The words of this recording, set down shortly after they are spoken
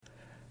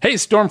Hey,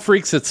 Storm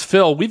Freaks, it's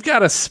Phil. We've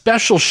got a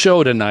special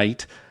show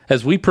tonight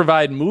as we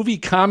provide movie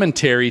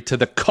commentary to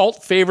the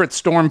cult favorite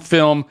Storm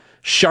film,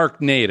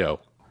 Sharknado.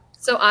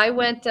 So I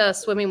went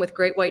swimming with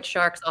great white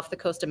sharks off the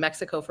coast of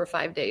Mexico for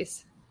 5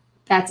 days.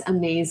 That's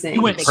amazing.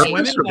 You went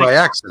swimming or by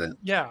accident?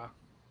 Yeah.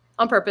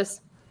 On purpose.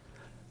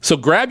 So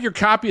grab your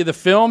copy of the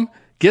film,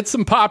 get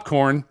some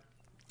popcorn,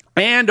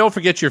 and don't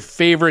forget your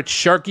favorite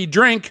sharky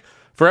drink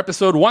for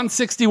episode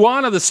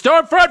 161 of the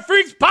Stormfront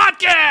Freaks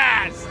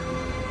podcast.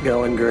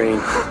 Going green.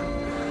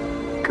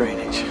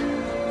 Greenwich.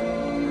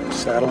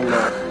 Saddle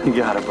up. You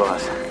got it,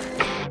 boss.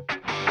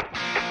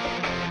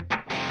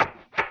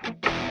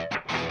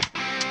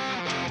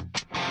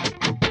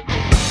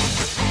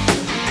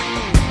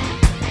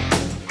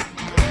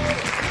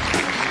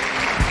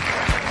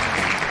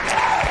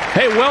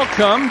 Hey,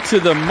 welcome to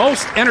the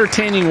most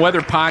entertaining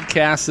weather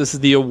podcast. This is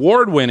the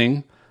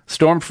award-winning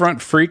Stormfront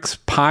Freaks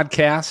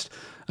podcast.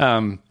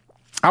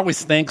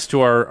 Always thanks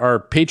to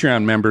our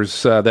Patreon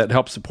members that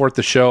help support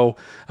the show.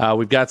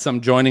 We've got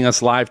some joining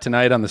us live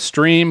tonight on the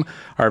stream.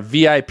 Our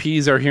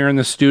VIPs are here in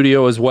the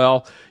studio as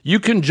well. You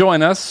can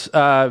join us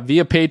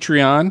via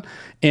Patreon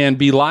and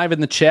be live in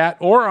the chat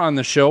or on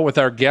the show with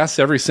our guests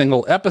every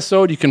single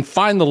episode. You can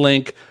find the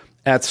link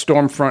at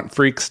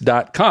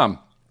stormfrontfreaks.com.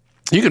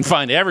 You can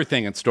find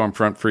everything at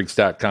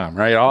stormfrontfreaks.com,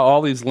 right?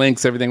 All these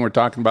links, everything we're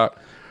talking about.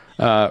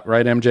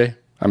 Right, MJ?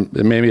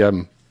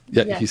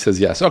 Yeah, he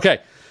says yes. Okay.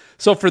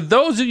 So for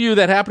those of you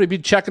that happen to be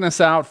checking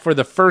us out for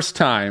the first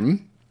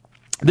time,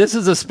 this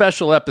is a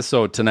special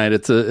episode tonight.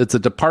 It's a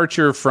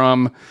departure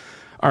from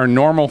our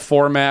normal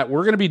format.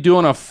 We're going to be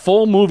doing a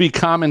full movie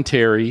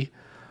commentary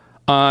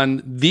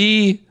on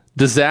the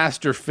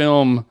disaster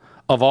film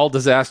of all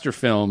disaster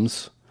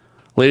films.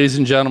 Ladies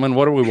and gentlemen,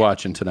 what are we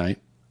watching tonight?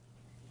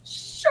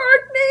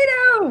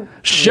 Sharknado.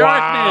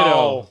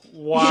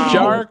 Wow.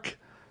 Shark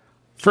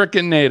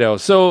frickin' NATO.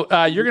 So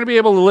you're going to be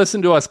able to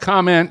listen to us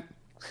comment.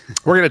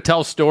 We're going to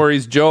tell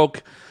stories,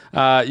 joke.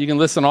 You can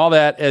listen to all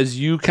that as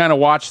you kind of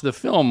watch the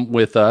film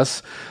with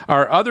us.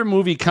 Our other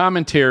movie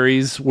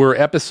commentaries were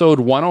episode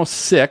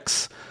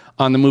 106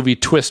 on the movie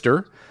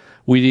Twister.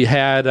 We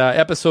had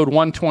episode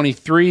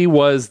 123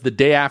 was The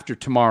Day After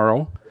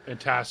Tomorrow.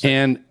 Fantastic.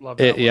 And Love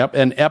that one. yep,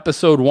 and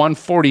episode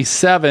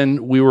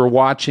 147 we were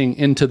watching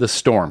Into the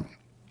Storm.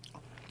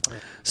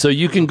 So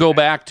you can go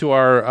back to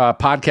our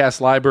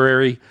podcast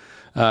library,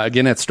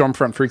 again, at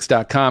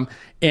stormfrontfreaks.com,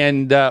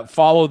 and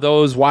follow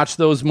those, watch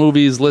those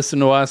movies, listen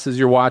to us as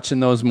you're watching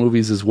those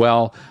movies as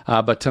well.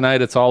 But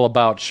tonight it's all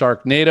about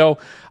Sharknado.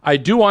 I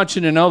do want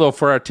you to know, though,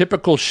 for our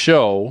typical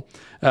show,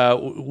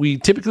 we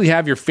typically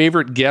have your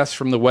favorite guests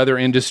from the weather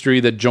industry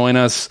that join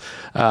us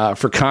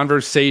for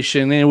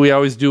conversation, and we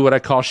always do what I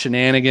call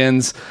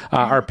shenanigans.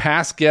 Our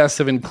past guests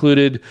have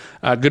included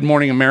Good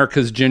Morning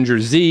America's Ginger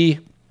Z,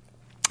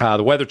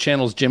 the Weather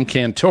Channel's Jim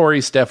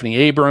Cantori, Stephanie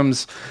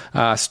Abrams,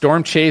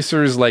 Storm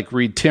Chasers like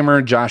Reed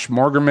Timmer, Josh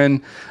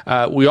Morgerman.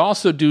 We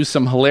also do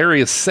some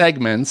hilarious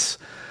segments,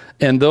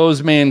 and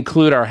those may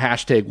include our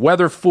hashtag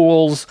Weather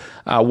Fools,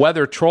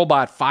 Weather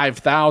Trollbot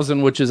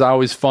 5000, which is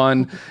always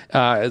fun,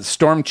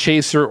 Storm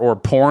Chaser or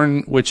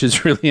Porn, which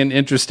is really an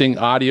interesting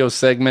audio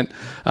segment.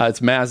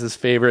 It's Maz's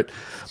favorite.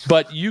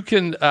 But you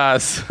can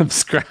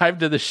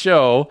subscribe to the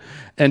show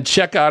and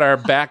check out our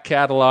back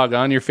catalog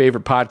on your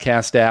favorite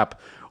podcast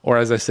app, or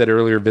as I said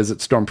earlier, visit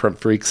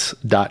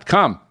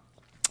stormfrontfreaks.com.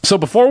 So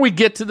before we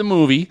get to the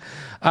movie,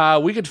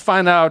 we could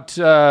find out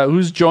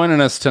who's joining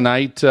us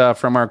tonight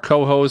from our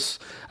co-hosts.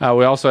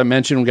 We also, I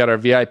mentioned, we got our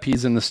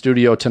VIPs in the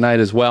studio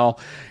tonight as well.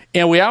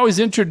 And we always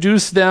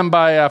introduce them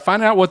by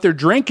finding out what they're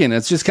drinking.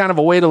 It's just kind of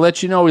a way to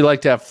let you know we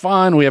like to have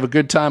fun. We have a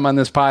good time on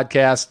this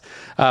podcast.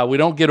 We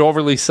don't get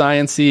overly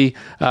sciencey.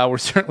 We're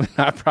certainly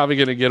not probably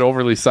going to get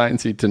overly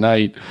sciencey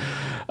tonight.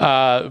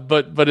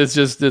 But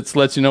it's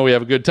lets you know we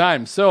have a good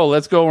time. So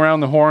let's go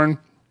around the horn.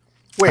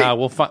 Wait,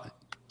 we'll find.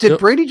 did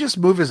Brady just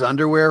move his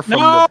underwear from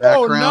the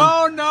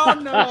background?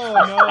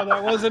 No,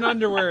 that wasn't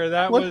underwear.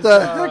 That What was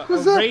the heck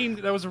was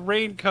that? That was a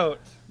raincoat.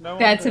 No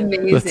That's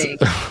underwear. amazing.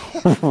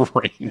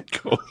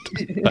 Raincoat.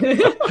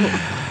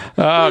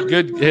 Oh,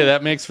 good. Hey,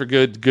 that makes for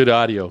good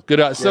audio.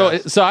 Good. So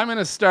I'm going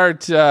to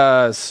start.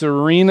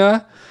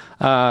 Serena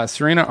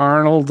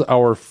Arnold,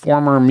 our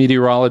former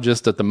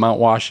meteorologist at the Mount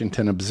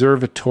Washington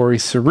Observatory.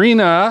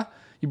 Serena,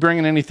 you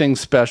bringing anything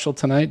special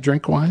tonight,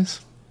 drink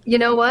wise? You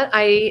know what?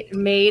 I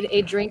made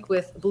a drink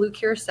with blue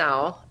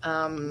curacao.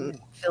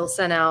 Phil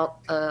sent out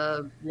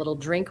a little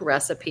drink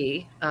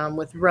recipe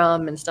with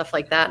rum and stuff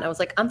like that. And I was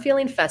like, I'm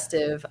feeling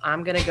festive.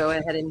 I'm going to go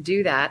ahead and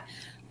do that.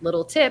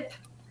 Little tip,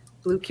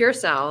 blue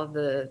curacao,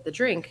 the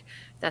drink,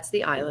 that's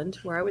the island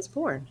where I was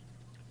born.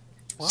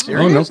 Wow.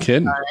 Oh, no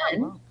kidding.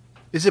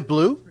 Is it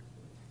blue?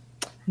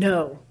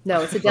 No,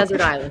 it's a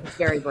desert island. It's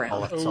very brown.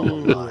 Oh, that's all a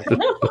lie.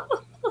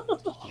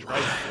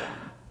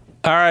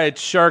 All right,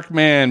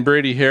 Sharkman,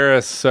 Brady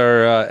Harris,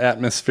 our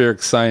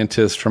atmospheric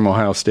scientist from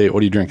Ohio State.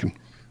 What are you drinking?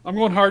 I'm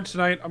going hard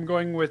tonight. I'm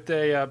going with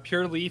a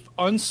Pure Leaf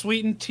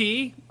unsweetened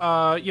tea.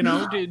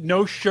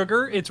 No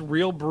sugar. It's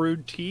real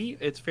brewed tea.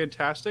 It's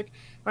fantastic.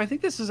 I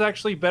think this is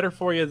actually better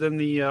for you than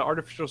the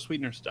artificial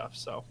sweetener stuff.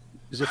 So,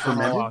 Is it I'm all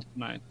fermented? out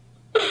tonight.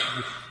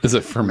 Is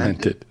it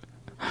fermented?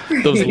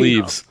 Those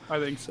leaves. I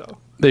think so.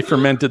 They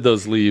fermented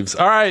those leaves.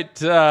 All right,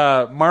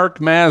 Mark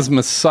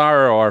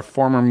Masmassaro, our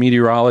former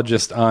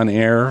meteorologist on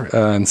air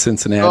in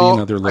Cincinnati and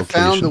other I locations.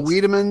 found the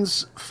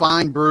Wiedemann's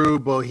Fine Brew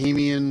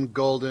Bohemian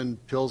Golden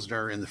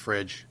Pilsner in the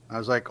fridge. I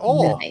was like,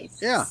 oh, Nice.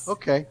 yeah,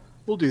 okay,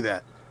 we'll do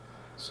that.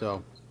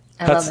 So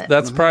I love it.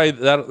 That's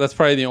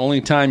probably the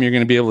only time you're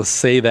going to be able to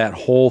say that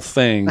whole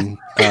thing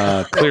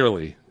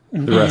clearly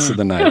the rest of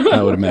the night,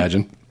 I would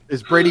imagine.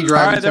 is Brady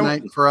driving All right, then-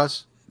 tonight for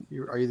us?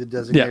 Are you the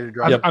designated Yeah,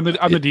 driver? yep. I'm the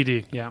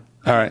DD. Yeah.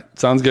 All right,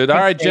 sounds good. All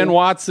right, Jen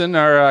Watson,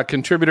 our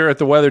contributor at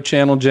the Weather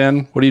Channel.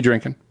 Jen, what are you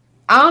drinking?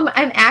 I'm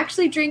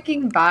actually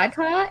drinking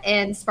vodka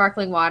and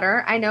sparkling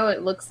water. I know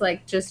it looks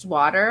like just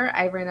water.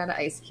 I ran out of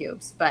ice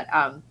cubes, but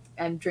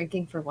I'm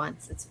drinking for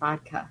once. It's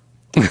vodka.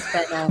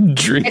 It's been,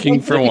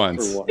 Drinking for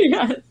once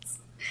yes.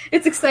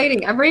 It's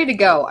exciting. I'm ready to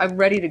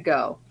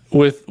go.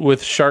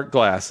 with shark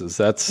glasses.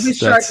 That's With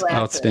shark glasses.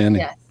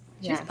 outstanding. Yes.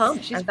 She's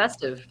pumped. She's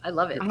festive. I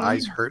love it.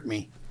 Eyes hurt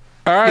me.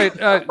 All right,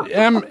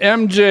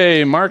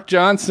 MJ, Mark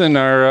Johnson,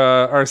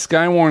 our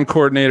Skywarn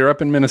coordinator up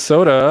in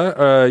Minnesota.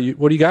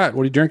 What do you got?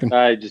 What are you drinking?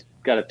 I just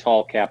got a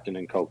tall Captain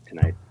and Coke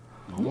tonight.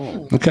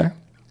 Okay,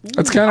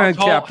 that's kind of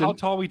Captain. How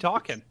tall are we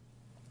talking?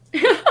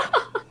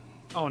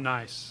 Oh,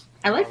 nice.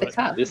 I like the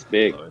cup. This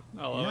big.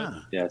 I love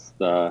it. Yes,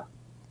 the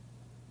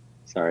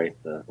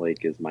lake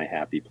is my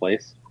happy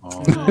place.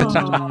 Oh,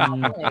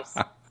 Nice.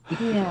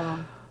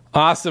 Yeah.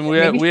 Awesome. We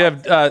have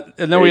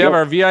and then we have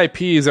our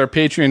VIPs, our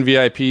Patreon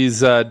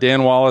VIPs,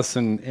 Dan Wallace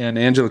and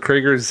Angela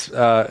Krieger's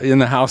in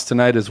the house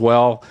tonight as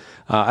well.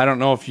 I don't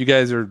know if you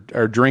guys are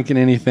drinking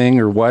anything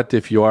or what.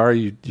 If you are,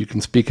 you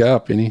can speak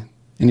up.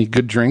 Any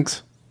good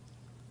drinks?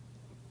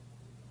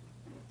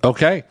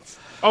 Okay.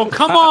 Oh,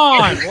 come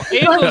on. Well,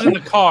 Angela's in the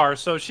car,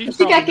 so she's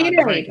She got probably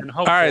not Gatorade. drinking,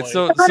 All right,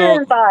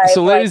 hopefully.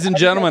 so ladies and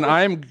gentlemen,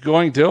 I'm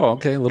going to a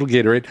little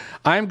Gatorade.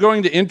 I'm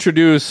going to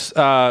introduce.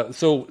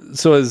 So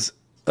as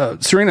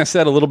Serena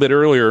said a little bit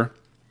earlier,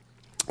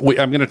 I'm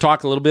going to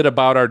talk a little bit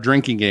about our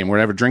drinking game. We're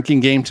going to have a drinking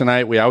game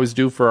tonight. We always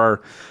do for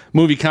our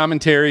movie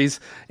commentaries,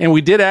 and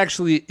we did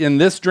actually in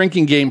this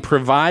drinking game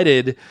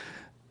provided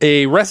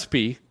a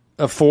recipe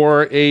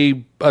for a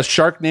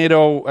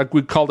Sharknado, like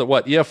we called it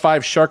EF5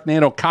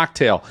 Sharknado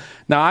cocktail.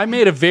 Now I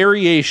made a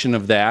variation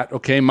of that.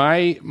 Okay,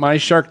 my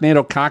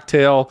Sharknado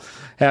cocktail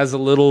has a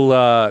little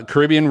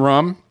Caribbean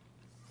rum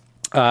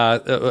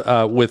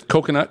with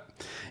coconut,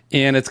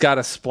 and it's got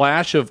a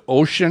splash of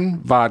ocean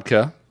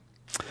vodka,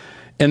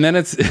 and then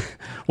it's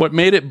what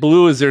made it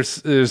blue is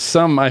there's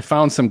some I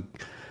found some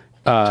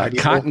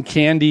cotton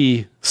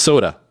candy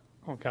soda.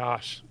 Oh,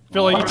 gosh.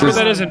 Phil, are you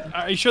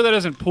sure that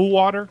isn't pool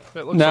water?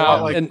 It looks a lot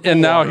Now like and pool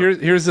now water.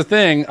 here's the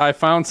thing. I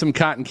found some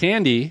cotton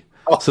candy.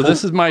 So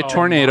this is my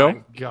tornado. Oh,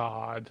 my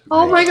God.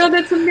 Oh my God,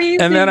 that's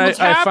amazing. And then I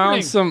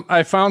happening?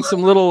 found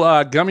some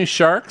little gummy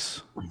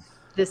sharks.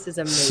 This is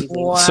amazing.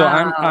 Wow. So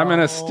I'm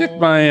gonna stick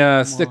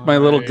my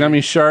little gummy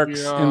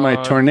sharks in my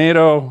God.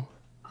 tornado.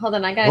 Hold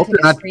on, I I gotta hope take you're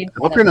a not, screen. I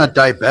hope you're not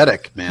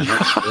diabetic, man.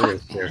 That's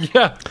serious there.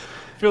 Yeah.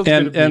 Feels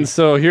good to And be.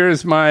 so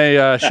here's my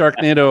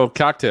Sharknado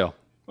cocktail.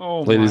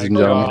 Oh, ladies my and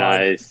gentlemen. God.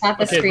 Nice. Tap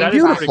the Okay, screen. that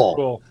is pretty Beautiful.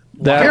 cool.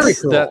 Very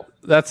cool.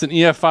 That's an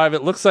EF5.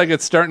 It looks like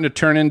it's starting to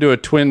turn into a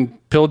twin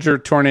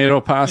Pilger tornado,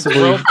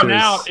 possibly. Roping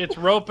out. It's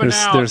roping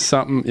out. There's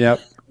something. Yep.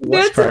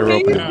 That's probably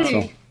roping out,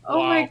 amazing. so. Oh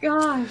my Wow.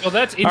 gosh. Well,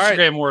 that's right.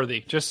 Instagram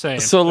worthy. Just saying.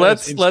 So That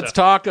is let's Insta.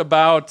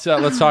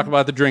 talk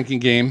about the drinking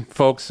game,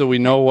 folks, so we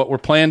know what we're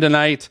playing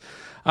tonight.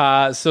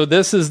 So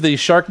this is the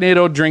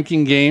Sharknado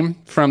drinking game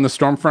from the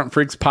Stormfront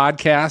Freaks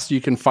podcast.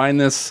 You can find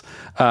this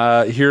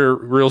here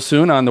real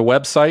soon on the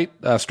website,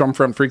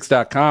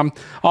 stormfrontfreaks.com.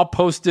 I'll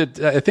post it.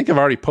 I think I've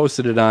already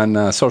posted it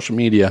on social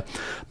media.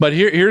 But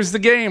here's the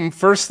game.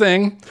 First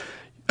thing,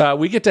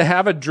 we get to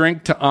have a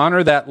drink to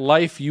honor that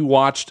life you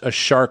watched a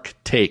shark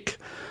take.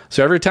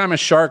 So every time a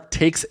shark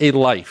takes a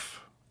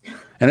life,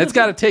 and it's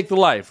got to take the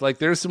life. Like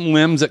there's some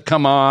limbs that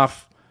come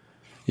off.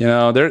 You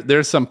know,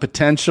 there's some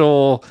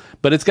potential,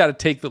 but it's got to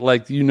take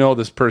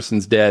this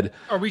person's dead.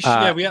 Are we?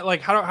 We like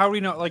how do we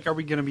know? Like, are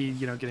we going to be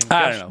getting?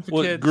 I don't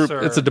know.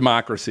 It's a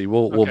democracy.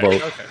 We'll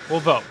vote. Okay,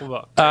 we'll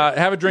vote.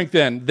 Have a drink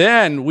then.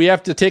 Then we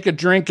have to take a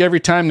drink every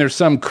time there's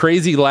some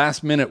crazy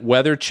last minute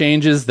weather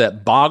changes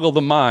that boggle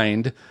the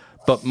mind,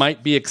 but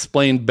might be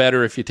explained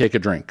better if you take a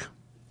drink.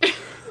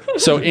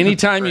 So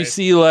anytime you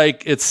see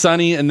like it's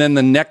sunny and then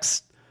the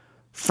next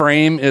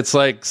frame it's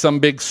like some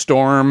big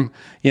storm,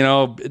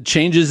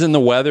 changes in the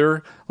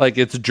weather, like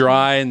it's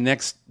dry, and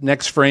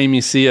next frame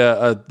you see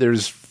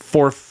there's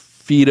 4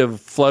 feet of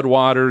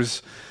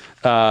floodwaters.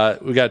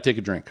 We got to take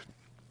a drink.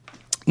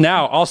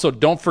 Now, also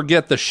don't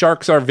forget the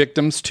sharks are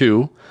victims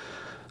too.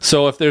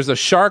 So if there's a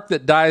shark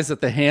that dies at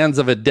the hands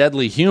of a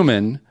deadly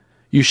human,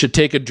 you should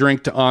take a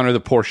drink to honor the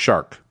poor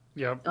shark.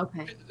 Yep.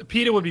 Okay.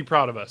 PETA would be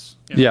proud of us.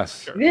 Yeah,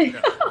 Yes. Sure.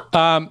 Yeah.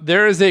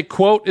 There is a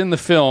quote in the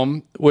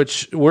film,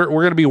 which we're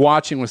going to be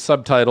watching with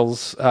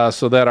subtitles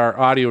so that our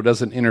audio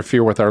doesn't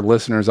interfere with our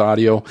listeners'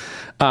 audio.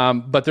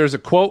 But there's a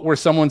quote where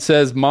someone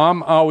says,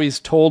 "Mom always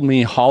told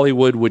me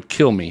Hollywood would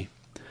kill me."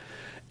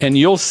 And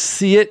you'll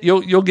see it.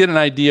 You'll get an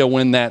idea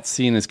when that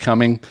scene is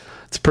coming.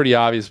 It's pretty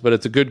obvious, but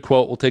it's a good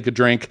quote. We'll take a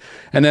drink.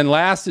 And then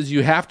last is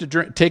you have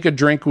to take a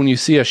drink when you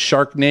see a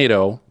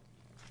Sharknado,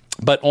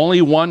 but only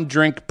one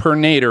drink per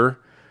nader,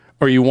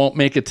 or you won't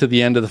make it to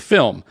the end of the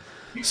film.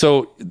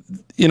 So,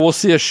 we'll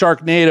see a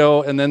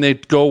Sharknado, and then they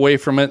go away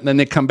from it, and then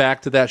they come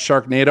back to that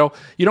Sharknado.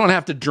 You don't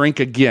have to drink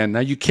again. Now,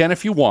 you can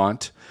if you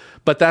want,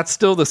 but that's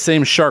still the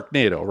same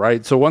Sharknado,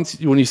 right? So when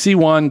you see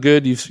one,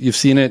 good, you've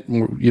seen it,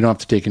 and you don't have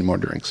to take any more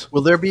drinks.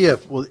 Will there be a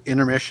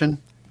intermission?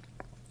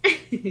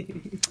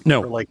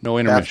 No, Or no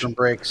intermission. bathroom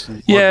breaks.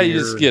 And Yeah, more you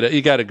beer? just get it.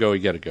 You got to go. You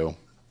got to go.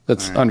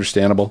 That's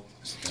understandable.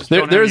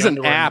 Don't have There's any an underwear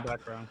in the app.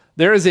 background.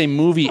 There is a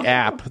movie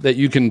app that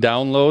you can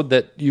download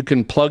that you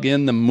can plug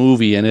in the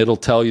movie, and it'll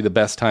tell you the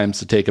best times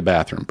to take a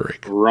bathroom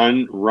break.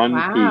 Run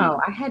Wow,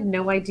 I had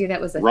no idea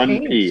that was a P. Run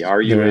thing. P.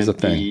 There is a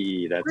thing.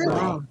 RUNPE. That's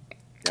Wow.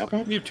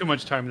 We have too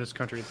much time in this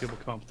country and people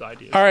come up with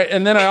ideas. All right,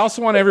 and then I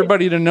also want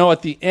everybody to know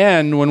at the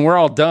end, when we're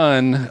all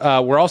done,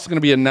 we're also going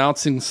to be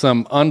announcing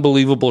some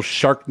unbelievable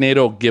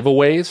Sharknado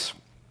giveaways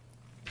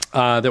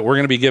that we're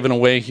going to be giving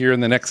away here in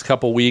the next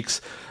couple weeks.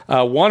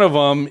 One of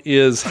them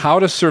is How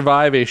to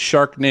Survive a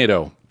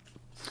Sharknado.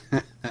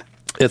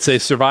 It's a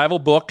survival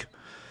book,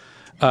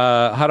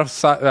 how to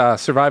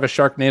survive a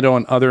Sharknado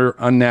and other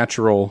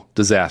unnatural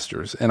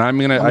disasters. And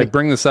I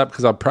bring this up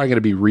because I'm probably going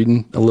to be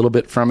reading a little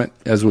bit from it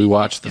as we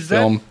watch the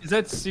film. Is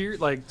that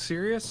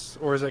serious,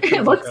 or is that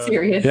It looks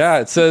serious. Yeah,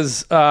 it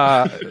says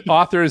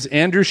authors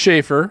Andrew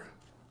Schaefer,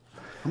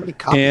 How many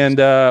copies?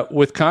 and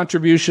with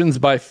contributions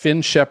by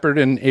Finn Shepard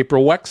and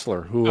April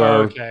Wexler, who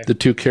are the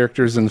two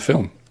characters in the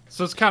film.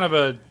 So it's kind of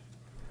a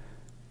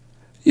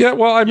Yeah,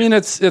 well, I mean,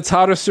 it's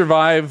how to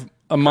survive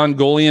a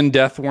Mongolian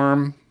death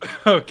worm,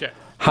 okay,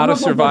 how to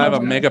survive a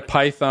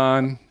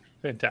megapython,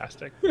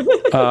 fantastic.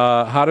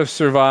 how to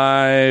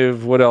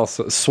survive, what else?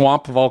 A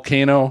swamp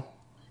volcano,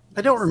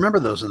 I don't remember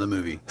those in the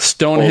movie.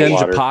 Stonehenge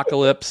Cold water.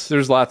 apocalypse.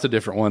 There's lots of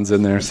different ones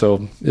in there,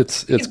 so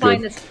it's You can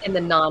find good. this in the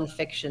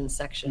nonfiction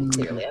section.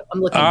 Clearly, I'm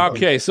looking. for it.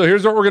 Okay, so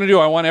here's what we're going to do.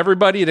 I want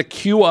everybody to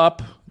queue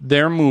up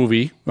their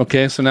movie.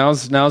 Okay, so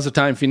now's the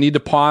time. If you need to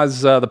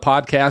pause the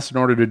podcast in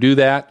order to do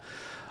that,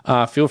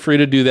 feel free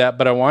to do that.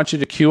 But I want you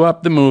to queue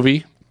up the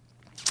movie.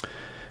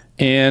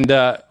 And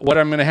what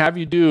I'm going to have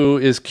you do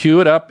is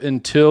queue it up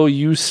until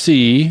you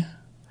see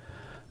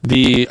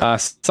the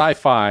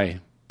Sci-Fi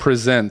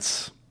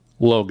Presents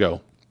logo.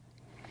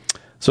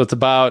 So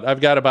I've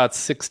got about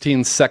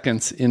 16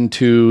 seconds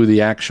into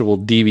the actual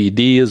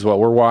DVD is what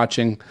we're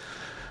watching.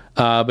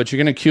 But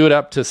you're going to queue it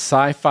up to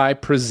Sci-Fi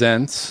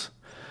Presents.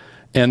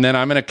 And then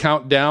I'm going to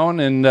count down,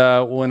 and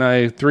when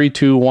I 3,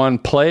 2, 1,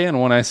 play,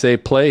 and when I say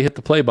play, hit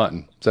the play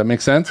button. Does that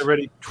make sense?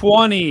 Ready?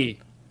 20.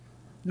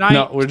 19.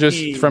 No, we're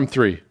just from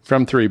 3.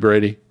 From 3,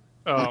 Brady.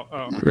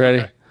 Oh. Ready?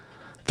 Okay.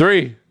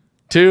 3,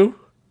 2,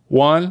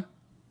 1,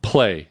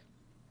 play.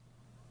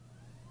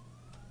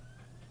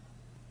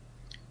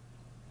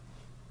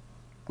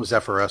 Was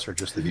that for us or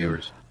just the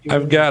viewers?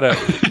 I've got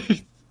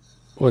to.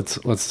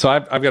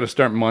 I've got to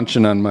start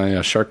munching on my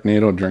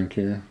Sharknado drink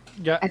here.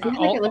 Yeah, I feel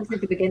like it looks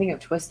like the beginning of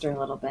Twister a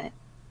little bit.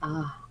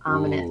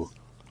 Ominous. Ooh.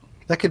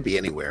 That could be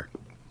anywhere.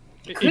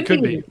 it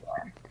could be.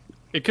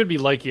 It could be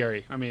Lake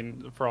Erie. I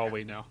mean, for all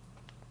we know.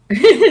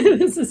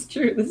 This is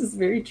true. This is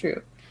very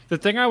true. The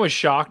thing I was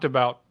shocked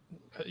about,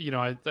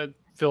 that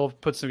Phil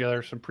puts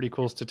together some pretty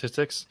cool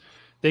statistics.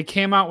 They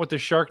came out with the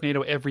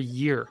Sharknado every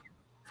year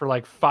for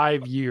like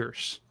 5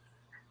 years.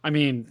 I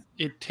mean,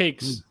 it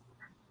takes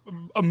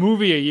a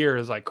movie a year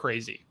is like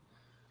crazy.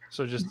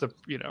 So just the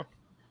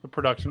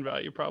production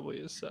value probably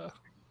is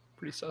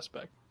pretty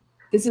suspect.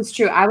 This is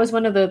true. I was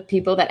one of the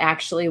people that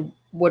actually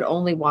would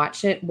only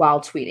watch it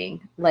while tweeting.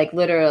 Like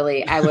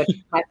literally,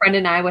 my friend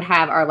and I would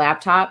have our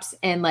laptops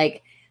and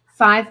like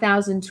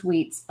 5,000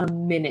 tweets a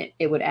minute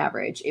it would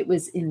average. It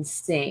was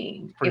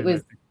insane.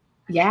 Pretty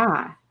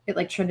It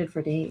like trended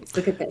for days.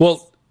 Look at this.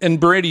 Well, and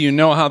Brady, you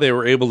know how they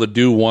were able to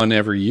do one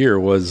every year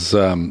was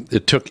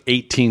it took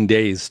 18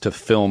 days to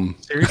film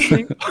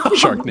Seriously?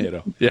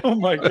 Sharknado. Yeah. Oh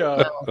my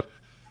god.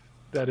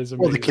 That is amazing.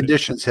 Well, the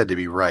conditions had to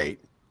be right,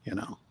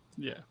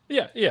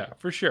 Yeah,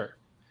 for sure.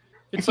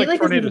 It's feel like like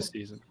this tornado is-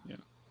 season. Yeah.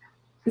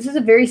 This is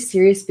a very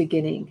serious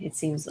beginning, it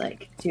seems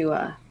like, to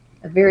a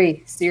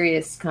very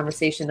serious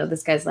conversation, though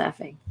this guy's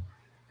laughing.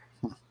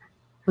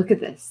 Look at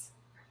this.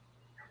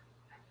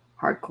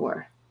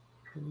 Hardcore.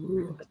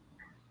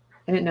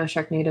 I didn't know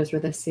Sharknadoes were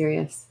this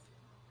serious.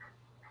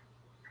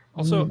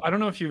 Also, I don't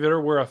know if you've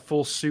ever wear a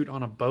full suit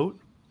on a boat.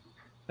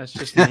 That's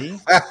just me.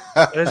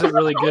 That isn't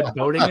really good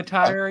boating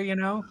attire,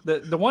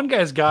 The one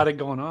guy's got it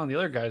going on. The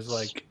other guy's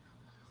like,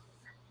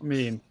 I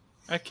mean,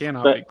 I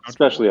cannot be comfortable.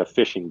 Especially a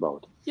fishing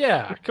boat.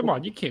 Yeah, come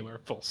on, you can't wear a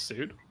full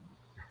suit.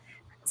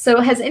 So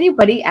has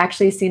anybody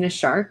actually seen a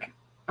shark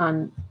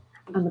on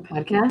the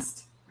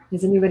podcast?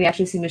 Has anybody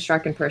actually seen a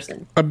shark in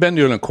person? I've been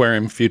to an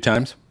aquarium a few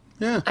times.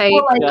 Yeah. I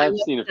I've went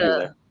seen a few to-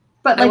 there.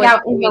 But I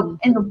like went out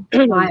in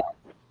the wild.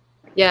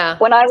 Yeah.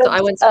 When I was, So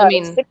I went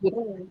swimming.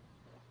 16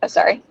 oh,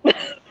 sorry. You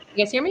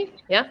guys hear me?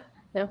 Yeah.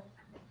 No.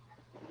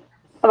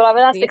 When I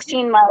was Yeah.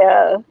 16,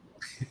 I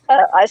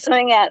was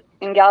swimming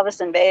in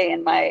Galveston Bay,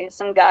 and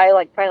some guy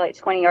probably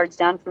 20 yards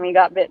down from me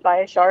got bit by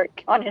a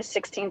shark on his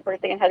 16th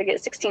birthday and had to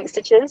get 16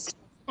 stitches.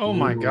 Oh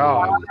my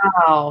god.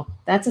 Wow,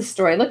 that's a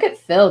story. Look at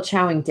Phil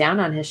chowing down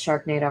on his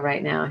Sharknado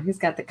right now. He's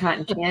got the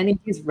cotton candy.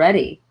 He's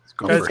ready. It's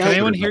going Guys, for can a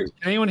anyone shooter, hear? buddy.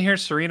 Can anyone hear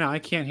Serena? I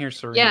can't hear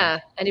Serena. Yeah.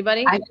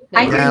 Anybody? I No?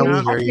 hear Yeah, you.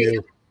 we hear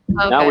you.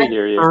 Now we Okay.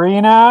 hear you.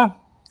 Serena.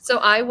 So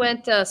I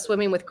went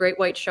swimming with great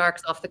white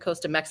sharks off the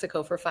coast of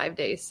Mexico for 5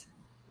 days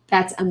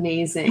That's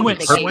amazing. You went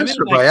They swimming? Purpose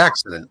or by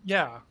accident?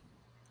 Yeah.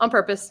 on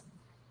purpose.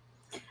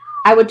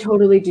 I would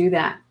totally do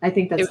that. I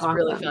think that's It was awesome.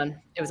 really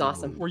fun. It was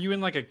awesome. Were you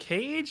in like a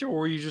cage, or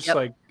were you just Yep.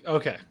 like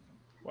okay?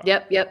 Wow.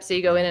 Yep. So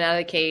you go in and out of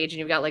the cage, and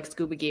you've got like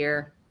scuba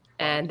gear,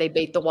 and they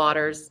bait the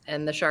waters,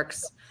 and the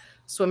sharks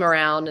swim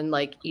around and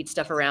like eat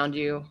stuff around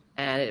you,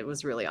 and it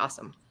was really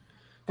awesome.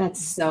 That's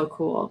so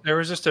cool. There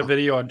was just a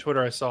video on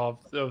Twitter I saw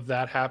of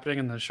that happening,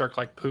 and the shark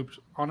like pooped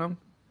on him.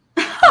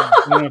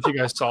 I don't know if you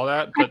guys saw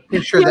that, but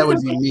I'm sure that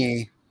would be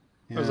me.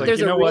 I was Yeah. like, There's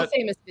you know a real what?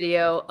 famous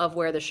video of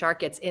where the shark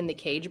gets in the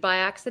cage by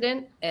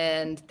accident,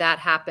 and that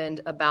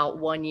happened about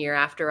 1 year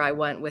after I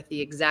went with the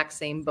exact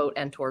same boat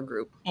and tour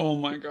group. Oh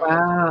my god!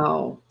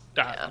 Wow.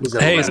 That- Was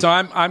that Hey, last- so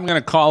I'm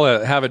going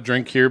to have a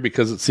drink here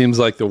because it seems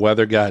like the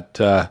weather got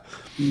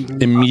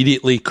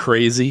immediately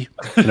crazy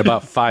in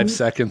about 5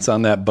 seconds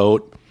on that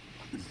boat.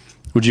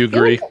 Would you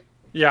agree?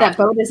 Yeah, That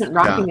boat isn't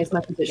rocking Yeah. as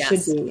much as it Yes.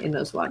 should be in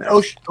those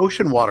waters.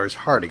 Ocean water is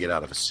hard to get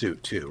out of a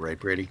suit too, right,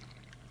 Brady?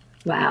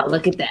 Wow,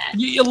 look at that.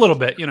 a little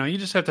bit. You know, you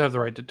just have to have the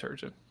right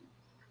detergent.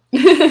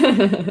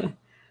 The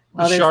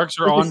The sharks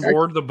are on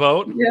board the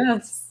boat.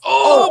 Yes.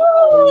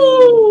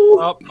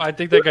 Oh, I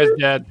think that guy's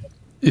dead.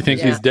 You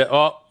think he's dead?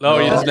 Oh,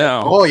 he is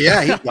now. Oh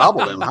yeah, he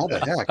gobbled him. How the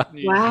heck?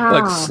 Wow.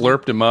 Like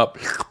slurped him up.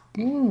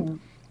 Mm,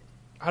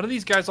 How do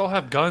these guys all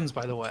have guns?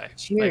 By the way,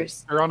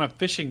 cheers. Like, they're on a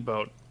fishing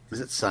boat. Is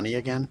it sunny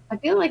again? I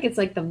feel like it's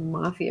like the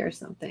mafia or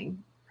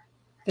something.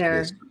 They're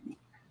Yes.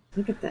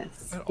 look at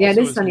this. That Yeah, it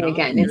also is is sunny not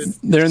again. good. It's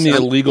They're in the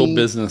Sunny. illegal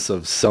business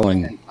of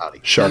selling Cloudy.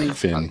 shark Sunny,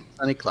 fin.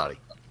 Sunny, cloudy.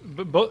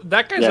 But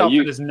that guy's Yeah, outfit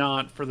you- is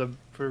not for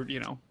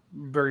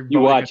very. You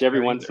bony watch every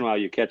guys once in a either. while,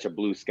 you catch a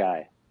blue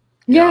sky.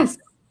 yes.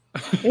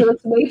 It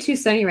looks way too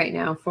sunny right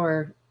now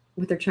for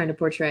what they're trying to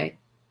portray.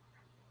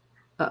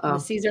 The Uh-oh.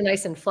 seas are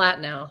nice and flat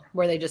now,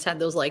 where they just had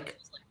those like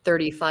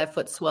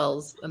 35-foot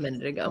swells a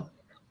minute ago.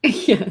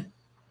 Yeah.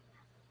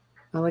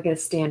 Oh, look at a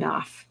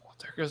standoff.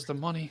 There goes the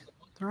money.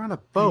 They're on a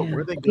boat. Where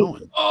are they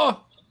going?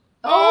 Oh,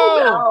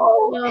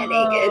 Oh, no. And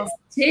it gets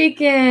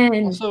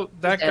taken. Also,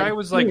 that guy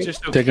was like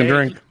just okay. Take a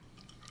drink.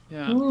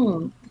 Yeah,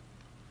 Mm.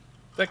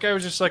 that guy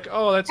was just like,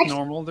 oh, that's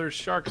normal. There's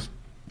sharks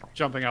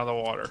jumping out of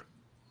the water.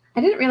 I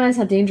didn't realize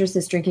how dangerous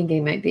this drinking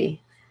game might be.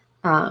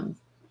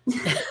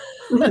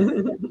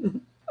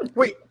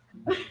 Wait,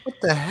 what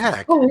the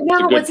heck? Oh no,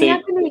 good what's thing.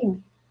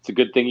 happening? It's a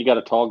good thing you got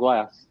a tall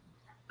glass.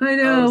 I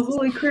know.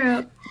 Holy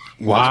crap.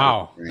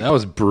 Wow, that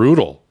was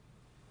brutal.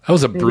 That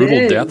was a brutal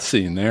is. death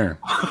scene there.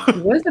 It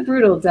was a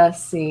brutal death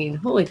scene.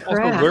 Holy Also,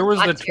 crap. where was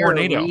the Black Tara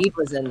tornado? Reid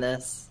was in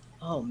this.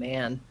 Oh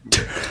man. No,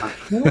 Time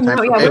for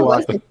yeah, where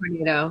was Baywatch. the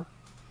tornado?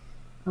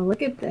 Oh,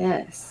 look at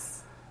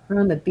this. We're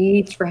on the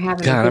beach. We're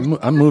having God, a good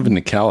I'm moving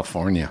to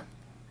California.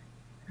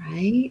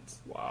 right?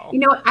 Wow. You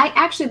know, I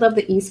actually love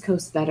the East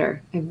Coast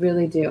better. I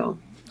really do.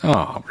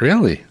 Oh,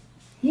 really?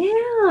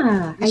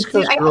 Yeah. These I do.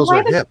 Coast girls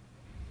are hip.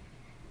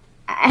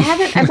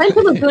 I've been to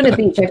Laguna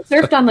Beach. I've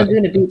surfed on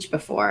Laguna Beach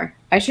before.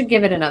 I should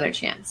give it another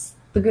chance.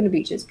 Laguna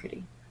Beach is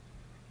pretty.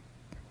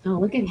 Oh,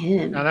 look at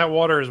him. Now that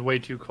water is way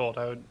too cold.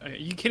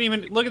 You can't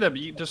even look at that.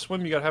 You just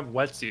swim. You gotta have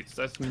wetsuits.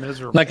 That's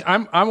miserable. Like I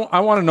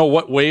want to know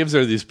what waves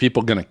are these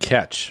people going to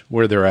catch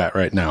where they're at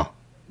right now.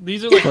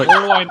 These are like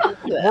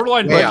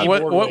borderline Yeah, buggy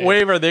What board what waves.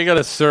 wave are they going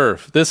to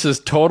surf? This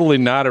is totally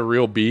not a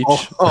real beach.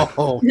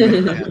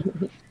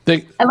 Man.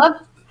 They, I love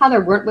how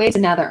there weren't waves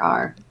and now there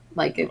are.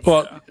 Like it's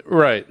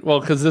right. Well,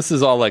 because this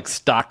is all like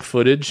stock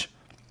footage,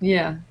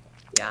 yeah.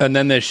 and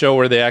then they show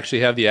where they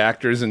actually have the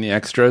actors and the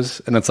extras,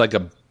 and it's like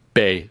a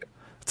bay.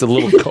 It's a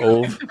little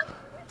cove.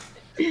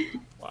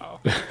 Wow.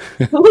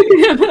 Look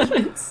at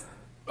him.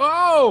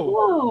 Oh.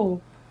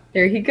 Whoa.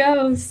 There he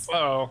goes.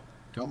 Oh.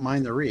 Don't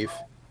mind the reef.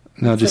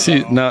 Now, do you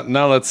see?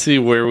 Now, let's see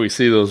where we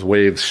see those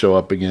waves show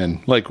up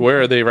again. Like,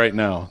 where are they right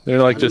now?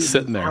 They're like just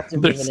sitting there.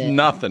 There's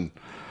nothing.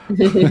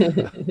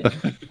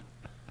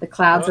 The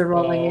clouds are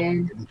rolling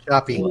in. Getting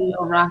choppy. A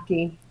little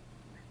rocky.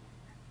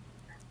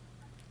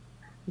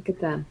 Look at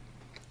them.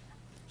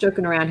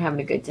 Joking around, having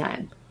a good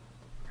time.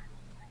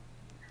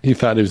 He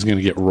thought he was going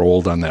to get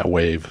rolled on that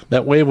wave.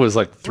 That wave was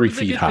like 3 Where did they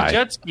feet get the high.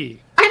 jet ski.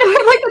 I know.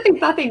 I like that they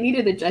thought they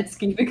needed a jet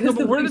ski because. No, but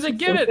the where did waves they were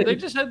get so it? They big.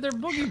 just had their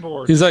boogie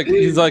board. He's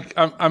like,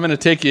 I'm going to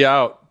take you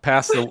out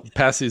past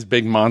these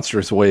big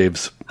monstrous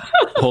waves.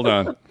 Hold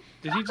on.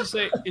 Did he just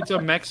say it's a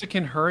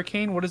Mexican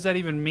hurricane? What does that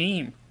even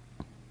mean?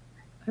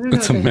 I don't know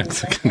It's a what that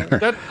Mexican. is.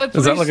 That's Is what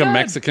that he like a said.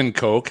 Mexican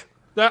Coke?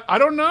 That I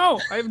don't know.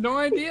 I have no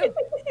idea.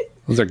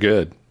 Those are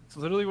good. It's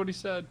literally what he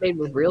said. Made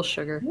with real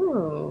sugar.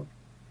 Oh,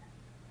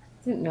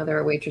 didn't know there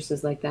were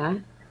waitresses like that.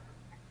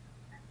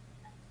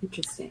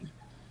 Interesting.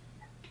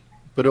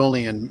 But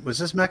only was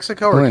this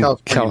Mexico or Only in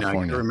California? I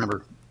California. can't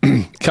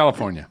remember.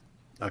 California.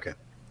 Okay.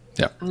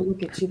 Oh,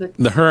 look at you. Look.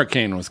 The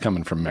hurricane was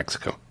coming from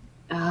Mexico.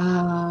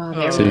 Ah,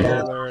 there See, we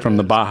go. there it from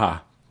the is. Baja.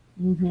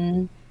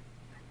 Mm-hmm.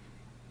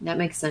 That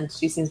makes sense.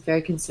 She seems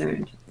very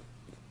concerned.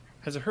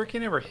 Has a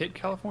hurricane ever hit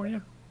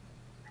California?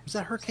 Was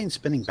that hurricane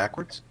spinning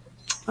backwards?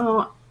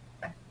 Oh,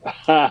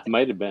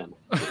 Might have been.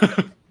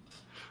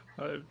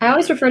 I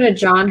always refer to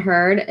John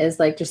Hurd as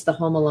like just the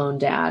Home Alone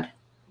dad.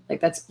 Like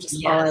that's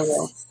just all I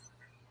will Yes.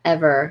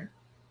 ever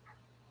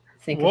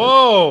think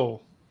Whoa!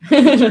 of.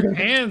 Your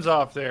hands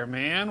off there,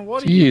 man.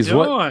 What are Jeez, you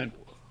what- doing?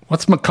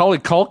 What's Macaulay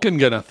Culkin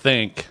gonna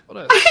think? What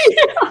a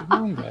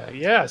scumbag.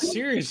 Yeah, Is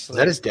seriously.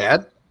 that his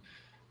dad?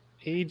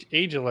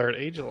 Age alert,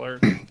 age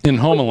alert. In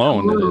Home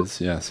Alone, it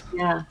is. Yes.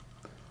 Yeah.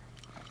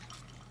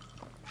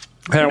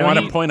 Hey, I You know, want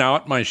to he- point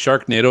out my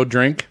Sharknado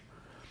drink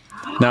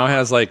now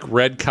has like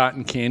red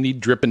cotton candy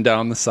dripping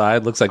down the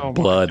side. Looks like Oh my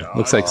blood. God.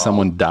 Looks like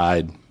someone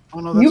died. Oh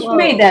no, that's You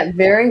made that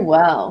very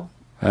well.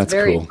 That's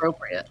Very cool.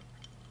 appropriate.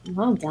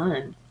 Well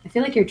done. I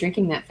feel like you're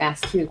drinking that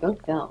fast too. Go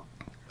Phil.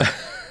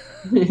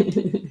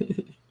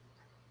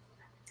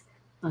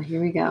 Oh,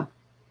 here we go.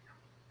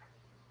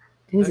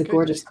 It is a That guy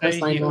gorgeous just say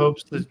coastline. He though.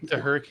 hopes that the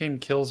hurricane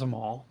kills them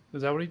all.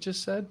 Is that what he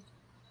just said?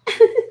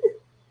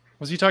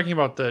 Was he talking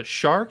about the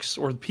sharks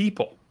or the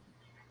people?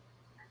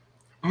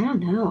 I don't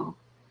know.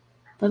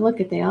 But look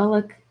they all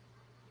look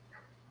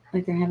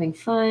like they're having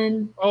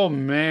fun. Oh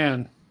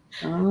man!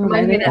 Oh,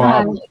 Reminds me there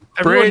of they that are.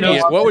 Everyone Brady,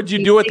 knows, what would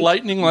you do with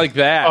lightning like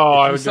that? Oh, If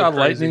I you would go saw crazy.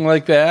 lightning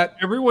like that.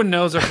 everyone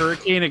knows a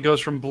hurricane. It goes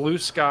from blue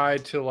sky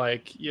to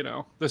like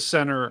the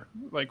center,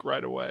 like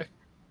right away.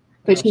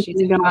 But she's she's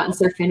going to go out and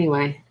surf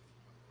anyway.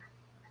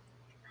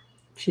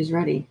 She's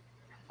ready.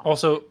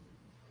 Also,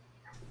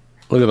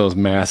 Look at those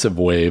massive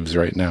waves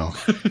right now.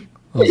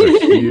 Those are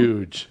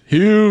huge,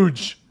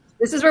 huge.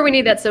 This is where we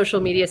need that social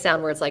media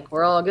sound where it's like,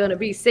 we're all going to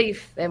be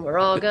safe and we're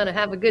all going to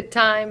have a good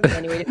time.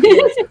 Anyway,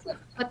 it's like,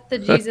 what the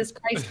Jesus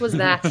Christ was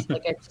that?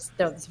 Like, I just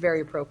know it's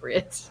very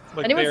appropriate.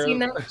 Like Anyone they're- seen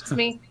that? Just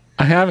me?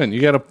 I haven't. You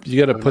gotta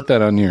put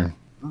that on your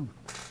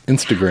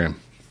Instagram.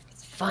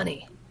 It's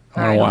funny.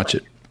 I want to watch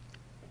it.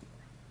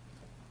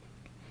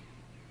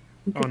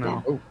 Look oh at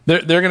no!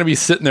 They're gonna be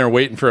sitting there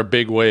waiting for a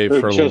big wave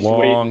They're for a just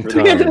long waiting for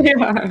time.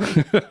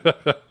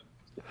 that. They are.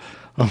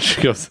 Oh, she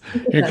goes.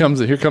 Here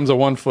comes a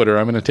 1 footer.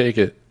 I'm gonna take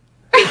it.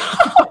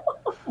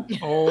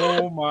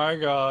 Oh my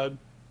God!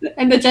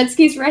 And the jet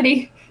ski's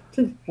ready.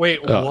 Wait,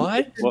 Oh.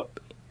 what?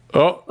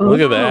 Oh,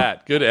 look at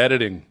that! Good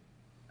editing.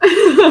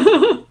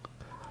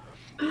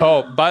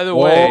 Oh, by the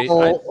way,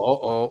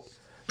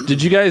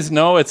 did you guys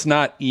know it's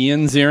not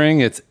Ian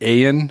Ziering? It's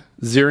Ian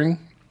Ziering.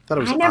 thought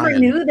it was I never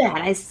Ian. knew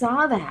that. I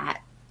saw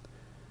that.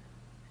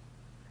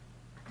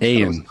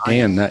 Ian,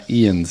 not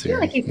Ian I feel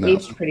like Ziering. he's No.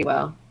 aged pretty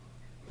well.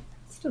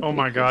 Still Oh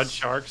my pretty God! cool.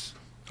 Sharks!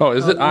 Oh,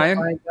 is it Oh Ian?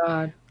 my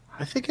God.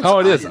 I think it's Oh,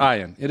 it is Ian.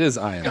 Ian. It is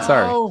Ian.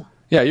 Sorry. Oh,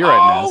 Yeah, you're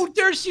right, oh, Naz.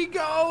 there she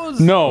goes!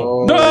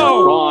 No, Oh.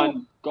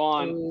 no.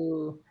 Gone.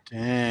 Ooh.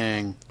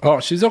 Dang.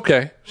 Oh, she's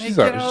okay. She's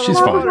Get out of she's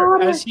the fine.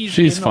 water as he's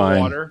She's in fine.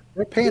 The water.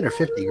 We're paying her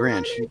 50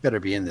 grand. She better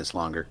be in this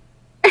longer.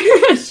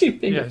 She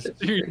thinks Yes.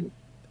 it's-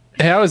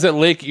 Hey, I was at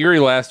Lake Erie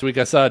last week.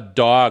 I saw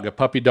a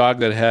puppy dog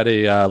that had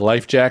a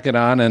life jacket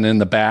on, and in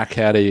the back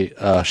had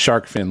a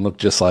shark fin. Looked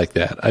just like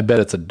that. I bet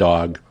it's a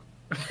dog.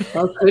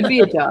 Well, it could be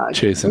a dog.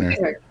 Chasing Look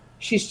her. at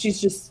She's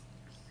just.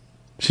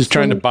 She's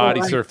trying to So body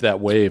cool. surf that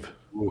wave.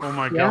 Oh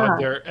my Yeah. God!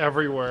 They're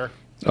everywhere.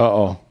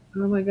 Oh,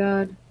 Oh my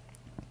God.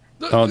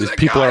 oh, these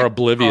people are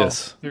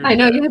oblivious. Oh, I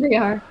know. Yeah, they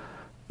are.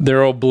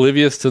 They're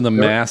oblivious to the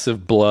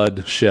massive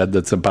blood shed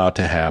that's about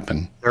to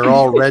happen. They're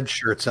all red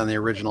shirts on the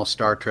original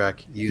Star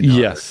Trek. You know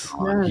Yes. they're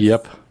gone. Yes.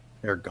 Yep.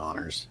 They're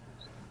goners.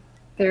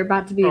 They're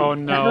about to be. Oh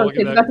no! little Look at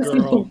kid's that about to see-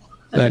 girl.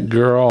 That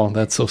girl.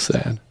 That's so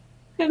sad.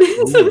 It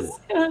is so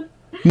sad.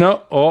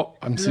 No. Oh,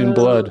 I'm seeing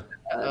blood.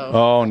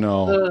 Oh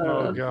no.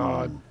 Oh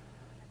God!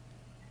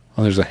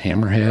 Oh, there's a They're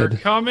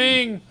hammerhead.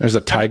 coming. There's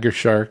a tiger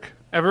shark.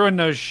 Everyone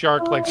knows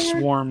shark like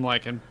swarm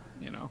like and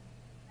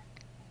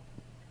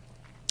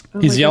Oh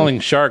He's my yelling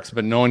sharks,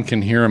 but no one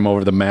can hear him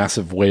over the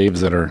massive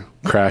waves that are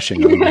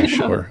crashing on the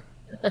shore.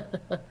 God.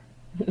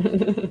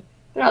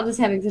 They're all just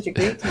having such a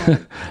great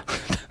time.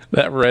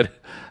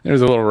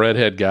 There's a little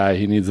redhead guy.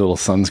 He needs a little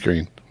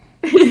sunscreen.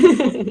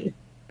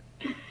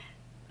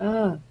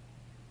 Oh.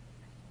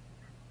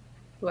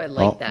 Ooh, I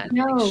like Oh. that.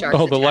 No. Like sharks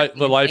Oh, the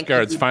attacking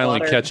lifeguard's deep finally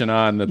water. catching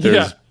on that there's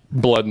Yeah.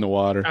 blood in the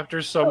water.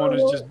 after someone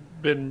has just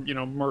been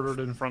murdered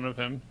in front of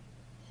him.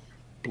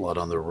 Blood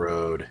on the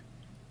road.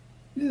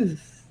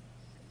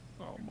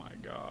 Oh my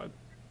God!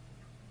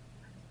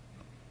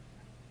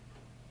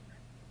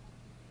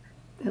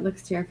 That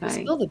looks terrifying.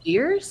 Spill the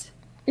beers?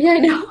 Yeah, I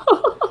know.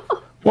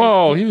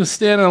 Whoa, he was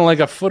standing in like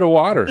a foot of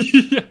water.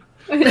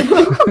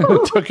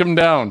 It took him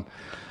down.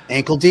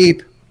 Ankle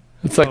deep.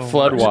 It's like Oh,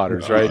 flood my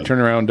waters, right? God. Turn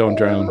around, don't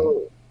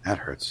drown. That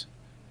hurts.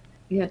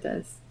 Yeah, it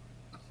does.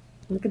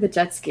 Look at the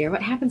jet skier.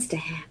 What happens to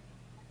him?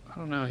 I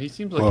don't know. He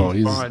seems like Whoa,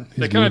 he's he's- fine. he's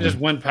They kind of moving.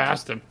 just went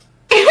past him.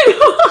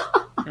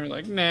 They're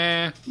like,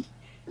 nah.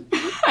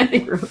 I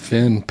think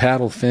Finn,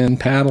 paddle,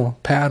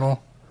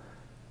 paddle.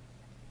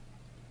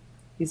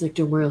 he's like,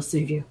 don't worry, I'll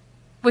save you.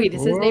 Wait,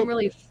 is his name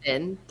really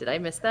Finn? Did I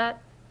miss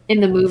that? In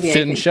the movie, I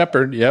Finn think.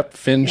 Shepard. Yep,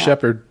 Finn Yeah.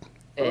 Shepard.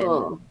 Finn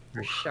Oh.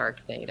 for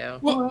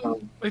Sharknado.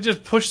 What? They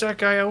just pushed that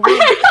guy over.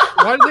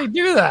 Why did they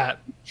do that?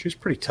 She was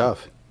pretty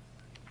tough.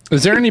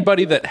 Is there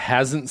anybody that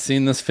hasn't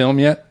seen this film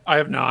yet? I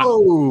have not.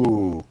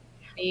 Oh,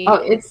 Oh,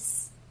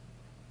 it's.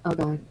 Oh,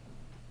 God.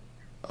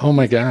 Oh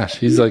my gosh,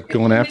 he's like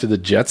going after the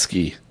jet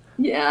ski.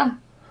 Yeah.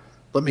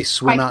 let me Why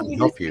swim out can't and you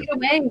help just you. speed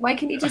away? Why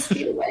can't you just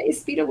speed away?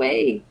 Speed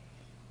away.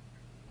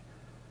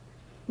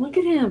 Look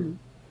at him.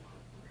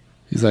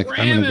 He's like, I'm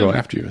Ram going to go him.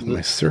 after you with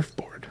my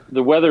surfboard.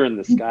 The weather in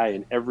the sky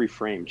in every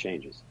frame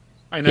changes.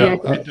 I know.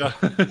 Yeah. It does.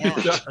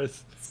 It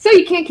does. So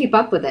you can't keep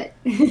up with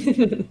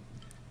it.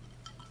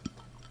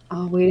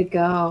 Oh, way to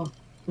go.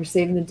 We're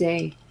saving the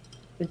day.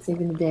 Been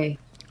saving the day.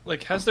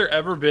 Like, has there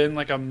ever been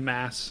like a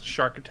mass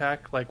shark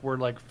attack, like where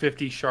like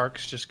 50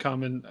 sharks just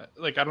come and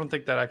like? I don't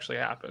think that actually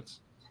happens.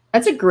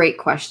 That's a great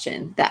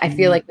question that I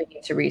feel like we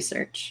need to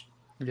research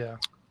Yeah.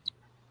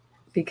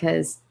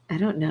 because I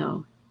don't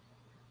know.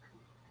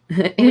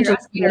 When you Andrew, were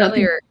asking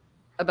earlier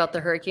about the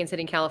hurricanes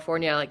hitting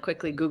California, I like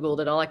quickly Googled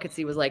and all I could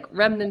see was like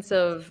remnants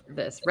of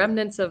this,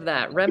 remnants of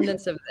that,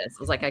 remnants of this. It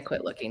was like I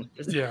quit looking.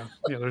 Yeah.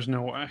 Yeah. There's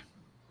no way.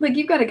 like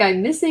you've got a guy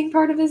missing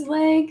part of his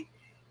leg.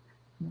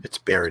 It's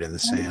buried in the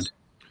sand.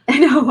 I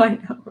know,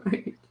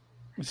 right?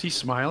 Is he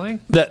smiling?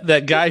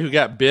 That guy who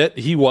got bit,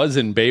 he was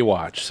in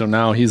Baywatch, so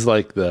now he's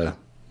like the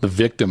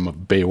victim of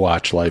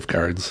Baywatch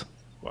lifeguards.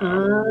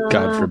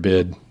 God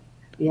forbid.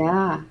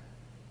 Yeah.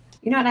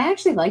 You know what? I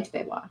actually liked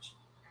Baywatch.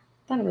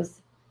 Thought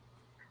it's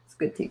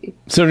good TV.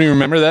 So do you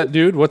remember that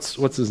dude? What's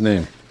his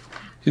name?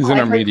 He's in I've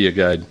our heard- media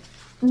guide.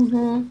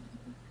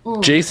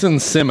 Jason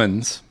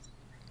Simmons,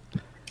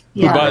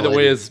 Yeah. who by the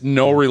way is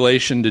no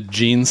relation to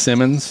Gene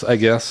Simmons, I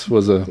guess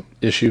was a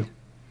issue.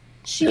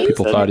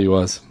 People thought he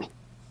was.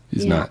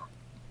 He's Yeah. not.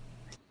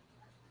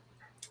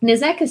 And is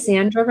that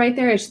Cassandra right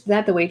there? Is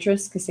that the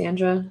waitress,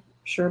 Cassandra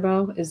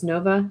Sherbo? Is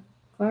Nova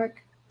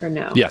Clark? Or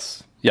no?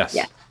 Yes. Yeah.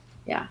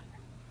 Yeah.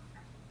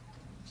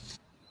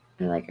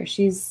 I like her.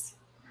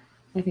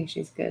 I think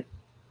she's good.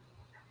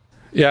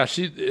 Yeah,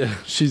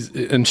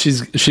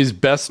 she's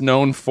best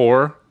known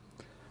for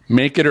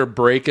Make It or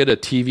Break It, a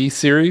TV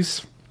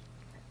series,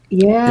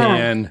 Yeah.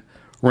 and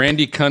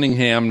Randy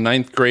Cunningham,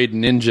 9th Grade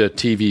Ninja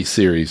TV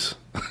series.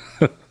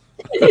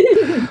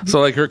 So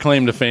like her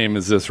claim to fame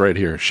is this right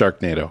here,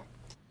 Sharknado.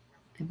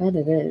 I bet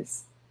it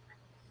is.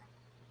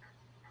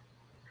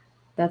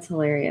 That's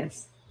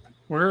hilarious.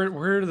 Where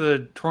are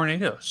the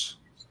tornadoes?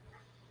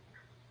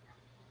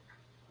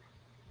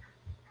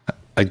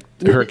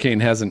 Hurricane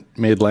hasn't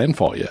made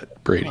landfall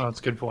yet, Brady. Oh, that's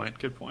a good point.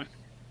 Good point.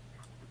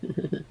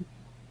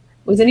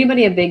 Was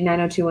anybody a big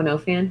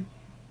 90210 fan?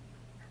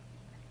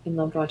 And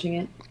loved watching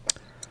it?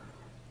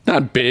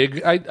 Not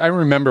big. I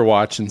remember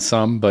watching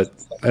some, but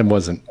it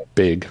wasn't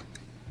big.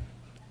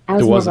 I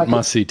was It more wasn't about-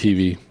 must-see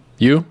TV.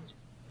 You?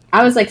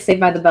 I was like Saved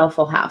by the Bell,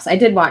 Full House. I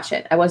did watch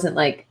it. I wasn't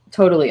like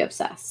totally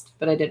obsessed,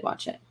 but I did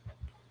watch it.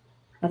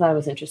 I thought it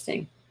was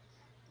interesting.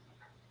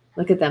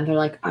 Look at them. They're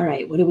like, all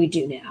right, what do we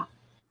do now?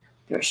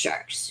 There are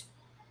sharks.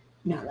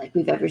 Not like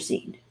we've ever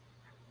seen.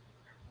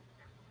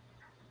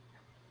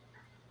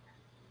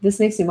 This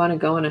makes me want to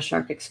go on a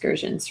shark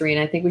excursion,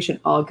 Serena. I think we should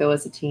all go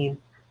as a team.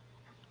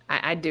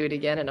 I'd do it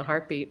again in a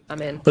heartbeat.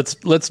 I'm in.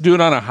 Let's do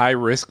it on a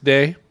high-risk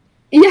day,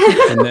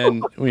 Yeah. and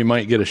then we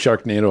might get a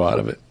Sharknado out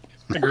of it.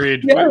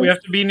 Agreed. Yeah. We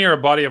have to be near a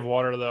body of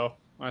water, though.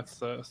 That's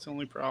the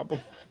only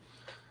problem.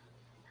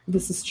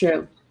 This is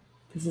true.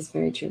 This is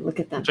very true. Look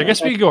at them. Which I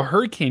guess we could go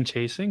hurricane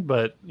chasing,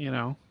 but you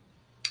know,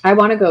 I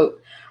want to go.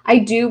 I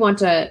do want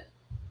to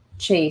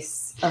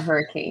chase a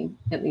hurricane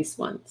at least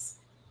once.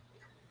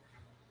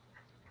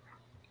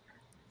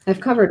 I've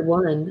covered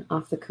one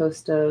off the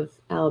coast of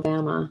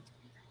Alabama.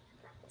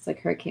 It's like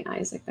Hurricane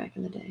Isaac back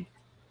in the day.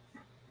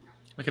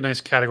 like a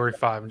nice Category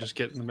 5 and just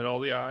get in the middle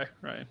of the eye,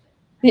 right?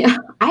 Yeah,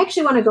 I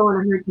actually want to go on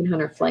a Hurricane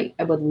Hunter flight.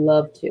 I would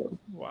love to.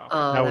 Wow,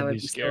 Oh, that would be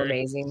scary. so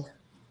amazing.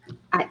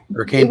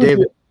 Hurricane It would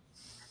David.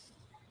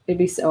 It'd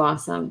be so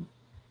awesome.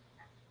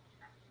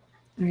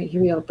 All right,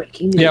 here we go.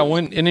 Breaking news. Yeah,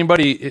 when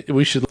anybody,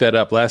 we should look that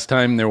up. Last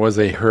time there was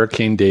a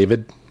Hurricane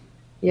David.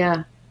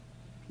 Yeah.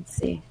 Let's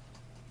see.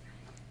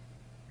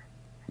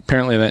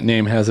 Apparently that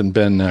name hasn't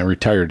been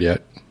retired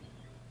yet.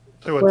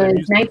 Tell you what, Was they're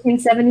using-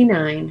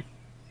 1979.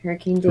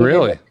 Hurricane David.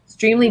 Really?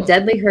 Extremely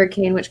deadly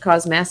hurricane which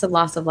caused massive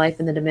loss of life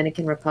in the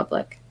Dominican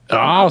Republic.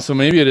 Oh, so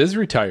maybe it is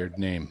retired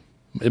name.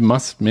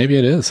 Maybe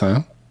it is,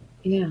 huh?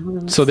 Yeah, hold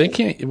on. So they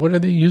can't, what are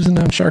they using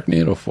on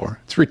Sharknado for?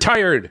 It's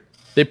retired.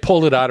 They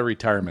pulled it out of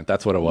retirement.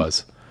 That's what it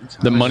was.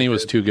 The money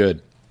was too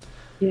good.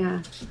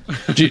 Yeah.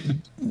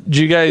 Did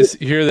you guys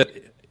hear that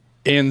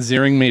Ian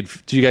Ziering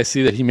did you guys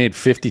see that he made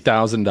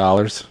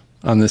 $50,000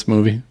 on this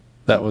movie?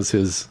 That was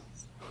his,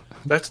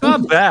 That's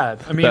not bad.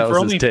 I mean, that for was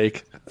only his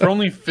take. for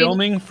only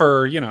filming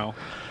for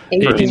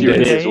 18 18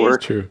 days. days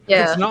work. True.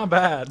 Yeah, It's not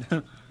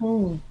bad.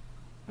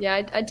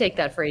 yeah, I'd take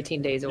that for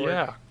 18 days of work.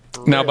 Yeah.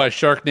 for Now real. by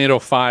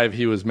Sharknado 5,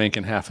 he was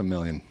making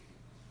 $500,000.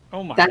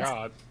 Oh my That's-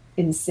 god.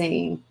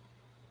 Insane.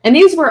 And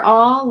these were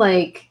all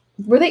like,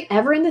 were they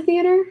ever in the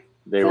theater?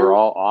 They were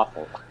all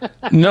awful.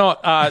 No,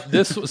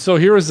 so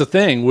here was the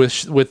thing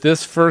with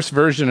this first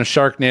version of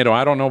Sharknado.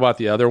 I don't know about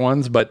the other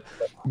ones, but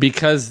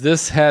because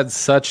this had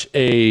such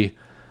a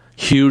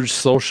huge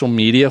social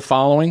media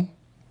following,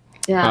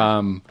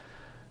 Yeah.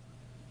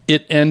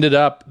 it ended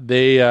up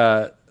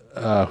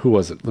who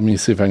was it? Let me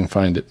see if I can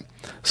find it.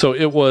 So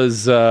it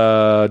was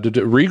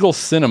Regal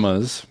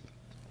Cinemas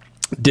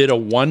did a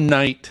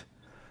one-night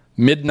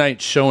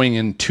midnight showing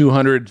in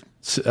 200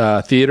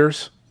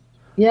 theaters.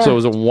 yeah. So it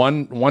was a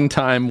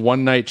one-time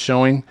one-night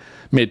showing,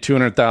 made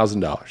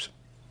 $200,000.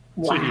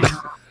 Wow.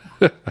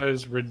 That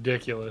is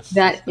ridiculous.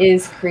 That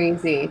is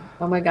crazy.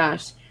 Oh my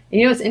gosh. And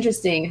you know what's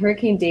interesting?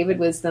 Hurricane David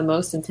was the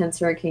most intense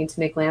hurricane to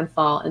make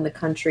landfall in the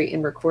country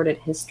in recorded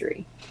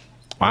history.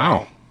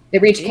 Wow.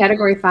 It reached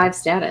Category 5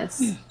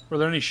 status. Were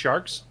there any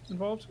sharks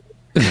involved?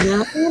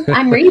 No,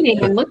 I'm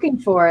reading and looking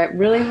for it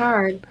really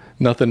hard.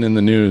 Nothing in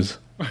the news.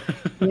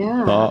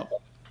 Yeah. Oh,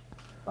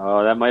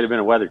 Oh, that might have been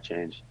a weather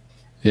change.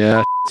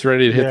 yeah, it's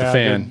ready to hit the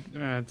fan.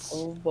 Yeah, it's,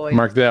 Oh boy.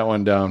 Mark that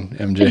one down,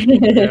 MJ.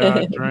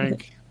 yeah,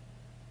 drink.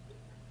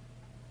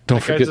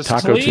 Don't That guy's forget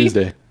Taco asleep.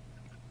 Tuesday.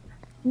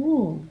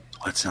 Ooh,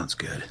 That sounds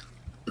good.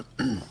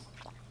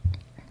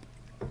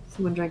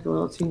 someone drank a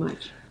little too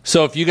much.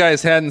 So if you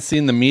guys hadn't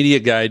seen the media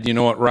guide, you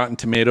know what Rotten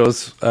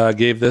Tomatoes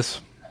gave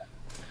this?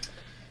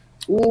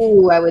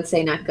 Ooh, I would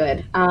say not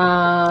good.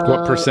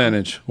 What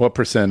percentage? What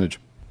percentage?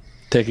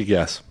 Take a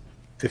guess.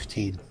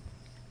 15.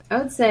 I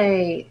would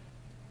say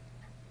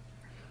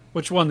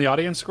Which one, the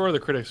audience score or the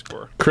critic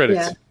score?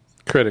 Critics. Yeah.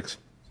 Critics.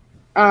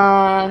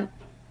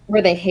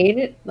 where they hate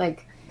it.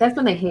 Like that's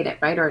when they hate it,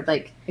 right? Or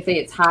like if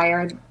it's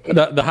higher.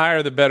 The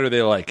higher, the better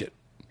they like it.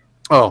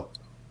 Oh,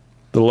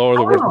 The lower,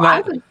 the worse. Oh, I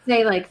Not would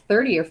say like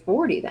 30 or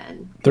 40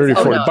 then. 30,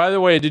 40. no. By the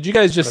way, did you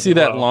guys just see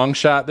that low. long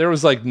shot? There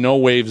was like no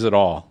waves at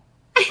all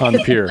on the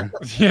pier.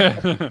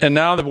 Yeah. And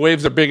now the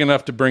waves are big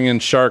enough to bring in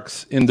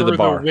sharks into the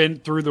bar.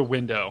 Through the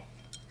window.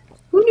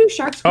 Who knew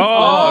sharks could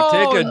Oh,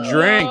 fly? take a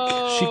drink.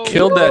 She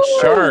killed that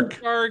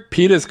shark.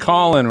 Peta's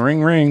calling.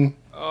 Ring, ring.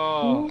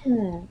 Oh,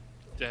 Mm.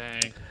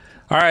 dang.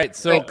 All right,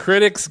 so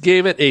critics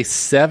gave it a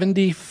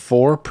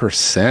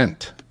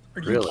 74%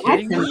 Are you Really?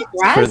 kidding That's me? for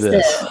impressive.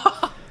 this.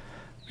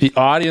 The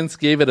audience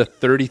gave it a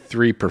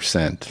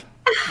 33%.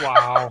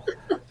 Wow.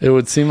 It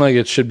would seem like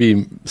it should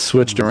be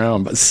switched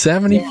around, but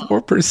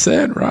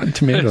 74% Rotten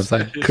Tomatoes.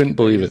 I couldn't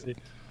believe it.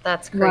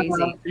 That's crazy.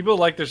 People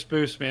like their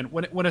spoofs, man.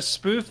 When a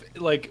spoof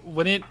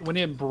when it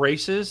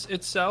embraces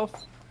itself,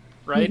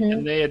 right? Mm-hmm.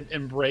 And they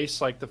embrace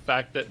like the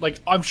fact that like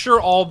I'm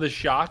sure all the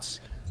shots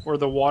where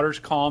the water's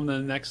calm,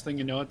 then the next thing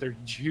you know, they're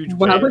huge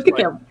Wow, waves. look at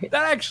like, them.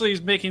 that actually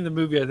is making the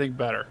movie, I think,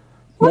 better.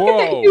 Look at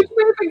that Whoa. huge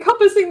wave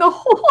encompassing the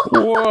whole.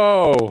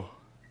 Whoa.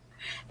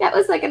 That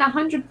was like an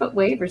 100-foot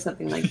wave or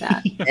something like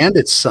that. and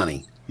it's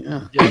sunny.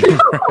 Yeah.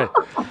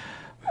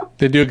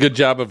 They do a good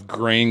job of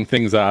graying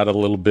things out a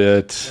little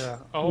bit. Yeah.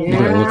 Oh Yeah. Make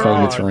it my look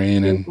like it's God.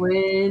 raining.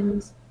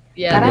 Wind.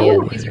 Yeah, But I man,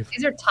 would-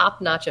 these are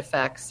top-notch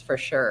effects for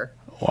sure.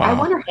 I Wow.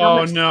 wonder how Oh,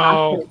 much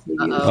no. stock they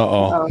use.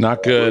 Uh-oh.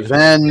 Not good.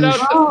 Revenge. Get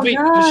out- Oh, wait,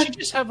 God. does she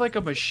just have like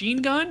a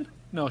machine gun?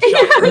 No,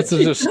 shotgun. It's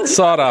a just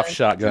sawed-off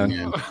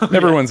shotgun.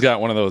 Everyone's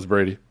got one of those,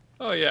 Brady.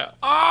 Oh yeah.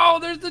 Oh,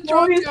 there's the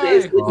drunk it's- guy.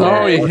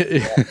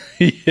 it's- Oh,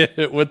 he hit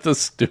it with the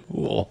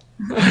stool.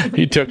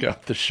 He took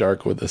out the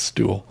shark with a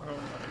stool.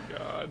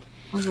 God.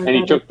 Oh my And he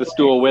God, took the that's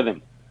stool with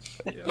him.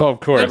 Oh, of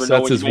course. Never know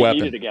That's when his you may need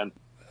it weapon. again.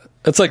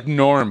 It's like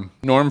Norm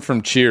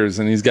from Cheers,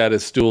 and he's got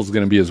his stool's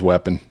going to be his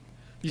weapon.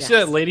 You see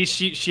that lady?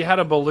 She had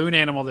a balloon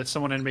animal that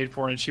someone had made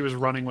for her, and she was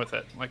running with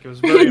it. Like it was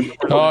very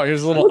important. Oh,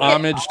 here's a little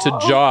homage to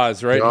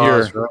Jaws right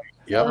Jaws, here. right.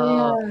 Yep.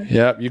 Oh,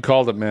 Yep, you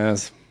called it,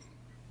 Maz.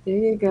 there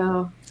you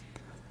go.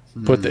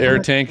 Put the air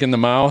tank in the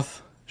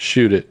mouth,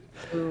 shoot it.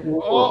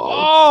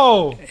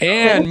 Oh,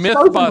 And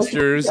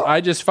Mythbusters, I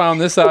just found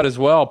this out as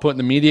well, putting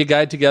the media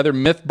guide together.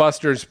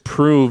 Mythbusters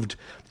proved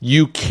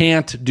you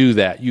can't do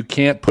that. You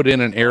can't put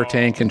in an air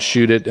tank and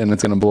shoot it, and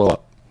it's going to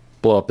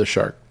blow up the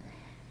shark.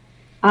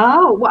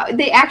 Oh, wow.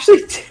 They actually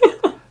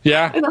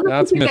Yeah, I love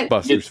that's that-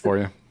 Mythbusters for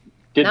you.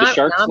 Did the Not-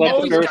 sharks not let the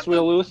always Ferris got-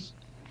 wheel loose?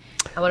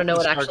 I want to know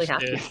what Sharks actually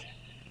happened. did.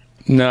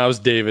 No, it was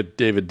David.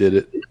 David did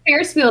it.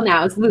 Ferris wheel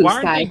now is loose, Why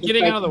aren't guys. they It's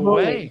getting like out of the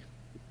rolling. way?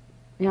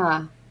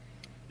 Yeah.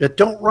 That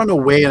don't run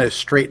away in a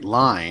straight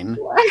line.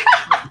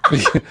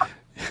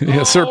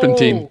 Yeah,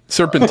 serpentine.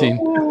 Serpentine.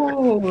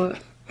 Oh.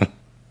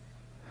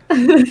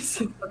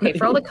 Okay,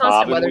 for all the Bob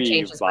constant and weather weave,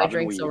 changes, Bob my and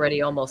drink's weave.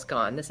 already almost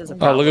gone. This is a Oh,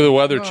 problem. look at the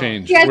weather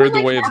change. You guys Where'd are the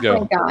like waves go?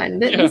 halfway gone.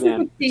 This is Yeah.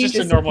 the thing Just a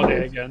just- normal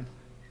day again.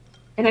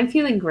 And I'm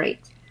feeling great.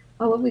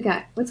 Oh, what we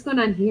got? What's going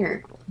on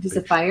here? Just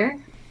a fire?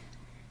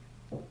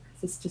 Is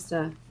this just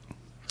a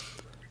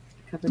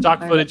covered Stock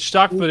fire?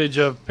 stock footage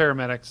of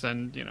paramedics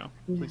and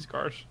police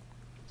cars.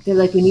 They're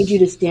like, we need you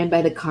to stand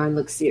by the car and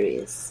look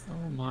serious.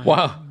 Oh my!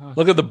 Wow.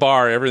 Look at the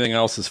bar. Everything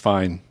else is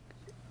fine.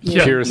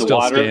 Yeah. Kira's The still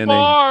water. standing.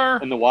 Bar.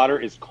 And the water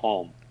is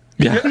calm.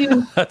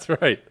 Yeah, that's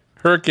right.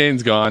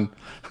 Hurricane's gone.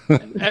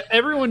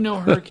 Everyone know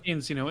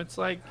hurricanes. It's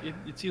like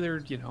it's either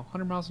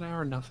 100 miles an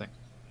hour or nothing.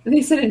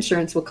 They said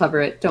insurance will cover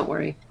it. Don't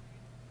worry.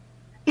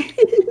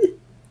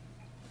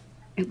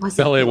 It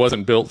wasn't. LA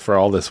wasn't built for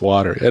all this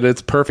water, and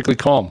it's perfectly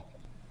calm.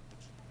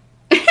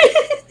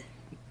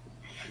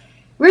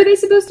 Where are they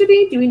supposed to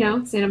be? Do we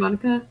know? Santa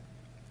Monica?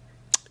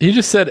 He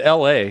just said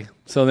LA,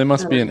 so they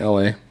must be in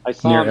LA. I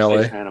saw Near him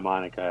LA. say Santa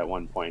Monica at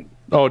one point.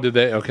 Oh, did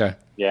they? Okay.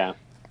 Yeah.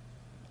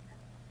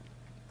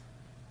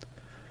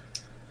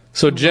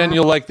 So, Jen,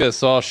 you'll like this.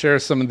 So I'll share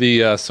some of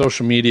the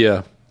social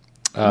media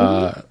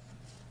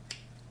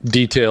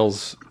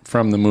details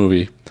from the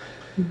movie.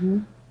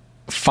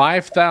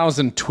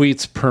 5,000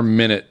 tweets per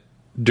minute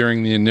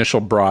during the initial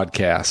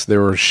broadcast.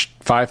 There were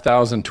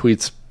 5,000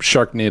 tweets,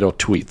 Sharknado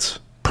tweets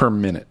per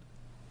minute.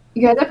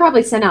 You guys, I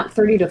probably sent out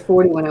 30 to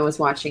 40 when I was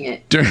watching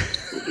it.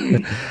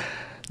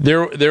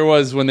 There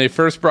was, when they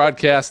first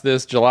broadcast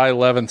this, July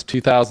 11th,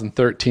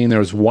 2013, there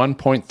was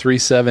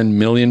 1.37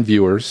 million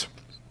viewers.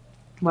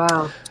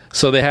 Wow.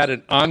 So they had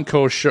an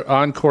encore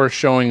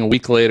showing a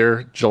week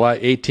later, July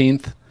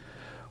 18th,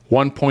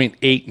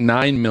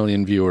 1.89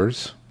 million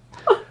viewers.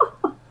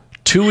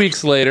 2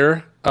 weeks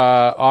later,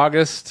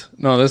 this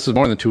was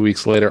more than 2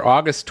 weeks later,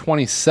 August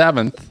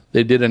 27th,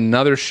 they did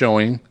another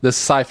showing. This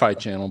is Sci-Fi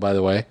Channel, by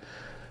the way.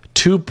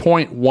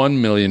 2.1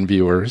 million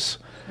viewers.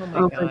 Oh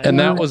my God. And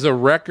that was a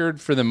record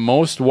for the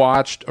most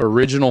watched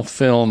original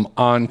film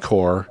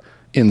encore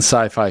in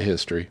sci-fi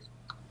history.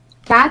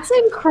 That's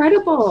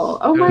incredible.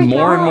 Oh my God.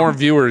 More and more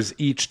viewers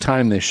each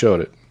time they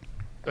showed it.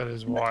 That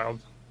is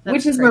wild.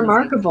 Which is crazy.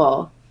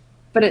 remarkable.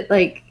 But it,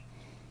 like,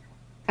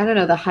 I don't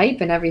know, the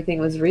hype and everything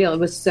was real. It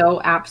was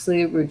so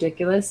absolutely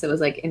ridiculous. It was,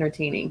 like,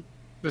 entertaining.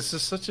 This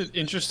is such an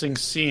interesting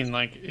scene.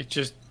 Like, it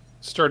just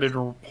started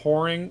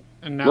pouring,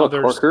 and now Look,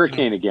 there's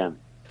hurricane again.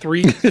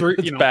 three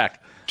It's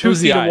back. 2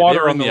 Who's feet the of eye? water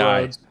They were on the eye.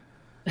 roads.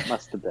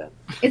 Must have been.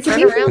 It's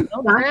Turn amazing around,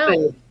 don't stock drown.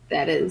 footage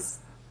that is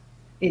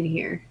in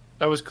here.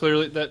 That was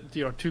clearly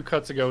 2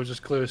 cuts ago was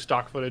just clearly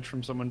stock footage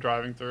from someone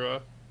driving through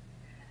a.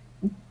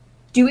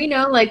 Do we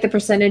know, like, the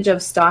percentage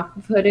of stock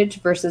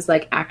footage versus,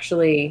 like,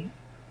 actually,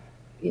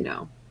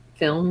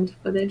 filmed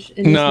footage?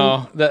 In this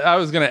No, I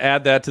was going to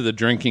add that to the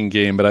drinking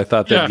game, but I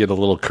thought that'd Yeah. get a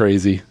little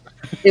crazy.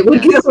 movie? It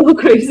would get a little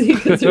crazy.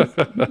 'Cause there's-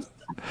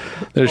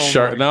 There's Oh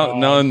sharks my God.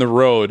 now in the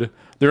road.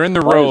 They're in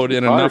the Why is road the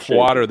in car enough shaking?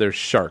 water. There's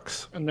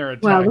sharks. And they're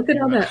wow, look at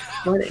attacking all it. that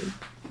flooding.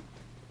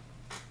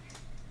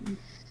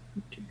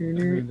 I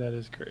mean, that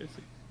is crazy.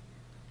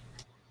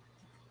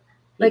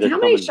 Like, They're how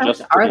many coming sharks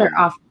just are for there them.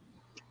 off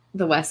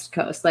the West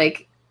Coast?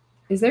 Like,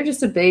 is there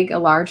just a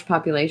large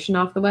population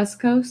off the West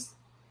Coast?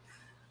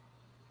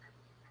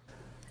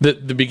 The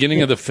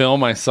beginning of the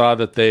film, I saw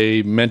that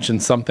they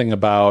mentioned something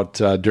about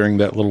during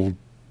that little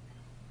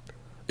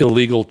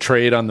illegal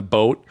trade on the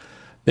boat.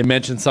 They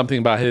mentioned something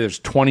about, hey, there's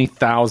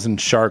 20,000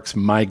 sharks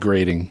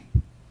migrating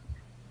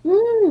that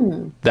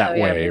Oh, yeah,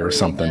 way I or remember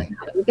something.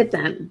 Look at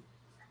them.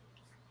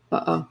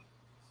 Uh-oh.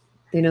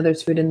 They know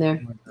there's food in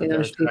there. They know They're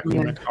there's people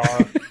attacking in the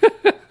car.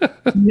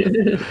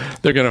 there.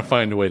 They're going to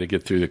find a way to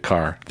get through the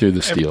car, through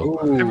the steel.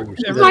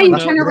 That's why you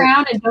turn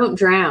around and don't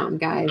drown,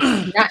 guys.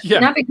 Yeah.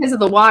 Not because of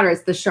the water,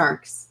 it's the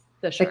sharks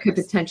The that could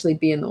sharks. potentially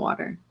be in the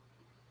water.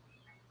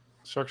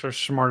 Sharks are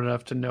smart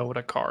enough to know what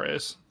a car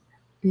is.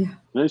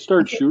 They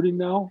start shooting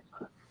now?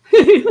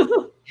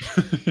 Now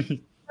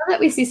that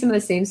we see some of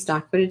the same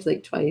stock footage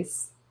like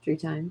twice, 3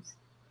 times.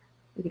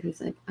 Look at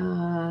who's like,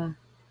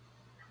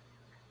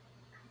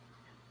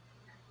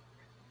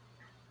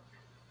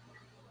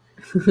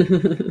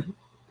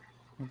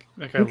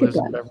 That guy Look at lives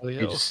in that. Beverly You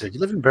Hills. just said you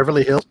live in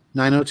Beverly Hills,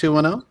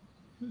 90210.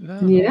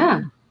 No.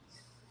 yeah.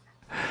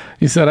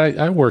 He said,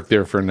 I worked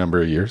there for a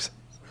number of years.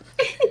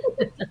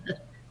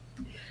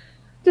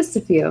 Just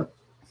a few.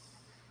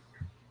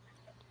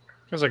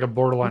 He's like a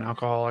borderline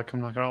alcoholic.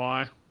 I'm not gonna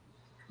lie.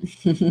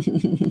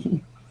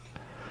 It's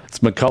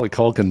Macaulay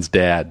Culkin's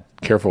dad.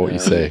 Careful what you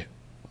say.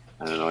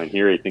 I don't know. In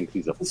here, he thinks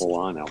he's a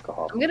full-on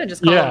alcoholic. I'm gonna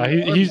just call Yeah,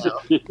 him he's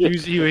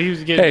Wardlow. he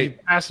was getting Hey.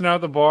 passing out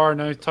at the bar.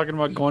 Now he's talking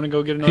about going to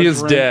go get another. He is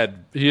drink.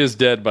 dead. He is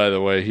dead, by the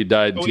way. He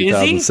died in Oh, is he?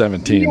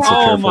 2017. So Oh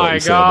careful what my you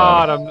say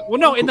about god! it. Well,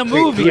 no, in the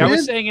movie. I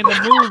was saying in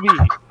the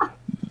movie.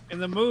 In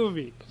the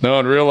movie. No,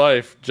 in real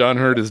life, John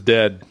Hurt is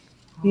dead.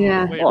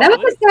 Yeah. Wait, that what?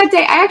 was a sad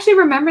day. I actually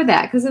remember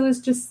that because it was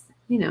just,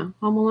 Home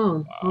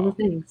Alone, all the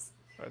things.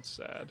 That's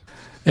sad.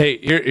 Hey,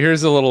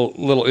 here's a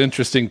little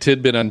interesting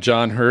tidbit on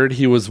John Hurt.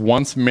 He was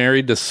once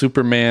married to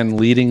Superman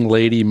leading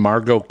lady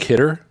Margot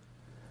Kidder,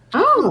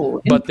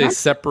 Oh, but they impressive.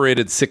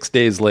 separated 6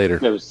 days later.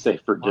 It was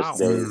safe for Wow. just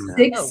days.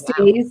 6 Oh,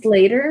 wow. days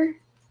later.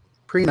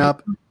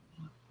 Prenup.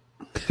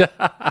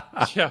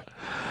 Yeah.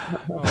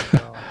 Oh,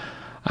 God.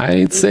 I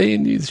ain't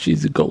saying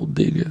she's a gold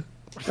digger.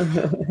 It's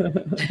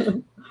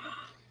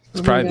Oh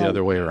my probably the God.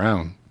 other way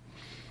around.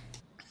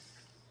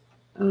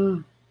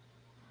 Oh.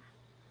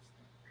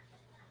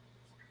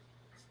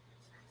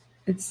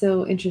 It's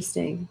so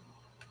interesting.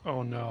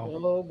 Oh no.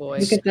 Oh boy.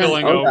 Look at that.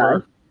 Spilling Oh,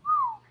 over.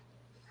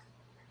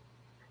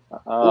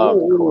 Of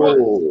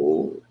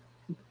course.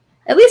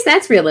 At least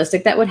that's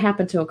realistic. That would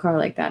happen to a car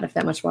like that. If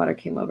that much water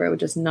came over, it would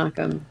just knock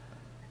them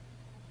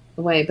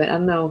away. But I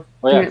don't know.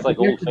 Oh, yeah, it's like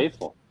Old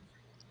Faithful.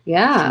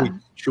 Yeah.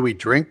 Should we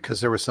drink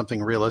because there was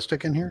something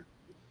realistic in here?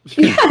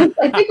 Yes,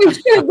 I think we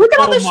should. Look at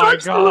all the Oh my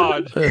sharks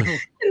god!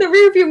 in the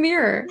rearview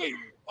mirror.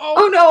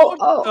 Oh no!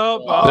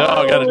 Oh, No,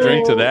 I got to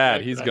drink to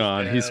that. He's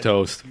gone. He's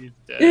toast. He's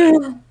dead.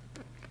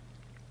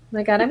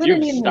 My God, I'm If gonna you've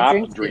need my stopped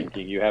drink. soon.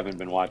 drinking, you haven't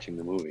been watching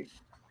the movie.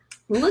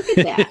 Look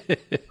at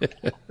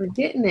that. We're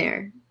getting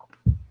there.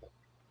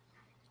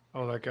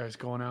 Oh, that guy's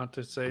going out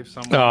to save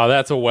someone. Oh,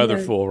 that's a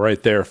weatherful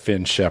right there,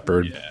 Finn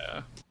Shepard.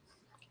 Yeah.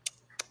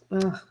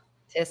 Ugh.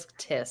 Tisk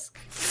tisk.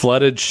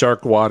 Flooded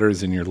shark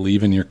waters, and you're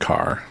leaving your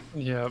car.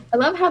 Yeah. I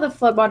love how the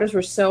floodwaters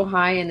were so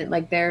high, and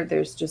like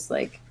there's just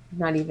like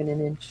not even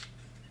an inch.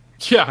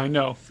 Yeah, I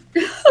know.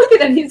 Look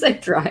at him; he's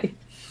like dry.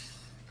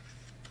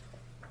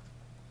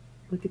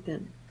 Look at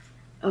them.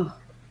 Oh,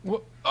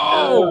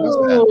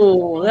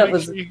 Oh, that make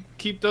was. sure you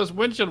keep those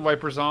windshield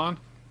wipers on.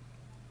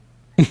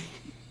 Look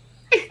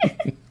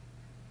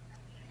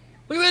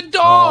at that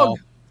dog.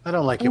 I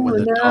don't like it Oh when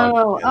the no!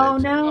 dog. Oh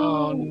no!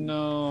 Oh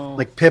no!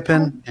 Like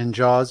Pippin and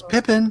Jaws.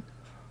 Pippin.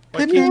 Why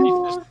Pippin. can't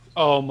you just-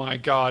 oh my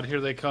God! Here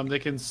they come. They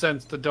can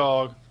sense the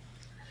dog.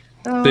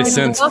 Oh, They no.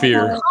 sense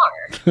fear.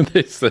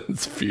 They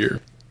sense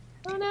fear.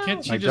 Oh no.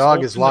 Can't you My just dog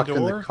open is locked in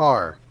door? the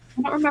car.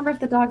 I don't remember if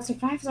the dog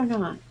survives or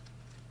not.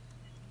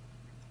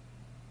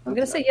 I'm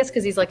gonna say yes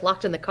because he's like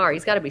locked in the car.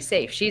 He's got to be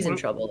safe. She's in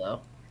trouble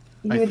though.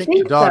 You I would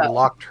think the dog so.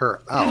 locked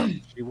her out.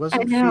 She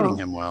wasn't I know. feeding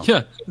him well.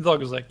 Yeah, the dog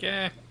was like,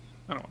 "Yeah,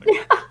 I don't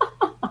want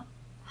to."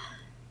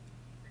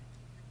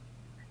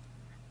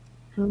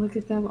 Oh, look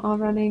at them all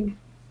running.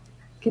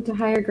 Get to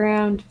higher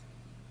ground.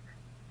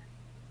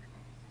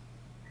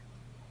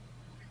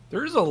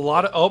 There's a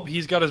lot of. Oh,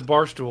 he's got his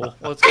bar stool.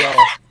 Let's go.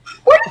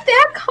 Where did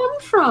that come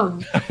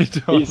from? I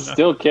don't He's know.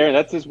 still carrying.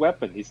 That's his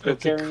weapon. He's still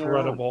It's carrying it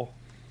around. incredible.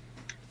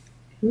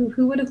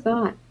 Who would have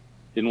thought?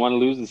 Didn't want to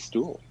lose his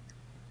stool.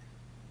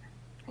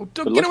 Oh, But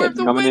don't look get away at from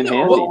the coming in window.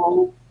 handy.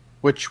 Oh,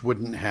 Which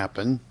wouldn't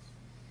happen.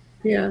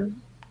 yeah.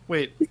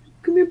 Wait,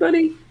 Come here,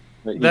 buddy.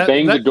 He That-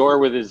 banged that- the door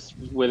with his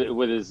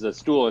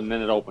stool, and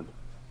then it opened.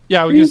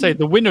 yeah, I was gonna say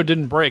the window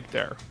didn't break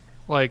there.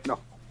 Like,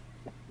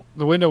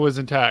 the window was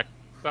intact.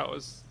 That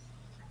was.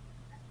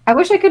 I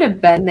wish I could have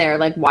been there,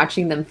 like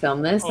watching them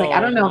film this. Like, I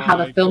don't know how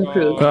the my film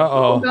crew. God.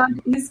 Uh-oh. God,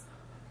 he's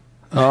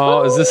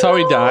Oh, is this how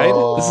he died?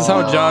 This is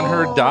how John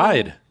Hurd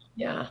died.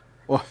 Yeah.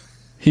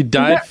 He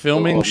died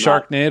filming Well,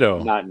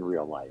 Sharknado. Not in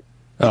real life.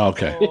 Oh,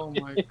 okay. Oh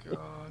my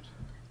God.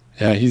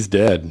 Yeah, he's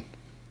dead.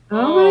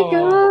 Oh my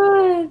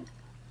God.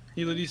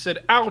 He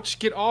said, "Ouch!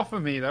 Get off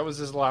of me!" That was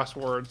his last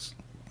words.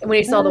 And when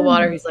he saw the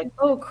water, he's like,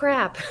 "Oh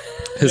crap!"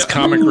 His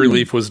comic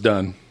relief was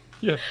done.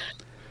 Yeah.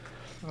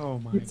 Oh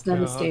my It's God.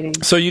 devastating.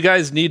 So you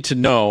guys need to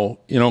know,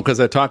 because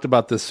I talked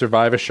about this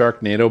Survive a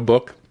Sharknado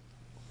book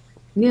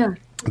Yeah.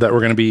 that we're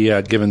going to be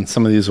giving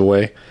some of these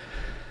away.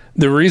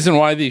 The reason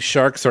why these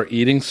sharks are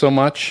eating so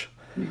much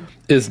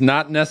is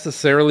not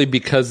necessarily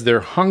because they're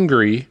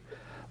hungry,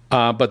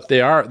 but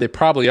they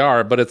probably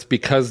are, but it's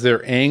because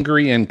they're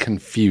angry and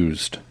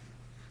confused.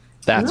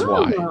 That's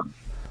why. Oh.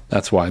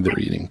 That's why they're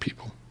eating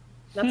people.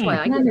 That's why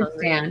I I get hungry.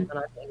 understand. when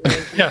I'm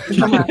angry.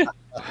 Yeah.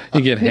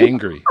 You get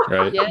hangry,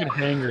 right? Yeah. Get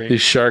hangry.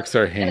 These sharks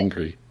are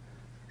hangry.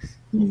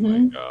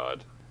 Mm-hmm.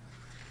 God.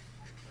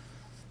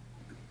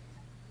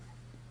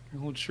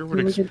 Well, it sure would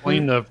Look at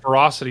explain the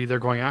ferocity they're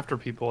going after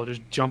people,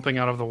 just jumping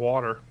out of the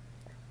water.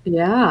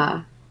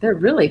 Yeah. They're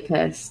really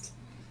pissed.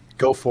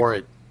 Go for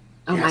it.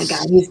 Oh my Yes.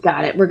 God, he's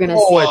got it. We're gonna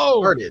Oh, it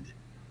Whoa. started.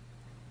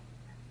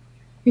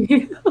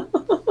 see.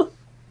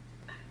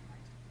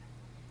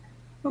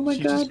 Oh my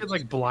she God. just get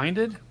like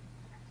blinded?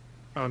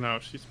 Oh no,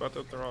 she's about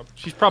to throw up.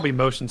 She's probably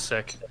motion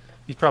sick.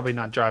 He's probably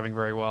not driving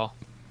very well.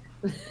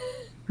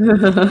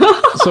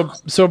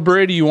 So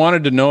Brady, you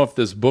wanted to know if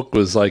this book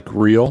was like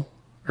real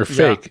or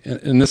fake,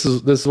 and this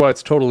is why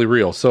it's totally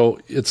real. So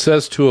it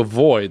says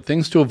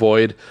things to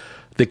avoid.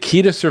 The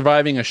key to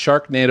surviving a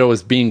Sharknado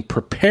is being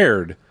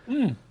prepared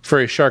for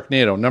a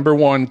Sharknado. Number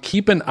 1,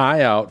 keep an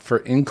eye out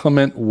for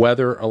inclement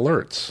weather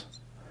alerts.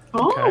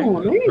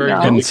 Oh, there you Very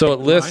go. good. And so it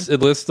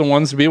lists the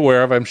ones to be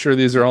aware of. I'm sure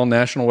these are all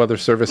National Weather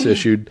Service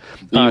issued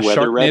weather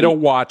Sharknado ready.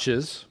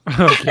 watches.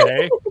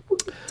 Okay.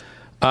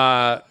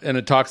 And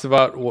it talks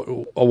about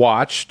a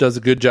watch. Does a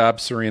good job,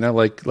 Serena,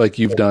 like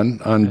you've done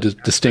on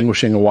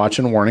distinguishing a watch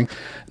and a warning.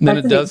 And then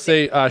That's it does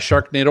say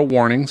Sharknado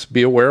warnings.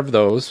 Be aware of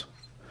those.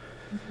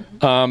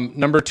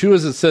 Number 2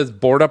 is it says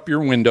board up your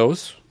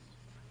windows.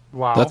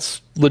 Wow.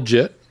 That's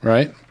legit,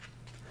 right?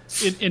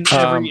 in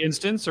every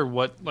instance, or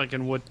what? Like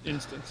in what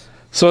instance?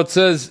 So it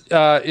says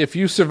if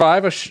you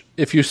survive a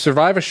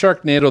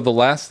Sharknado, the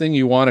last thing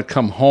you want to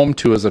come home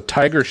to is a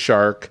tiger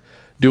shark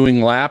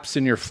doing laps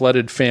in your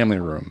flooded family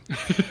room.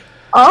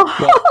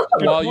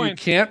 While you point.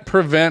 can't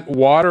prevent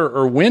water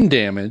or wind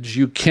damage,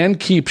 you can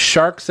keep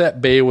sharks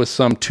at bay with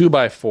some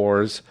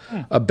 2x4s,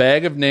 a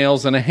bag of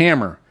nails, and a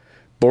hammer.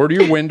 Board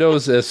your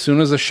windows as soon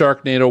as a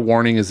Sharknado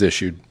warning is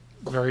issued.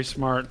 Very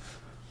smart.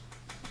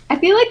 I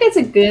feel like that's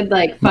a good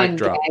like fun Mic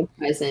drop. gag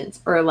present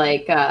or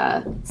like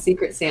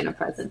Secret Santa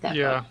present. That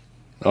Yeah.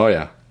 Oh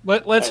yeah.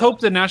 Let's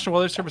hope the National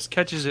Weather Service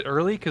catches it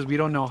early because we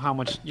don't know how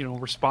much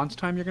response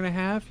time you're going to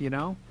have. this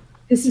You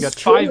is got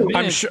true. 5 minutes.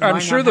 I'm you sure. might I'm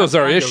not sure have those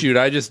are time to- issued.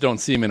 I just don't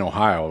see them in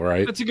Ohio,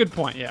 right? That's a good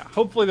point. Yeah.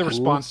 Hopefully the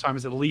response time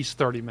is at least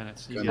 30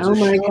 minutes. You Goodness. Oh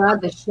my God,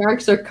 the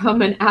sharks are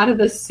coming out of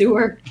the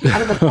sewer,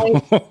 out of the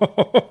pipe,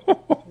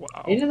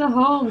 Wow. into the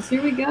homes.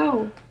 Here we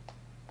go.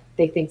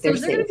 They think So they're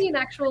is there going safe. to be an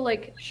actual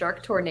like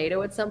shark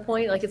tornado at some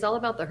point? Like it's all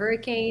about the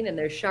hurricane and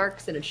there's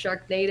sharks and a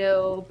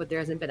sharknado, but there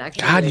hasn't been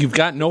actually. God, you've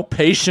got no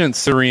patience,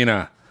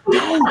 Serena.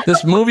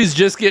 This movie's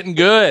just getting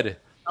good.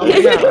 Oh,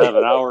 we have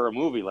an hour of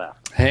movie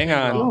left. Hang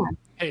on. Yeah.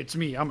 Hey, it's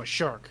me. I'm a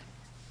shark.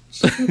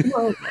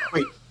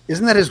 Wait,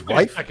 isn't that his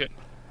wife? Second.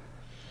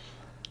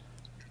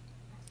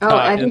 Oh,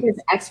 I think and- it's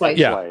ex-wife.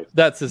 Yeah, Wife.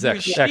 that's his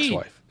Who's she?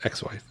 ex-wife.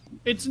 Ex-wife.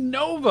 It's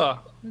Nova.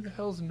 Who the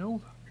hell's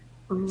Nova?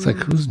 It's like,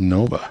 who's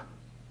Nova?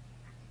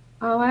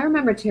 Oh, I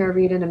remember Tara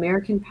Reid in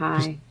American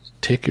Pie.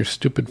 Take your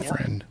stupid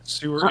friend.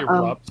 Sewer Uh-oh.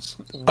 erupts.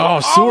 Oh,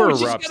 sewer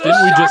she's erupts. gonna-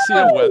 Didn't we just see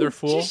a weather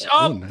fool? She's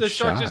Oh, up. nice The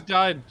shark shot. just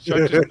died.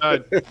 Shark just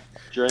died.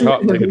 Drink.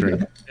 Oh, take a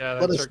drink. Yeah,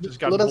 that Let us- shark just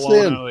got let us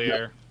blown in. out of the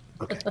air.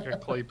 Okay.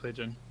 Clay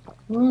pigeon.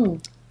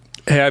 Mm.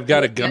 Hey, I've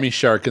got a gummy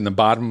shark in the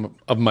bottom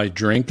of my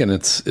drink, and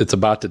it's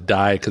about to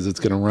die because it's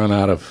going to run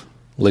out of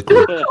liquid.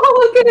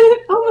 Oh, look at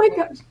it. Oh my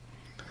gosh.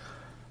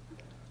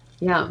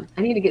 Yum.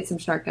 I need to get some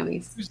shark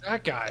gummies. Who's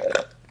that guy?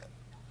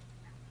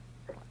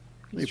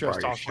 He's You dressed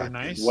probably off shot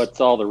very nice.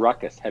 What's all the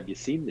ruckus? Have you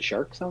seen the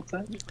sharks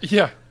outside?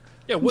 Yeah.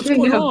 Yeah, what's Yeah.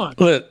 going on?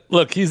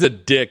 Look, he's a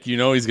dick. You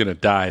know he's going to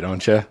die,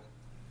 don't you?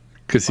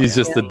 Because he's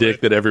just the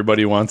dick that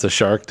everybody wants a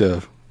shark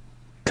to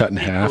cut in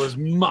It half. was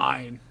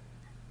mine.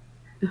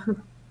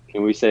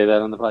 Can we say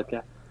that on the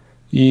podcast?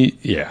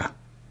 Yeah.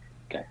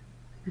 Okay.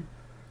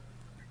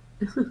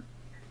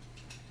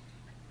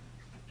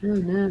 Oh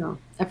no.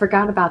 I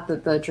forgot about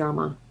the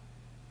drama.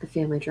 The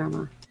family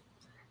drama.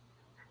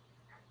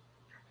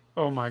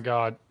 Oh my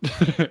god.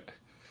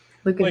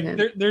 Look at like him.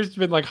 there's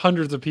been like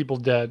hundreds of people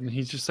dead, and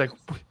he's just like,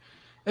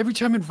 every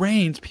time it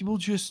rains, people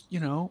just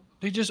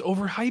they just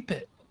overhype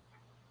it.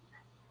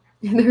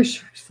 They're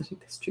sharks in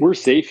the street. We're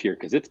safe here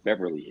because it's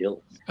Beverly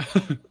Hills.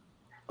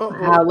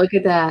 Wow, look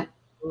at that.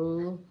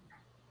 Mm.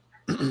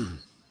 And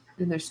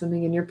they're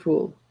swimming in your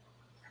pool.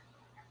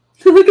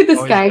 Look at this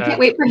Oh, he's guy. I dead. can't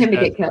wait for him to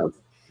He's get killed.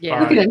 Yeah.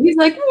 Look at him. He's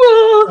like,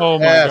 whoa. Oh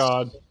my Yes.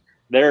 god.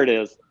 There it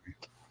is.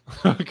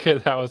 Okay,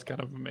 that was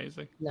kind of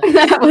amazing.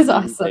 That was Didn't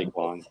awesome. take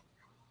long.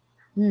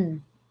 Hmm.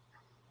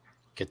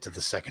 Get to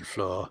the second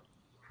floor.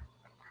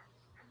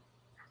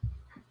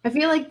 I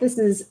feel like this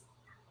is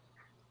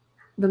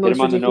the Hit most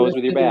him on the nose ridiculous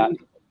with your thing.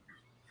 bat.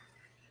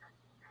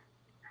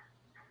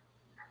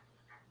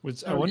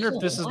 I wonder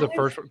if this is the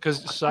first one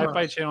because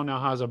Sci-Fi Channel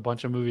now has a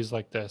bunch of movies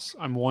like this.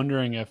 I'm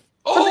wondering if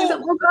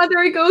Oh God,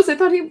 there he goes. I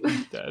thought he.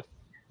 he's dead.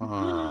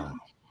 Oh.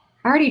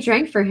 I already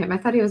drank for him. I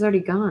thought he was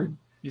already gone.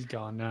 He's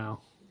gone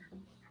now.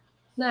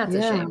 That's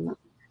a shame.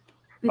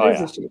 It Oh is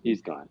yeah, a shame.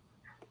 he's gone.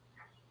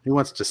 He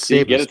wants to See,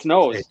 save get us. its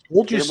nose. I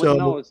told you Hit him with the so.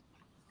 nose.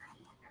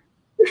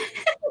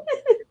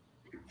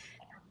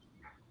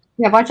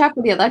 Yeah, watch out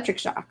for the electric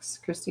shocks.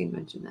 Christine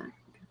mentioned that.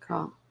 Good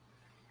call.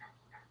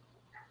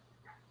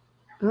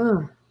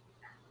 Oh,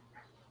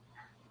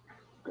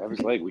 Grab his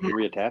leg. We can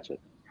reattach it.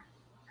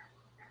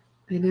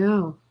 I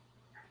know.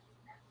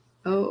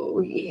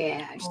 Oh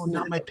yeah. Oh,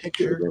 not my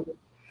picture.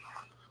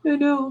 I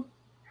know.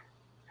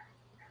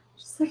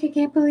 Just like I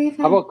can't believe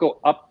How it. about go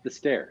up the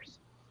stairs?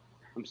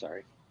 I'm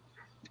sorry.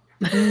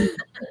 I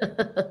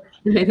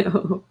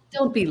know.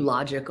 Don't be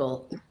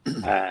logical.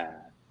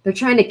 They're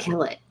trying to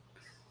kill it.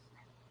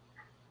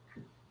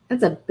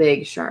 That's a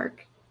big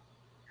shark.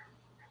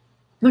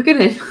 Look at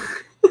it.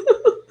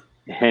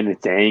 And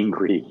it's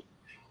angry.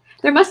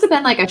 There must have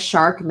been like a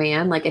shark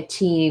man, like a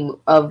team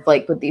of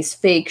like with these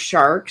fake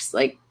sharks,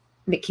 like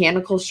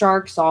mechanical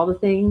sharks, all the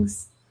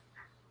things.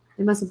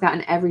 They must have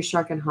gotten every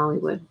shark in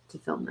Hollywood to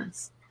film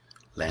this.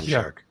 Land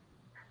Yeah. shark.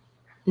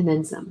 And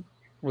then some.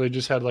 Where they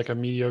just had like a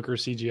mediocre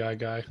CGI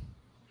guy.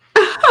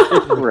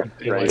 Right.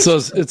 It's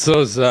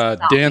those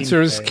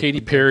dancers, Bay.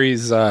 Katy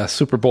Perry's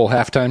Super Bowl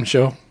halftime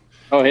show.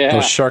 Oh yeah.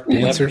 Those shark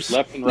dancers.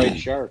 Left and right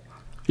shark.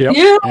 Yep.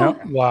 Yeah.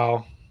 Yep.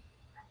 Wow.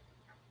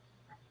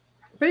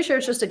 Pretty sure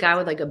it's just a guy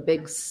with like a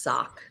big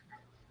sock.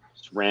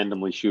 Just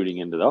randomly shooting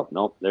into the. Oh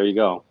nope. There you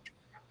go.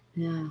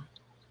 Yeah.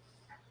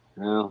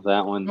 Well,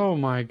 that one Oh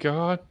my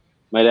god.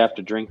 might have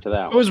to drink to that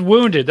I one. was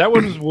wounded. That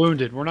one was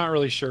wounded. We're not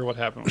really sure what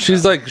happened. with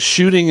She's that. like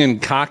shooting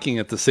and cocking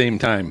at the same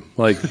time.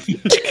 Like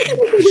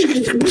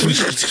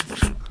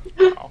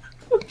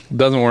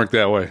doesn't work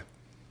that way.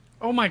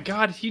 Oh my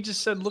god, he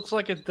just said looks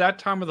like it's that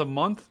time of the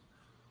month.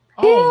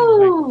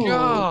 Oh my Ew.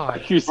 Are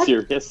god. you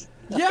serious?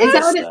 Yes, Is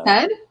that what it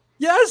said?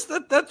 yes,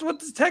 that's what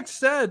the text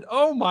said.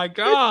 Oh my That's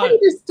god.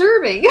 pretty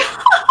disturbing.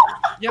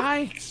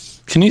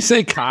 Yikes. Can you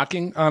say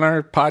cocking on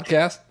our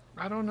podcast?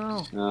 I don't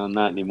know. No,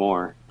 not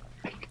anymore.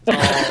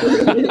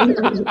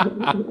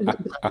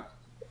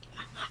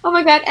 Oh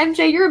my God,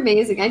 MJ, you're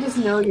amazing. I just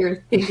know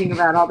you're thinking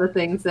about all the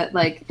things that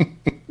like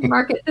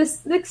market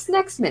this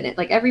next minute.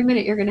 Like every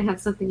minute you're gonna have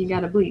something you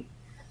gotta bleep.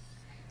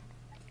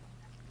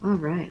 All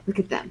right, look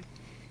at them.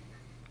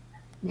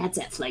 That's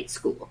at flight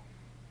school.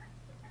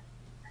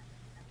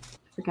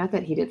 Forgot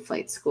that he did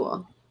flight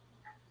school.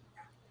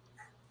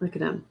 Look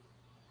at him.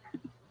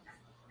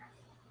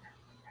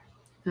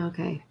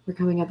 Okay, we're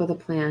coming up with a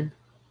plan.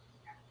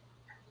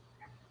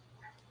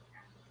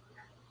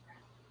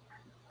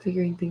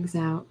 Figuring things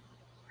out.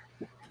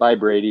 Bye,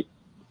 Brady.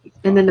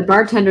 And then the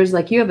bartender's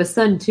like, "You have a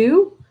son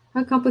too?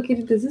 How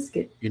complicated does this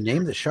get?" You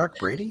named the shark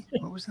Brady?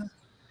 What was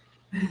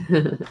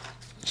that?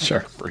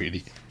 Shark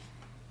Brady.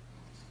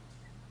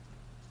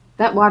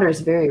 That water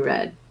is very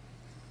red.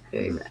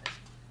 Very red.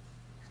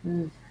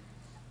 Mm.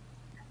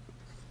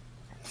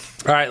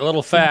 All right,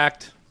 little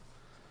fact.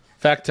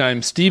 Fact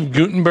time. Steve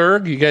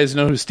Guttenberg. You guys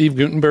know who Steve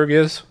Guttenberg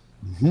is?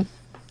 Mm-hmm.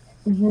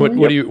 Mm-hmm.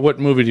 What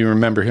movie do you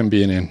remember him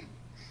being in?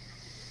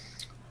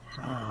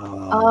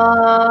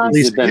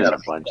 He's been in a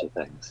bunch of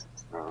things.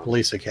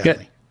 Police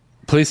Academy.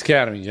 Police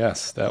Academy.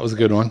 Yes, that was a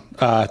good one.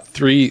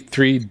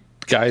 Three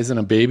guys and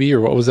a baby,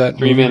 or what was that?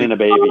 Three Men and a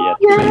Baby. Yeah.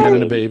 Three Men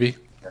and a Baby.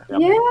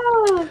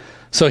 Yeah.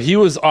 So he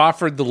was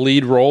offered the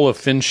lead role of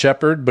Finn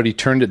Shepard, but he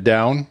turned it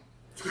down.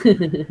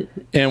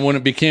 And when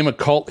it became a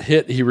cult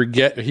hit, he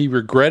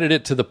regretted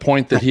it to the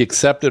point that he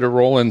accepted a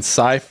role in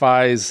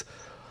Sci-Fi's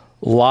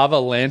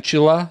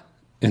Lavalantula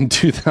in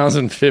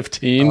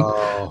 2015,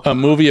 a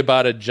movie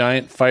about a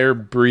giant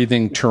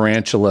fire-breathing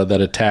tarantula that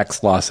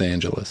attacks Los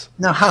Angeles.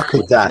 Now, how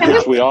could that Which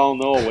happen? we all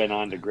know went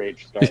on to great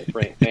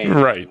fame.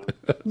 Right.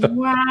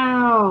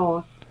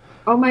 Wow.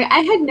 Oh my! I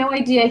had no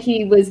idea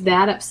he was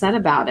that upset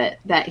about it.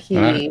 That he.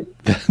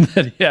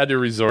 That he had to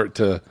resort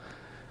to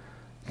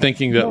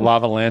thinking that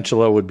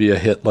Lavalantula would be a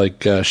hit like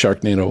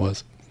Sharknado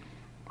was.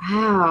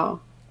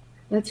 Wow,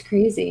 that's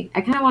crazy.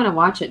 I kind of want to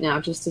watch it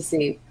now just to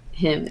see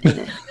him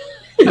in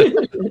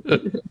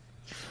it.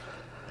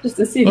 Just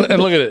to see.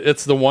 And look at it.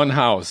 It's the one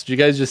house. Do you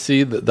guys just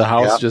see the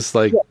house just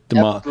like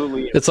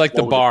Absolutely it's like the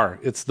exploded. bar.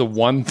 It's the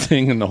one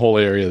thing in the whole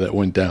area that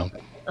went down.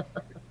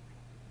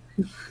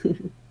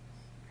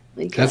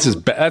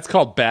 That's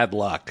called bad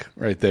luck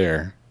right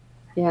there.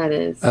 Yeah, it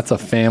is. That's a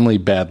family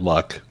bad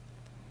luck.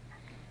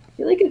 I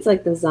feel like it's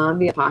like the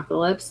zombie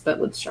apocalypse, but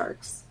with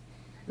sharks.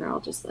 They're all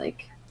just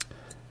like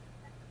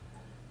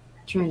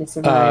trying to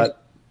survive.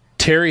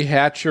 Terry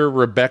Hatcher,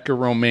 Rebecca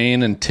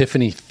Romaine, and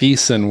Tiffany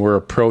Thiessen were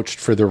approached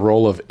for the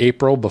role of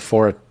April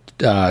before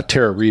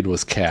Tara Reid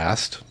was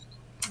cast.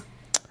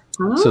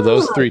 So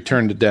those three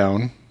turned it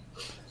down.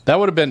 That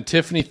would have been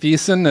Tiffany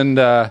Thiessen and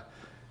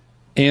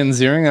Ann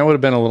Ziering. That would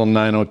have been a little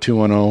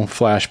 90210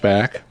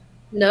 flashback.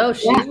 No,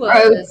 she Yeah,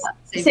 was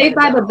Saved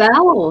by the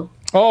Bell.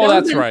 Oh, That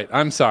that's would've- right.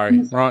 I'm sorry.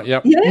 Wrong.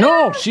 Yep. Yeah.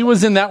 No, she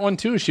was in that one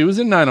too. She was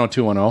in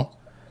 90210.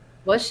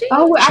 Was she?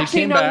 Oh, She actually,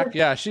 came no, back.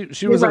 Yeah, she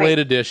was you're a late right.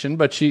 addition,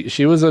 but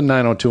she was a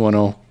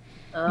 90210.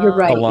 You're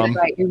right. alum.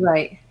 You're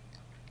right.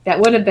 That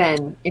would have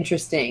been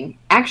interesting.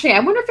 Actually, I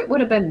wonder if it would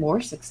have been more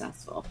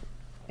successful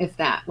if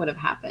that would have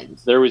happened.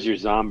 There was your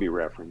zombie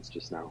reference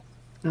just now.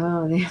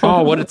 Oh, yeah.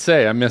 Oh, what did it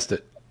say? I missed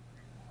it.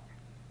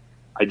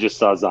 I just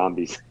saw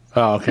zombies.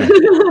 Oh, okay.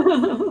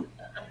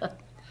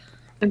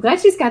 I'm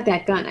glad she's got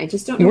that gun. I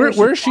just don't know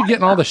Where's she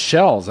getting all the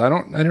shells? I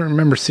don't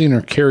remember seeing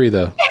her carry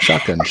the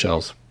shotgun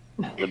shells.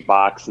 The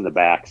box in the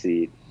back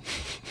seat.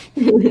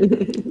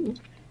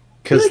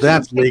 Because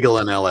that's legal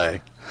in LA.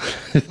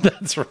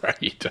 That's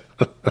right.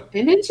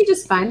 And didn't she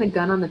just find the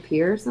gun on the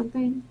pier or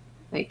something?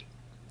 Like,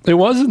 It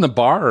was in the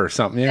bar or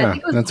something. I Yeah,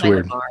 think it was that's behind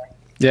weird. the bar.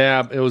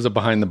 Yeah, it was a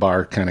behind the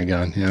bar kind of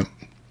gun. Yeah.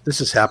 This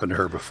has happened to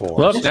her before.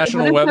 Well, That's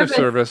National what Weather it was.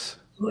 Service.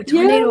 Ooh, a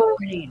tornado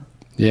warning.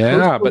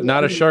 Yeah, but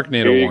not a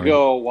Sharknado There you warning.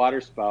 go,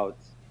 water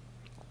spouts.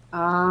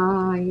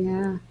 oh,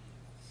 yeah.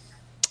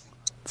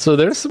 So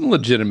there's some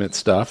legitimate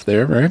stuff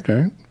there, right?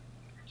 Did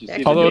you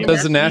see Although, the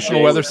does the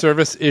National Weather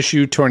Service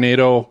issue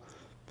tornado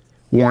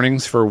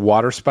warnings for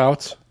water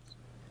spouts?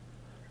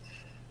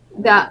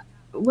 Well,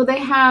 they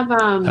have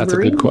That's a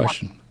marine good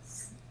question.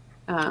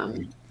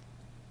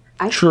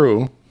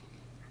 True.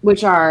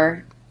 which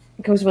are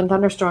because when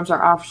thunderstorms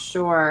are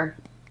offshore.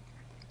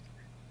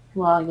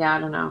 Well, yeah, I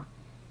don't know.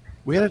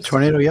 We had a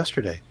tornado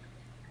yesterday.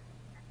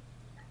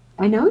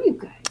 I know you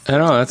guys. I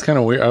know, that's kind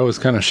of weird. I was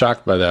kind of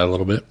shocked by that a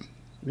little bit.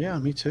 Yeah,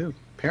 me too.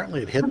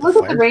 Apparently it hit Look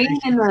at the fire rain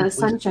station. and the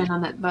sunshine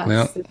on that bus.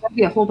 Yeah. There's got to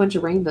be a whole bunch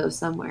of rainbows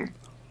somewhere.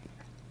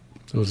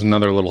 It was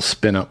another little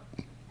spin up.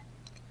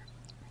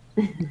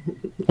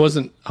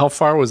 How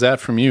far was that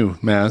from you,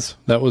 Maz?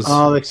 That was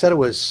Oh, they said it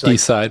was like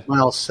east side.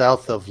 miles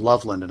south of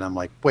Loveland, and I'm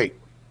like, wait,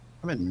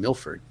 I'm in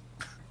Milford.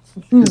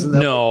 Isn't that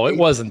No, it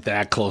wasn't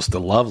that close to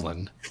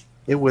Loveland.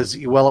 It was.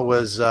 Well, it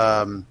was.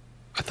 I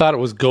thought it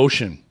was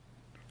Goshen.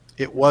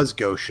 It was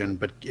Goshen,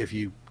 but if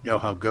you know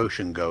how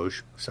Goshen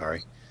goes,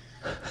 sorry.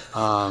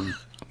 The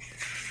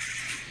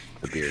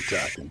beer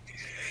talking.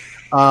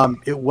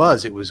 It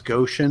was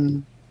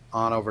Goshen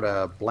on over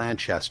to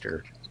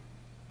Blanchester,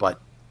 but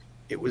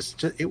it was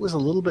a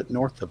little bit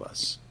north of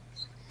us.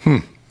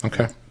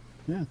 Okay.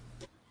 Yeah.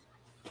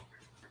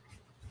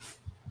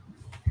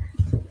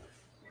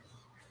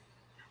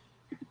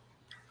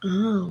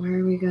 Oh, where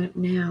are we going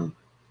now?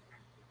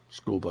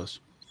 School bus.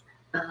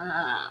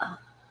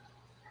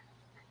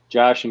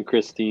 Josh and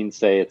Christine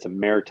say it's a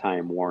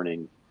maritime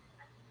warning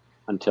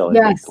until it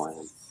Yes. hits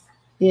land.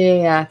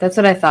 Yeah, that's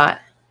what I thought.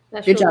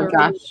 That's Good your job,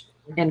 learning. Josh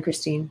and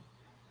Christine.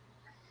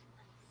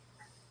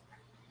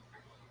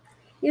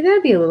 Yeah,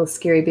 that'd be a little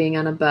scary being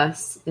on a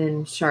bus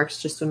and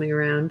sharks just swimming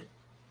around.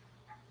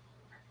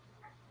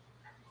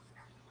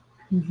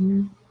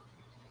 Mm-hmm.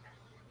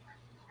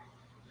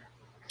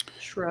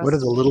 Trust. What are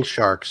the little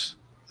sharks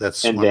that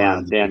swim And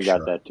around? Dan the big got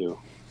shark? that too.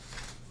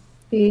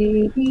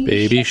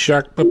 Baby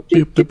shark, boop,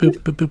 boop, boop, boop,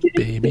 boop, boop,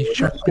 baby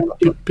shark, boop,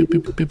 boop, boop,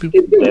 boop, boop, boop,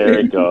 boop. There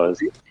it goes.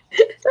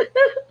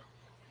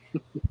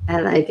 I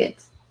like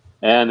it.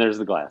 And there's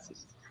the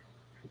glasses.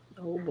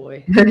 Oh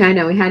boy. I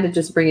know we had to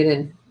just bring it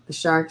in. The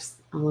sharks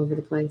all over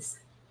the place.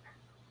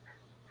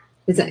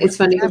 It's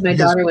funny because my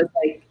daughter was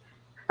like,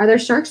 "Are there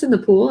sharks in the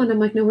pool?" And I'm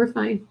like, "No, we're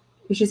fine."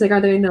 And she's like, "Are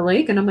they in the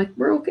lake?" And I'm like,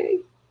 "We're okay."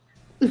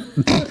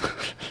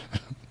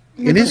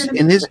 In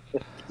his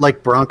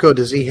like Bronco,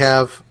 does he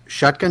have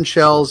shotgun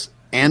shells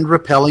and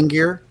rappelling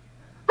gear?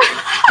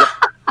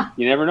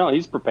 You never know.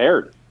 He's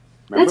prepared.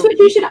 Remember? That's what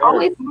you He's should prepared.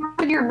 always have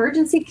in your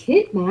emergency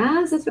kit,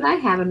 Maz. That's what I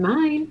have in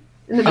mine.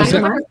 In the back Is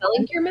of that- mine.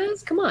 Selling gear,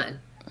 Maz? Come on.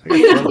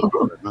 I got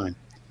plenty of mine.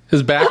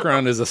 His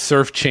background is a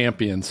surf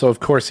champion, so of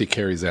course he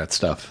carries that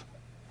stuff.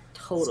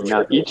 Totally.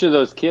 Now each of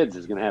those kids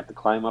is going to have to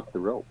climb up the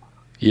rope.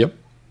 Yep.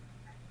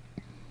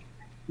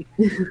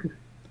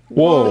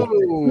 Whoa.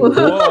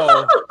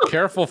 Whoa.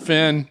 Careful,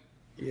 Finn.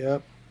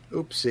 Yep.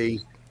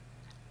 Oopsie.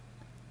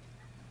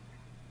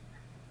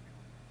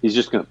 He's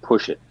just going to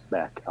push it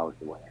back out of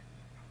the way.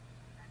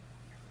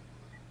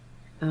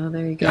 Oh,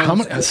 there you go.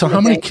 How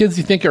many kids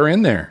do you think are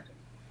in there?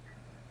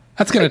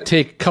 That's going to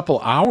take a couple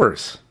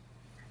hours.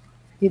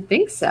 You'd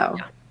think so.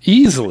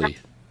 Easily.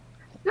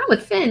 Not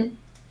with Finn.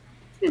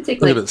 It's gonna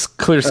take Look like at this.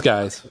 Clear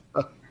skies.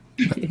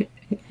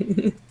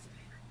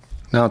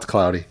 Now it's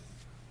cloudy.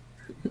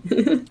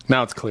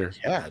 Now it's clear.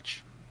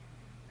 Catch.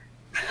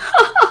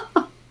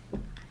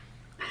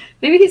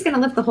 maybe he's gonna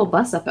lift the whole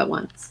bus up at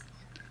once.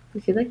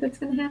 You feel like that's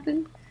gonna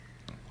happen?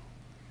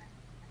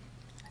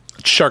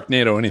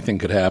 Sharknado, anything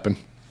could happen.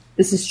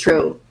 This is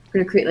true.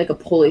 We're gonna create like a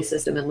pulley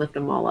system and lift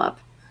them all up.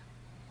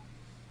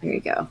 There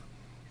you go.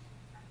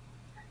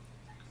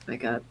 My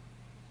God.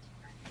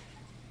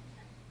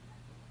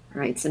 All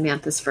right,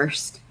 Samantha's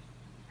first.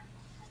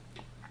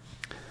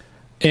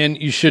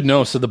 And you should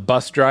know, so the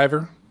bus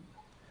driver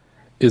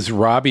is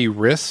Robbie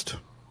Rist.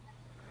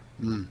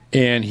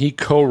 And he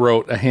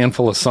co-wrote a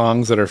handful of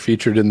songs that are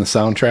featured in the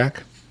soundtrack,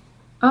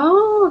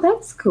 Oh,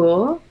 that's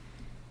cool.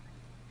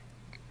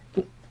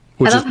 which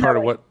I is love part how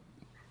of what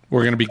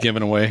we're going to be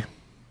giving away.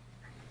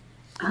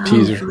 Oh,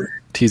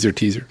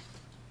 Teaser.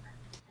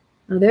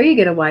 Oh, there you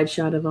get a wide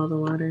shot of all the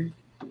water.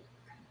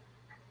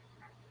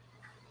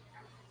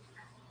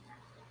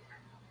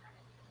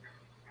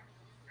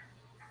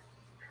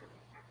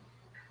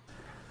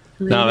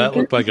 Now that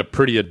looked like a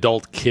pretty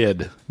adult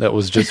kid that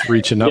was just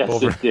reaching up Yes,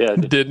 over, it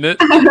did. didn't it?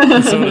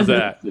 And so does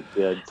that. It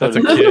did. So That's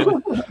a did-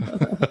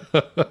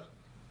 kid.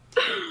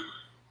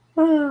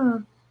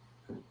 Oh,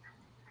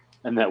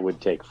 And that would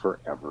take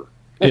forever.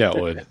 Yeah,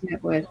 it would.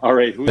 that would. All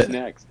right, who's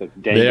next?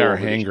 They are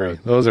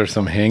hangry. Those are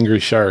some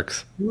hangry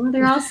sharks. Oh,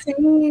 they're all saved.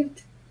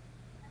 Good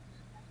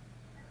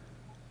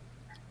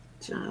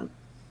job.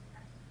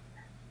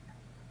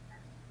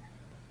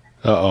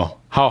 Uh-oh.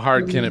 How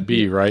hard can it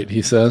be, right?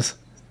 He says.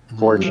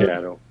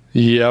 Foreshadow.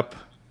 Yep.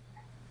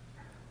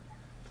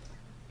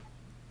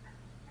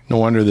 No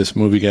wonder this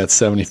movie got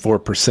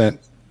 74%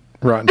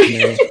 Rotten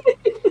Tomatoes.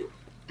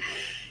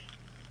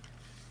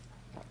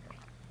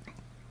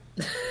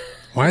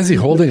 Why is he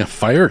holding a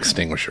fire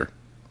extinguisher?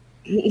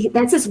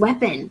 That's his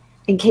weapon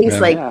in case, Yeah.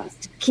 like, Yeah.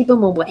 keep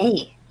him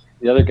away.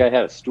 The other guy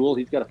had a stool.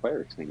 He's got a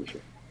fire extinguisher.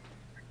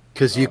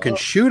 Because you can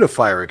shoot a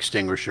fire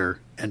extinguisher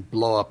and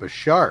blow up a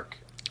shark.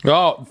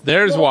 Oh,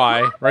 there's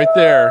why. Right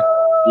there.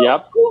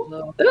 Yep.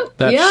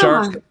 That Yeah.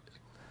 shark.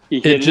 He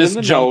hit It it just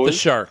in the jumped the nose.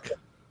 shark.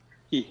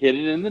 He hit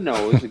it in the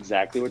nose.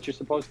 Exactly what you're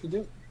supposed to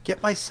do.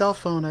 Get my cell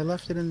phone. I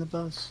left it in the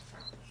bus.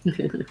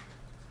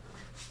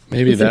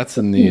 Maybe that's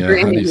in the How do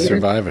you Granny here.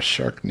 survive a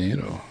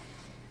Sharknado?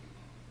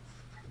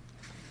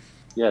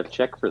 Yeah,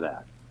 check for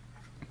that.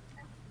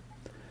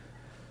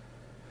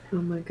 Oh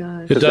my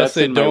God. It does that's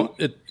say in my-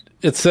 don't.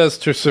 It says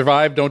to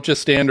survive, don't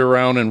just stand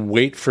around and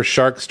wait for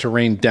sharks to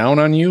rain down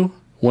on you.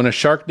 When a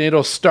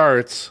Sharknado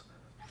starts,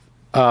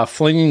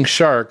 flinging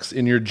sharks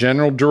in your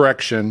general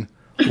direction,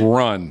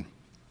 run.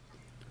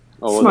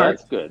 Oh, well, Smart.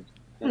 that's good.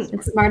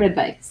 It's smart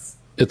advice.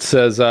 It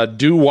says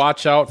do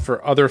watch out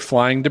for other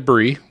flying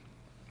debris.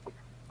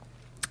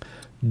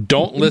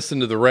 Don't listen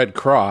to the Red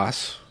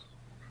Cross.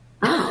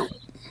 And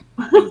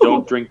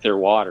don't drink their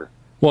water.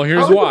 Well,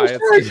 here's Oh, why. look at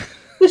the shark.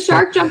 The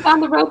shark jumped on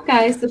the rope,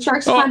 guys. The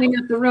shark's Oh. climbing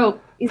up the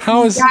rope.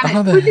 How He's is got it.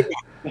 how Look the, at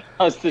that.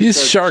 How's the these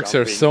shark sharks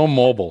are jumping? so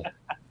mobile?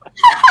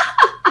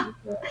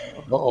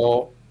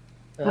 Uh-oh.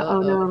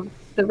 Oh no,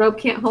 the rope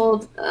can't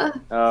hold.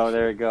 Oh,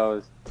 there it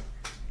goes.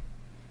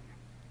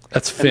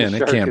 That's And the Finn. It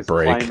shark can't is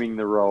break. climbing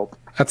the rope.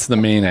 That's the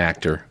main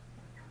actor.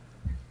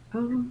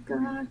 Oh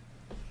God!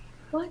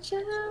 Watch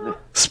out.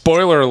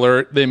 Spoiler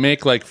alert, they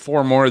make like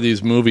 4 more of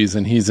these movies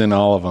and he's in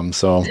all of them.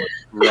 So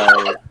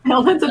Right.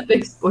 Well, that's a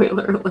big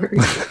spoiler alert.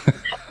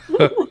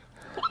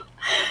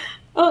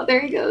 Oh,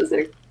 there he goes.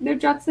 There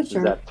drops the Is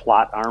shark. that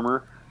plot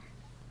armor?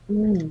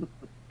 Mm.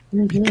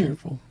 be Mhm.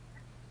 careful.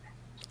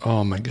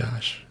 Oh my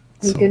gosh.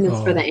 Thank So-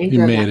 goodness for the anchor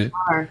You of made that it.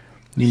 car.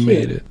 You Shoot.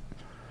 made it.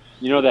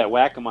 You know that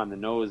whack 'em on the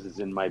nose is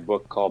in my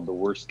book called The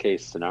Worst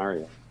Case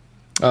Scenario.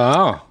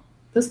 Oh,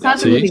 Those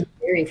clouds are See? moving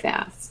very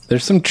fast.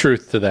 there's some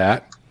truth to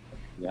that.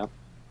 Yeah.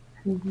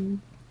 Mm-hmm.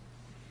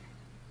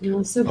 No,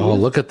 it's so Oh, beautiful.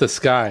 look at the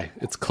sky.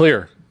 It's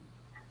clear.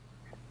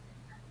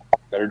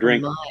 Better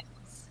drink.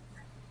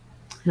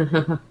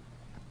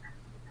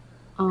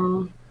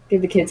 Oh,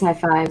 give the kids high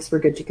fives. We're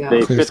good to go.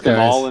 They Clear fit them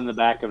skies. all in the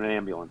back of an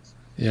ambulance.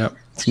 Yep.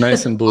 It's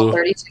nice and All blue.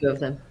 32 of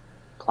them.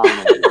 Clown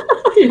ambulance.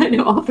 Yeah, I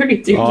know, all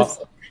 32. Oh,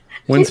 Just-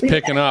 wind's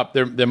picking up.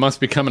 They must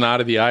be coming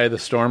out of the eye of the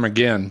storm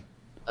again.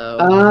 Oh,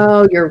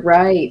 Oh, you're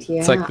right. Yeah.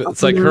 It's like Oh,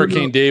 no,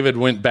 Hurricane no. David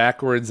went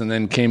backwards and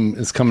then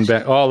is coming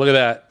back. Oh, look at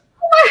that.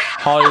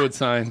 Hollywood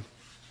sign.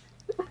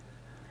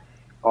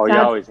 Oh, you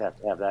That's- always have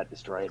to have that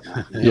destroyed.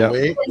 Yeah.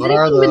 Wait, Has what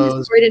are anything been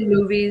those? destroyed in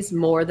movies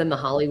more than the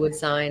Hollywood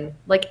sign?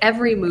 Like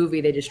every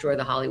movie, they destroy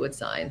the Hollywood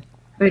sign.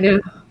 I know.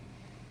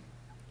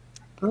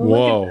 Oh, look at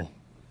Whoa. that.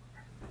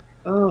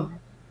 Oh.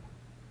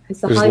 It's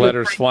the There's Hollywood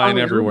letters sign flying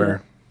falling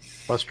everywhere.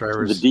 Bus The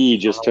drivers. D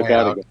just took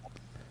out again.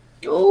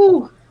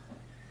 over.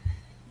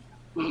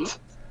 Oh.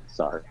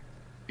 Sorry.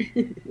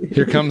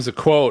 Here comes a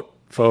quote, I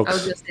was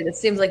folks. just saying, it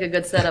seems like a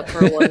good setup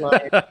for a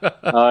one-line.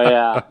 Oh,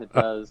 yeah, it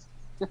does.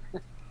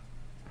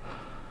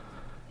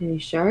 Any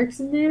sharks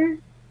in there?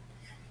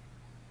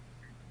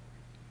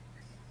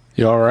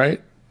 You all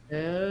right?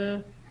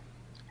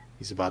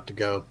 He's about to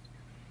go.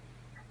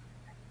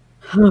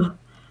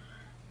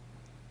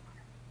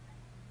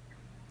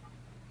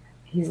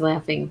 He's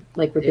laughing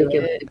like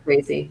ridiculously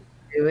crazy.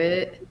 Do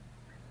it.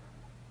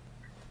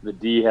 The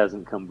D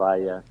hasn't come by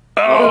yet.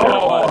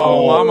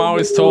 Oh, Mom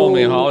always told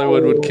me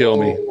Hollywood would kill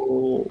me.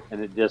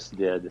 And it just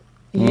did.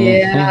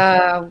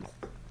 Yeah.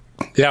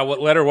 Yeah,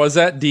 what letter was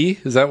that? D?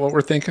 Is that what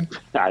we're thinking?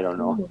 I don't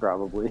know,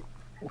 probably.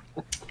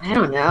 I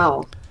don't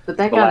know. But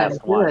that The got him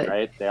last one, good.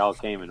 right? They all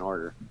came in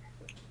order.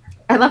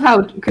 I love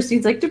how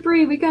Christine's like,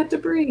 debris, we got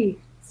debris.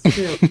 It's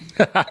true.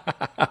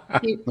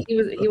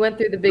 He went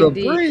through the big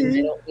D. Debris. And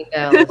they don't mean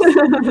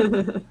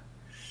Dallas.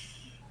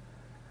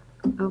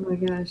 Oh my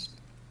gosh.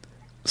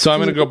 So I'm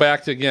going to go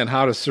back to, again,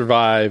 how to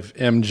survive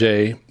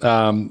MJ.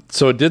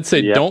 So it did say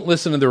Yep. don't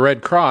listen to the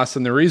Red Cross.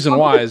 And the reason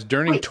why is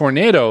during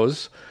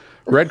tornadoes,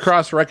 Red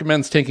Cross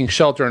recommends taking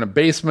shelter in a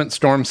basement,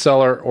 storm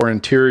cellar, or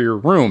interior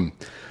room.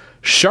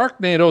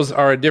 Sharknadoes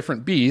are a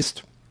different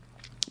beast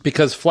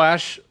because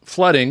flash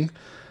flooding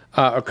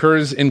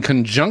occurs in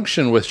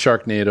conjunction with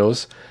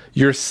sharknadoes.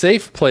 Your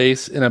safe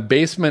place in a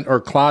basement or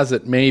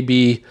closet may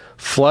be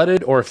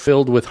flooded or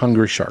filled with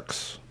hungry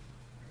sharks.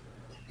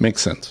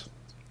 Makes sense.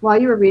 While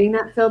you were reading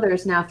that, Phil,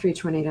 there's now 3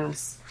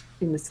 tornadoes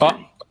in the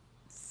sky.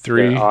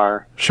 3 There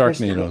are.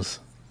 sharknadoes.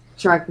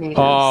 Sharknadoes.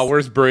 Oh,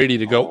 where's Brady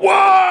to go? I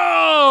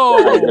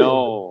Whoa!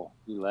 know.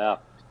 He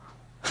left.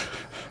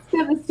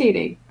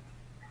 Devastating.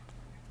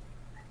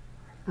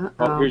 Oh,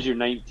 Uh-oh. here's your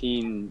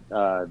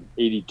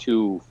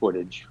 1982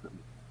 footage.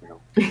 You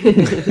know,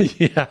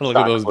 Yeah, look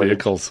at Stock those footage.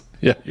 vehicles.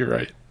 Yeah, you're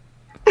right.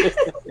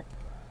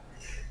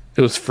 It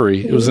was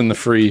free. It was in the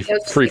free It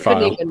was- free you couldn't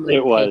file. even, like,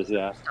 it was, take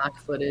yeah. stock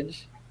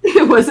footage.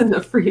 It wasn't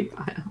the free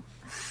file.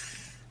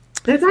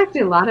 There's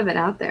actually a lot of it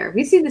out there.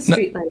 We've seen the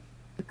street light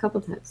a couple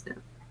times now.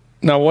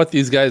 Now, what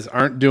these guys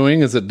aren't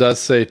doing is it does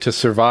say to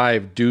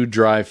survive, do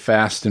drive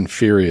fast and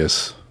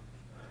furious.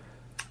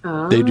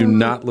 They do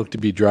not look to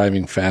be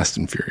driving fast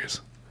and furious.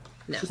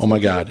 No. Oh my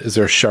God! Is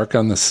there a shark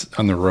on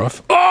the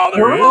roof? Oh,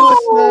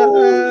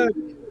 there is!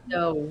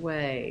 No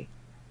way.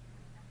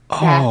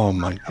 Oh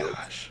my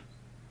gosh!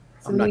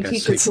 So I'm when not you gonna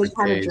teach your say kids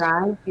how to days.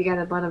 drive, you got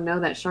to let them know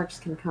that sharks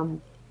can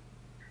come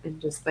and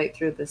just bite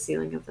through the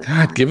ceiling of the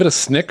God, car. give it a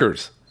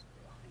Snickers.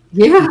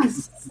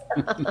 Yes.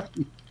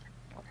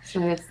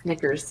 Try a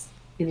Snickers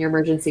in your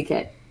emergency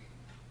kit.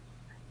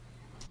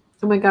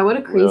 Oh my God, what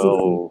a crazy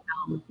We'll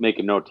scene. make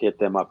a note to hit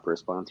them up for a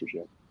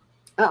sponsorship.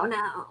 Oh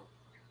no.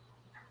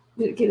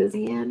 Did it get his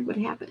hand? What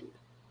happened?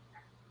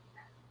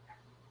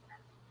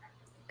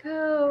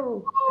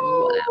 Go.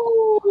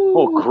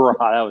 Oh, crap.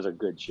 That was a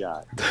good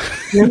shot.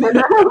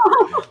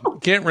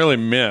 Can't really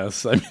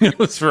miss. I mean, it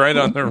was right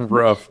on the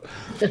roof.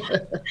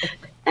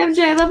 MJ,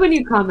 I love when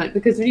you comment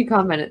because when you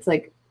comment, it's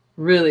like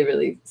really,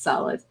 really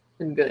solid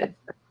and good.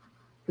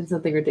 And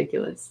something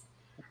ridiculous.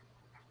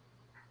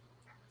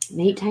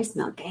 Nate, I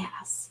smell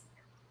gas.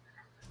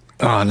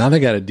 Oh, now they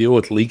got to deal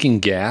with leaking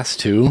gas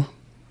too.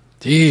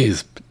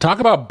 Jeez, talk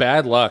about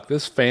bad luck.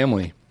 This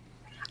family.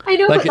 I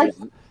know, Like but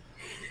like,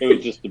 It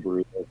was just a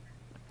burrito.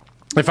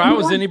 If I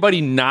was anybody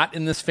not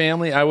in this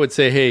family, I would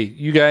say, "Hey,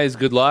 you guys,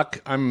 good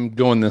luck. I'm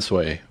going this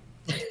way."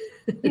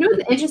 you know what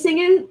the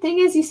interesting thing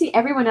is? You see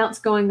everyone else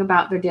going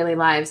about their daily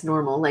lives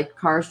normal, like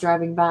cars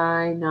driving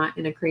by, not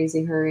in a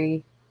crazy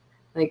hurry.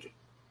 Like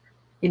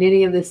in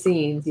any of the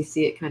scenes, you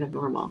see it kind of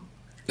normal.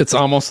 It's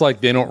almost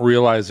like they don't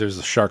realize there's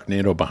a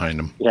Sharknado behind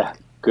them. Yeah,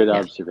 good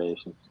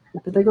observation.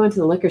 But they're going to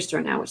the liquor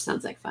store now, which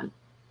sounds like fun.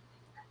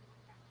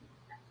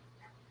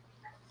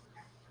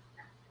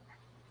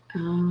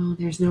 Oh,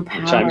 there's no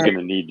power. Which I'm going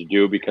to need to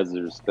do because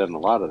there's been a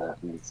lot of that.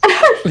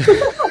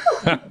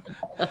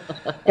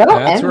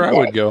 That's where I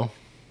would go.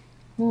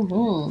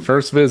 Mm-hmm.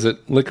 First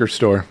visit, liquor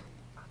store.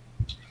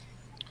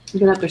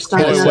 Look at their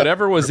style. Boy,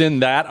 whatever was in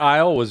that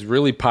aisle was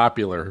really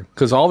popular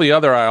because all the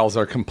other aisles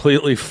are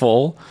completely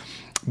full,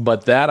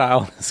 but that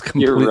aisle is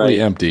completely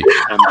empty.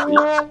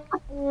 There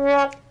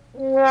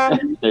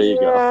you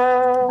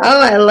go.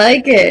 Oh, I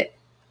like it.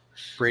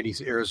 Brady's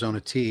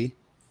Arizona tea.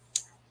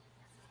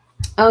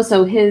 Oh,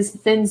 so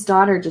Finn's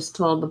daughter just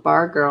told the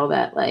bar girl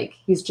that like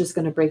he's just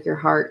going to break your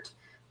heart,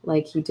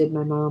 like he did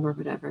my mom or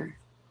whatever.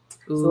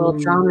 There's a little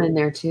drama in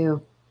there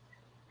too.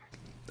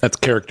 That's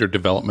character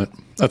development.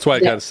 That's why I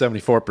got a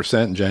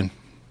 74%, Jen.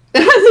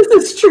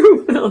 This is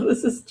true, Phil.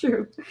 This is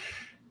true.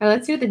 All right,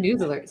 let's see what the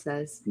news alert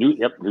says. News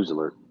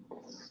alert.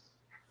 Oh,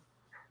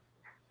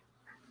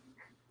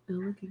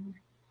 okay.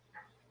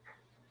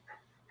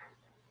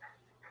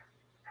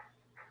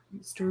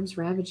 Storms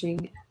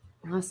ravaging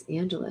Los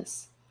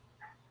Angeles.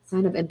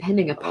 Sign of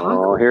impending Oh,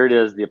 apocalypse. here it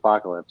is, the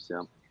apocalypse.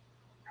 Yeah.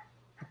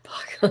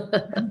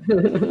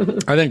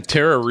 I think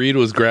Tara Reid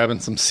was grabbing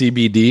some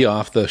CBD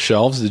off the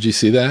shelves. Did you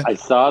see that? I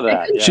saw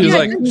that. Yeah. She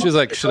was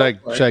like, should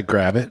I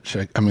grab it?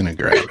 I'm going to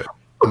grab it.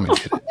 I'm gonna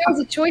get it. There was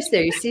a choice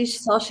there. You see,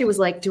 she was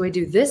like, "Do I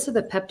do this or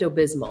the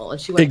Pepto-Bismol?"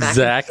 And she went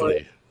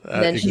Exactly. back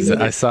and forth.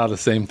 Then I saw the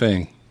same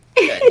thing.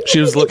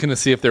 She was looking to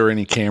see if there were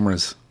any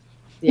cameras.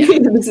 Yeah,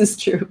 this is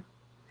true.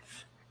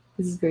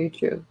 This is very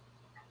true.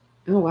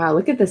 Oh wow!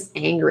 Look at this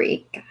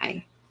angry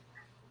guy.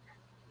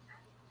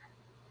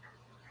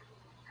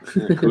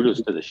 Yeah,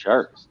 kudos to the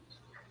Sharks.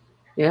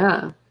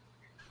 Yeah.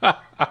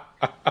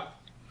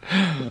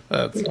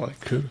 That's like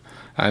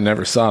I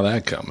never saw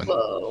that coming.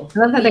 Whoa. I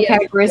love that they're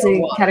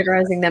EF4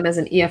 categorizing them as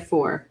an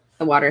EF4,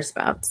 the water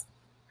spouts.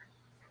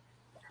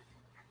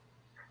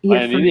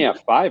 And you have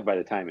 5 by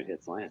the time it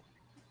hits land.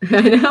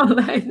 I know.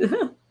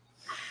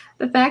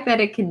 The fact that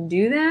it can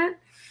do that,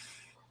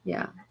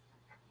 yeah.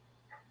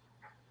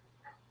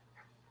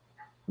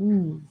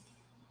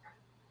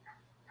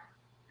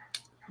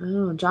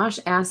 Oh, Josh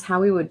asked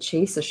how we would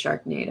chase a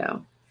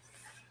Sharknado.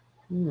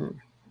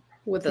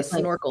 With a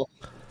snorkel.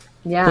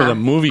 Yeah. With a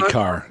movie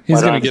car.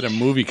 He's going to get a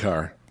movie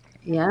car.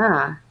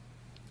 Yeah.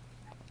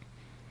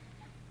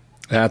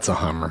 That's a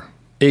Hummer.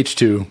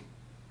 H2.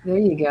 There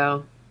you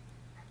go.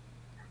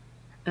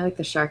 I like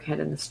the shark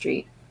head in the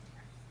street.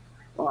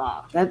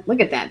 Wow. Look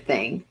at that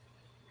thing.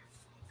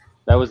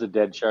 That was a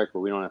dead shark,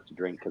 but we don't have to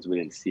drink because we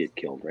didn't see it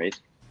killed, right?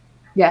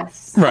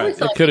 Yes. Right.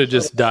 It could have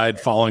just died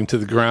falling to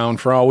the ground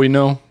for all we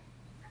know.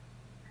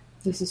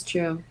 This is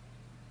true.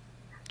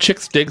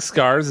 Chicks dig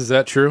scars. Is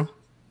that true?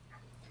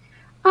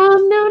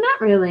 No,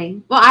 not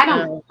really. Well, I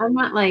don't. I'm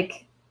not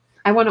like.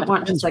 I wouldn't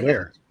want just like.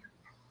 Where?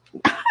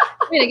 I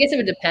mean, I guess it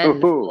would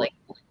depend, Ooh. like,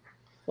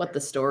 what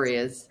the story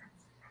is.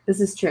 This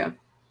is true.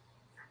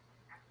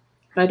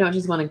 But I don't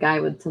just want a guy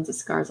with tons of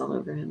scars all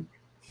over him.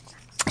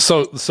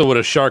 So would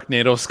a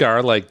Sharknado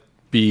scar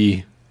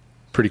be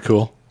pretty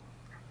cool?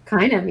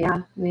 Kind of,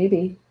 yeah,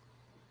 maybe.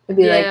 It'd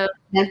be like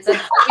that's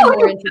probably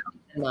more intense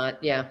than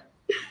not. Yeah.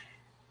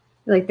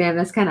 Like, damn,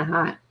 that's kind of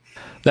hot.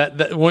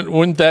 That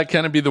wouldn't that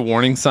kind of be the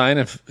warning sign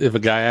if a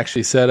guy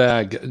actually said,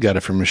 "I got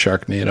it from a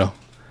Sharknado"?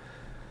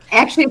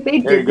 Actually, if they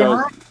did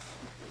that,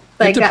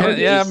 like that would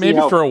be, maybe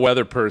for a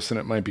weather person,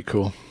 it might be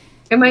cool.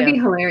 it might be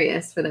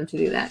hilarious for them to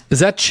do that. Is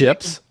that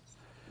Chips?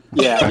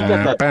 Yeah, we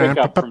got that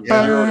pickup from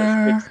 0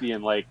 to 60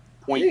 in like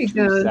There he 0.2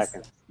 goes.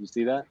 seconds. You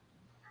see that?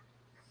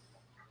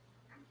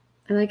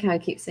 I like how I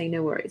keep saying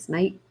no worries,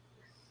 mate.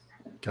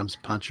 Comes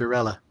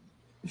Poncherella.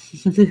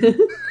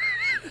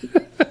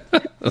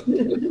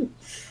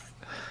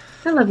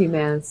 I love you,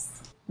 Maz.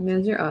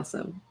 Maz, you're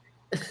awesome.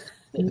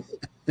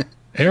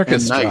 Eric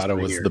And nice Estrada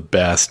right was here. the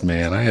best,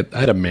 man. I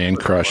had a man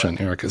crush on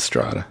Eric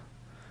Estrada.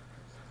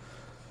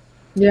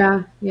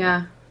 Yeah,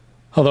 yeah.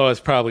 Although I was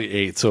probably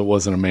 8, so it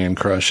wasn't a man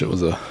crush. It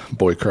was a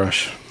boy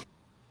crush.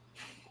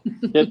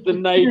 Hit the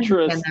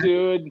nitrous,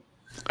 dude.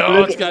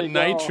 Oh, it's got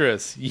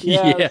nitrous.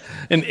 Yes. Yeah,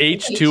 an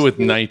H2 with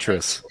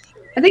nitrous.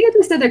 I think I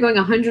just said they're going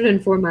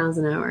 104 miles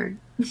an hour.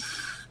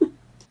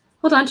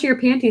 Hold on to your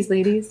panties,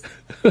 ladies.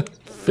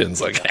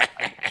 Finn's like,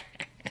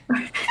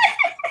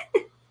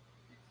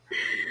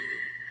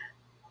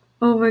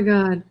 Oh my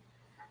god.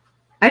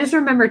 I just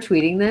remember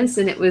tweeting this,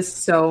 and it was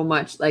so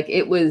much like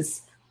it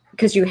was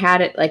because you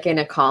had it like in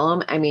a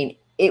column. I mean,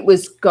 it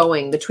was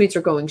going, the tweets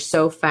were going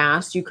so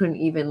fast you couldn't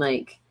even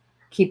like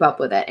keep up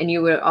with it. And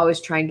you would always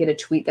try and get a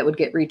tweet that would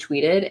get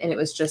retweeted, and it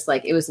was just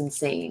like it was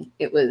insane.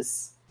 It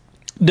was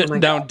my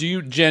now,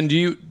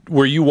 God.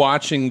 were you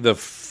watching the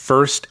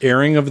first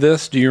airing of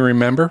this? Do you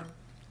remember?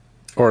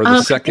 Or the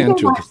I second?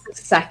 think I watched the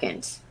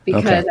second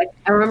because Okay.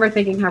 I remember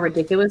thinking how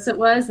ridiculous it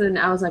was, and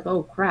I was like,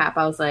 "Oh crap!"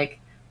 I was like,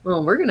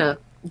 "Well, we're gonna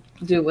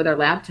do it with our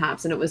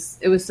laptops," and it was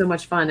so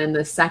much fun. And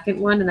the second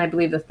one, and I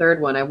believe the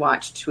third one, I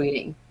watched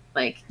tweeting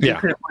Like, you Yeah.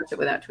 couldn't watch it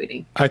without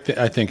tweeting. I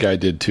think I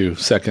did too.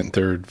 Second,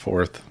 third,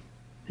 fourth.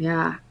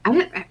 Yeah. I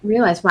didn't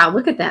realize, wow,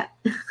 look at that.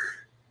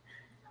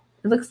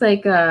 It looks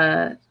like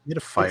You get a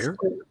fire?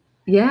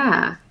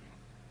 Yeah.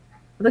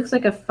 It looks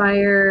like a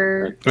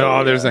fire.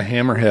 Oh, there's a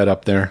hammerhead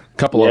up there. A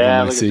couple of them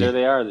I look see. there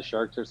they are. The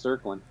sharks are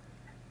circling.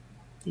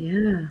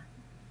 Yeah.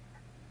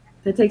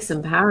 It takes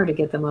some power to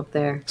get them up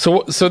there.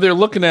 So they're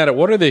looking at it.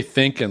 What are they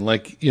thinking?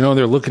 Like,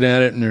 they're looking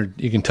at it and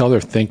you can tell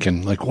they're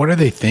thinking. Like, what are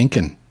they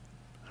thinking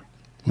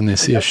when they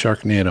see a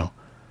Sharknado?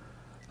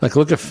 Like,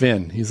 look at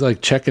Finn. He's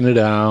like checking it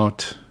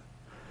out.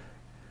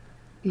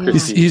 Yeah.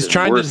 He's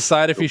trying to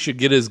decide if he should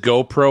get his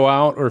GoPro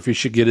out or if he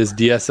should get his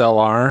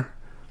DSLR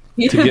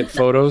to get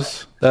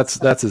photos.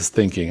 That's his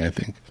thinking, I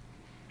think.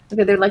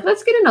 Okay, they're like,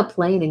 let's get in a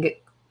plane and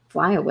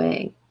fly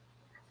away.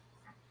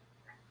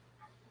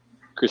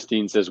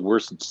 Christine says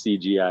worst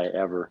CGI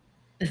ever.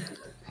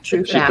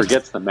 True She fact.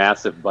 forgets the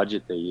massive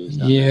budget they used.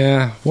 On that.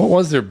 Yeah. What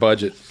was their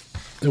budget?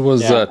 It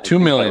was Yeah, I $2 think that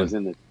million. was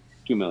in the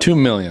 $2 million. $2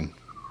 million.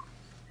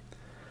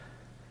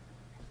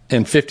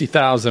 And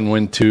 50,000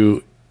 went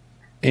to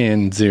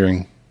Ann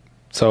Ziering.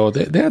 So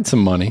they had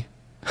some money.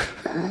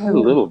 A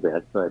little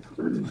bit, but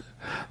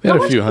They had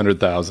a few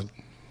 $100,000.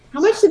 How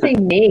much did they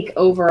make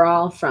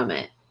overall from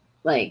it?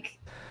 Like,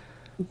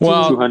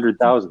 Well,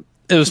 200,000.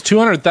 it was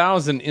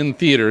 200,000 in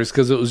theaters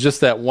because it was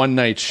just that one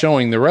night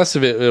showing. The rest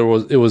of it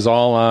was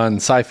all on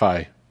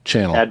Sci-Fi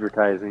Channel.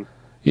 Advertising.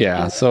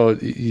 Yeah, so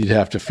you'd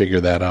have to figure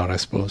that out, I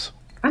suppose.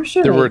 I'm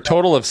sure There they- were a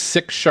total of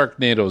 6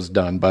 Sharknadoes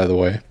done, by the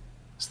way.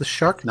 Is the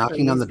shark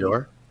knocking on the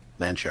door?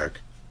 Land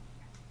shark.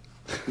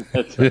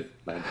 That's right.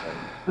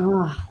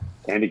 Ugh.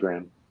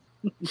 Candygram.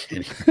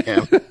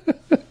 Yeah.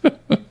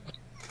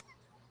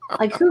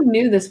 Like, who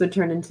knew this would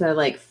turn into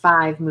like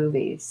 5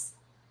 movies?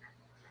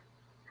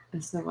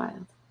 It's so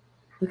wild.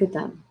 Look at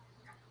them.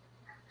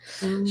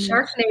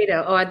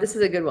 Sharknado. Oh, this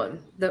is a good one.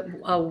 The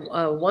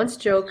once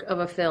joke of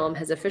a film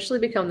has officially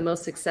become the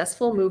most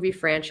successful movie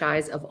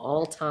franchise of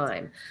all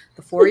time.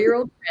 The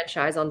 4-year-old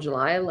franchise on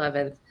July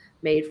 11th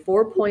made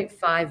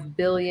 $4.5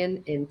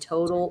 billion in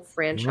total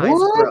franchise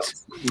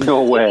gross.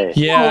 No way.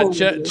 Yeah, Oh,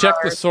 check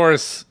the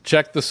source.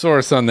 Check the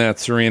source on that,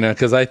 Serena,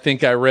 because I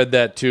think I read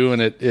that too,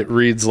 and it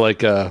reads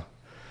like a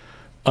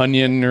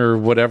onion or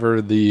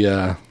whatever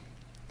the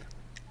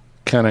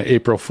kind of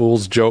April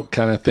Fool's joke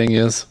kind of thing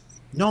is.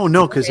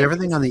 No, because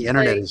everything on the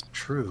internet is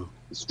true.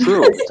 It's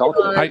true. It's all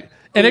true.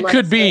 And it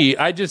could be.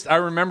 I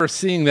remember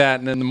seeing that,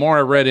 and then the more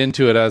I read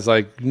into it, I was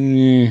like,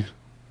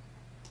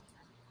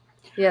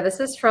 Yeah, this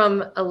is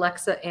from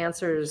Alexa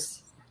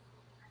Answers.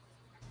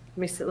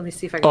 Let me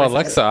see if I can. oh, find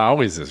Alexa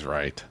always is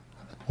right.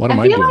 What am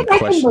I I feel doing like I can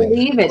questioning?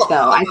 believe it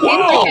though. I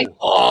feel like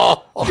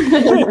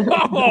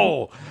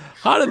Oh,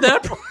 how did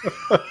that?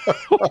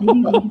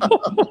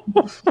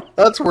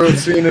 That's worth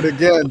seeing it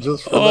again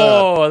just for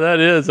Oh, that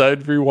is.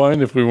 I'd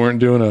rewind if we weren't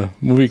doing a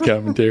movie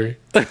commentary.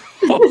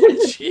 Oh,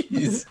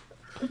 jeez.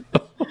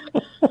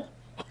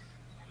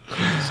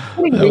 it's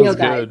getting That real, was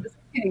guys. good. It's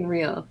getting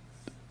real.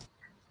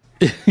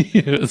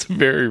 It's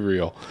very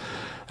real.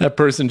 That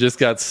person just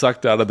got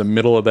sucked out of the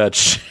middle of that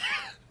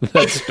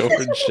that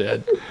storage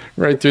shed,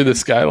 right through the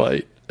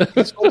skylight. that.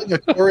 He's holding a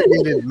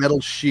corrugated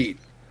metal sheet.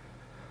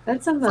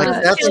 That's some. Like,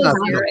 that's not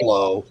going to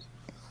blow.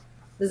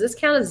 Does this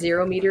count as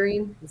zero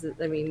metering? Is it,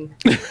 I mean,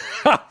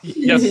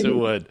 Yes, it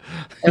would.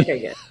 okay,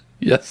 good.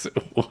 Yes,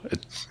 it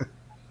would.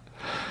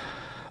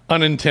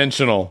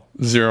 Unintentional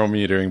 0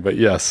 metering, but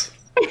yes.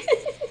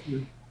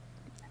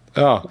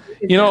 Oh,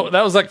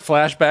 that was like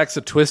flashbacks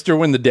of Twister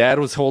when the dad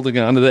was holding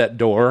onto that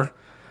door.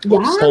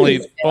 Yes.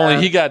 Only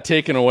he got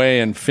taken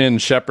away, and Finn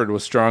Shepard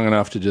was strong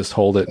enough to just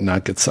hold it and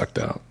not get sucked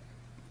out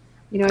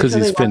You know, because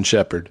he's Finn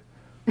Shepard.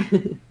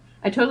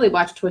 I totally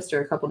watched Twister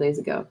a couple days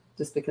ago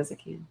just because I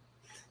can.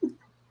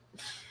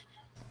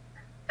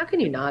 How can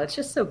you not? It's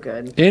just so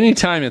good.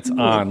 Anytime it's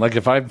on, like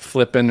if I'm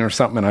flipping or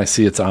something and I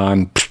see it's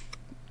on,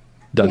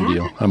 done Yeah.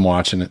 deal. I'm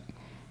watching it.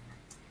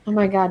 Oh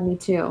my god, me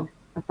too.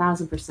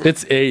 1,000%.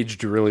 It's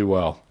aged really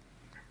well.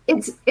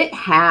 It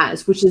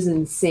has, which is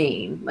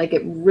insane. Like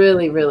it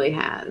really, really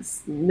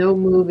has. No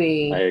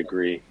movie I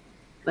agree.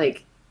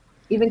 like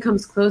even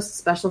comes close to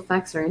special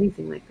effects or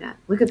anything like that.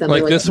 Look at them.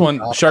 Like They're this one,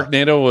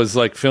 Sharknado was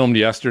like filmed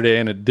yesterday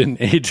and it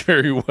didn't age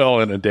very well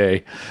in a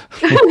day.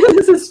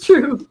 This is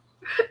true.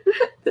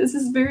 This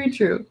is very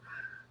true.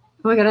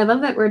 Oh my god, I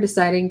love that we're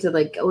deciding to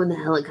like go in the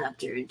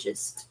helicopter and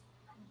just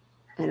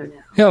I don't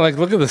know. Yeah, like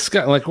look at the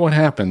sky. Like what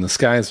happened? The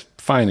sky's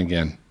fine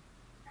again.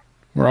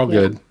 We're all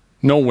good.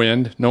 No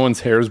wind. No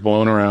one's hair's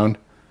blowing around.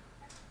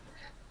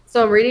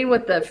 So I'm reading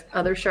what the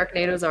other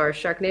Sharknadoes are.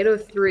 Sharknado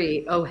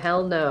 3, oh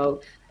hell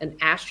no. An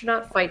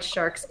astronaut fights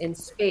sharks in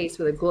space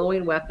with a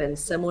glowing weapon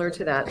similar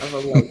to that of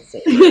a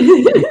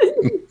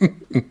lightsaber.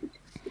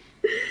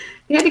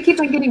 They had to keep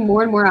on getting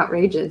more and more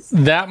outrageous.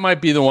 That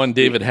might be the one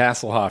David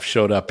Hasselhoff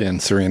showed up in,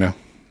 Serena.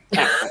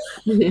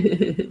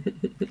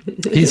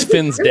 He's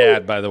Finn's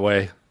dad, by the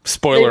way.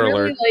 Spoiler They really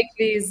alert. like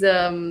these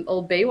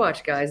old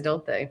Baywatch guys,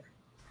 don't they?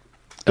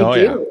 Oh,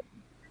 They yeah. do.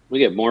 We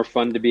get more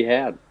fun to be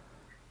had.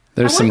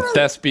 There's some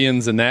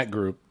thespians in that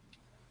group.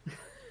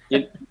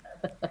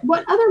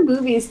 What other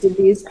movies did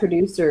these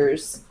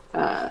producers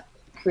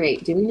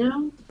create? Do we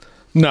know?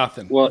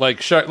 Nothing. Well-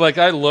 Like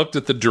I looked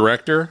at the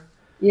director,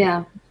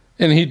 Yeah.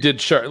 and he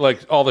did like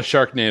all the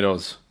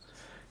Sharknadoes.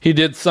 He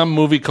did some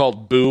movie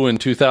called Boo in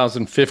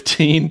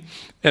 2015,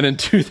 and in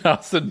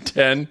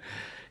 2010,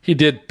 he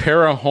did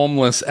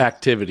Para-Homeless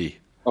Activity.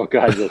 Oh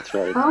God, that's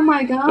right. Oh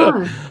my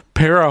god.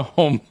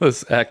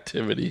 Para-Homeless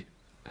Activity.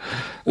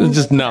 It's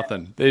just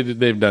nothing.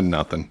 They've done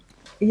nothing.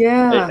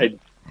 Yeah.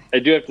 I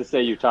do have to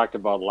say, you talked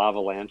about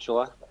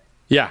Lavalantula.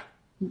 Yeah.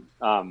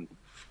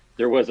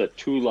 There was a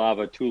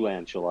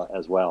Tulantula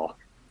as well.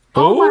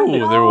 Oh my Oh,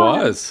 there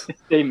God. was.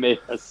 They made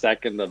a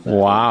second of that.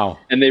 Wow.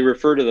 And they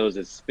refer to those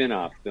as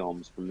spin-off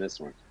films from this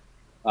one.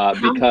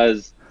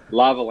 Because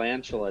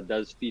Lavalantula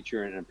does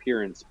feature an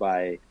appearance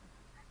by,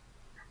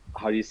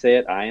 how do you say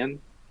it,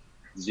 Ian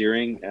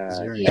Ziering,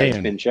 Ziering. as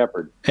Ian. Finn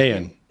Shepard.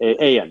 Ian.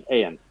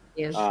 Ian.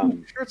 Yes.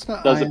 Sure, it's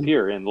not Does Ian.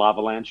 appear in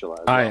Lavalantula.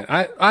 as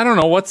well. I don't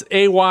know. What's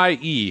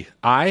AYE?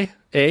 I?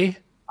 A?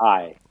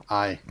 I.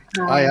 Aye,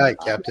 aye,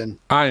 Captain.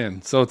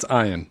 Ian. So it's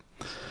Ian.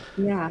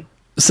 Yeah.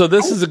 So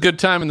this is a good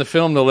time in the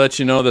film to let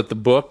you know that the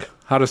book,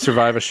 How to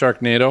Survive a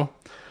Sharknado,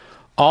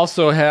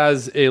 also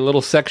has a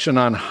little section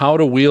on how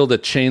to wield a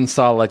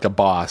chainsaw like a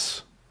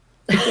boss.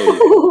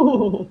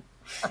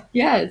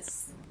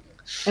 Yes.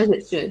 As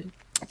it should.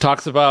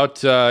 Talks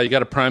about you got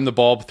to prime the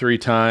bulb 3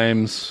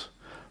 times.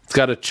 It's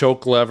got a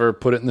choke lever.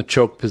 Put it in the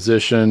choke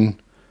position.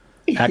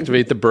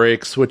 Activate the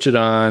brake. Switch it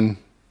on.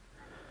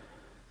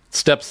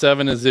 Step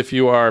 7 is if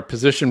you are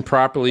positioned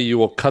properly, you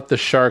will cut the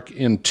shark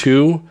in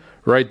 2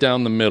 right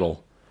down the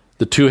middle.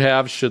 The 2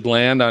 halves should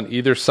land on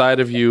either side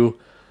of you,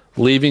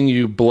 leaving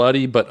you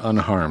bloody but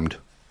unharmed.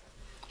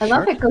 I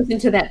love that goes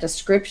into that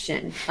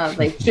description of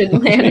like should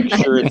land. Make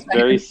sure it's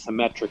very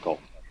symmetrical.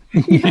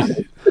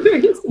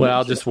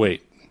 Well, just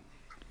wait.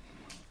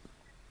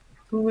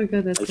 Oh my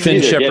god, that's Finn Finn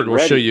they're Shepard getting will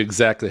show ready. you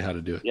exactly how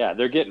to do it. Yeah,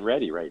 they're getting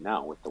ready right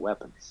now with the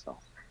weapons. So.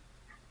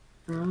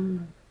 Oh,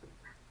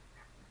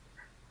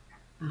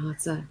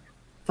 it's a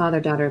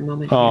father-daughter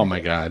moment. Oh here. my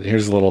God!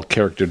 Here's a little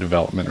character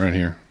development right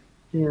here.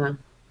 Yeah.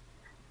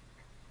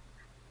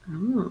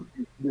 Oh.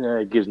 Yeah,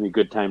 it gives me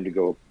good time to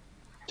go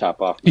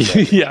top off.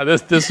 the Yeah,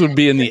 this would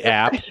be in the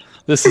app.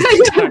 This is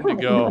the time to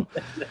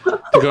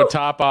go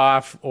top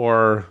off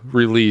or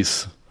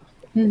release.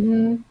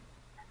 Mm-hmm.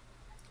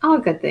 All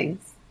good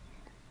things.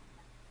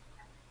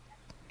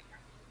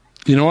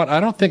 You know what? I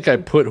don't think I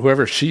put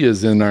whoever she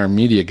is in our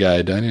media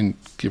guide. I didn't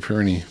give her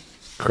any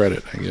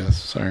credit, I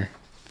guess. Sorry.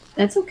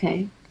 That's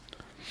okay.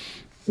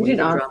 You did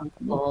awesome.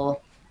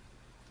 Well,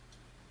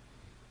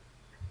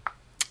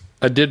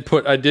 I did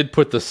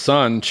put the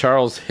son,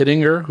 Charles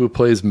Hittinger, who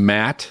plays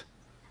Matt,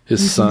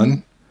 his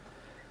son.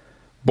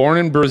 Born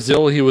in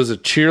Brazil, he was a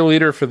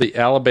cheerleader for the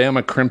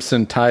Alabama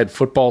Crimson Tide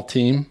football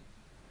team.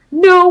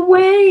 No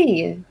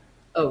way.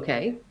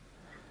 okay.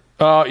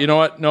 Oh, you know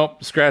what?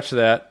 Nope, scratch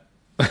that.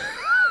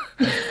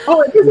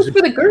 Oh, this is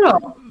for the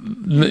girl.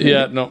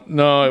 Yeah,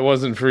 no, it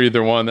wasn't for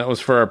either one. That was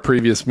for our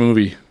previous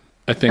movie.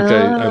 I think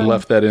I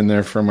left that in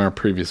there from our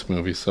previous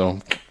movie, so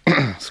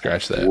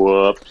scratch that.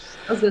 Whoops.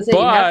 I was gonna say,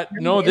 But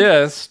know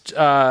this.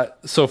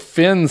 So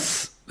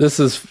Finn's, this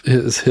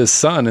is his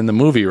son in the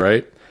movie,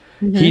 right?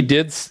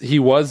 He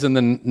was in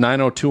the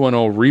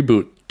 90210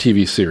 reboot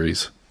TV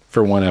series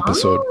for one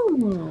episode.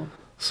 Oh.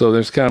 So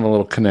there's kind of a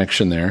little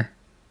connection there.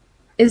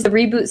 Is the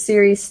reboot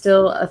series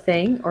still a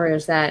thing, or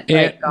is that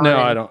like, gone?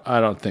 No, I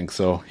don't think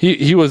so.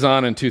 He was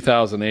on in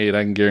 2008.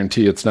 I can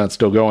guarantee it's not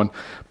still going.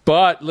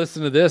 But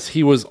listen to this.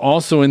 He was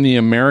also in the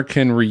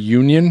American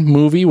Reunion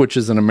movie, which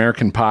is an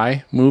American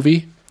Pie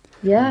movie,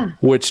 Yeah.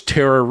 which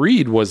Tara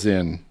Reid was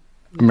in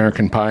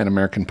American Pie and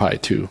American Pie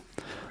 2.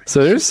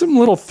 So there's some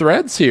little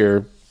threads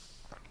here.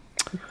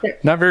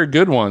 Not very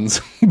good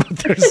ones, but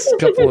there's a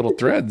couple little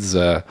threads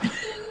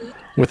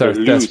with our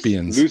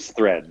thespians. Loose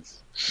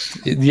threads.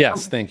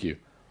 Yes, thank you.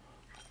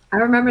 I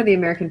remember the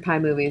American Pie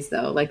movies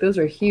though. Like those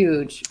are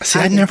huge. See,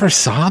 I never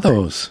saw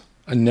those.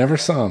 I never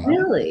saw them.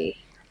 Really?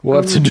 We'll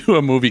have to do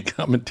a movie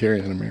commentary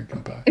on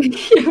American Pie.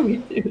 Yeah, we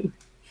do.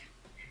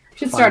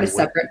 Should start a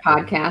separate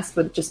podcast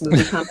with just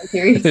movie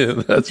commentaries.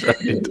 Yeah, that's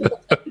right.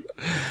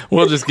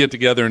 We'll just get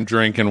together and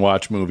drink and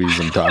watch movies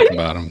and talk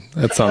about them.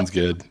 That sounds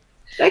good.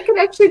 That could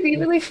actually be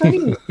really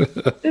funny.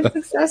 If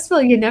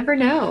successful, you never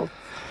know.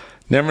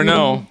 Never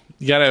know.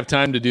 You got to have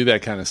time to do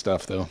that kind of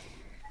stuff, though.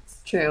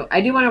 It's true.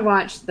 I do want to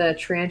watch the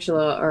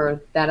Tarantula or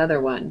that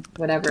other one,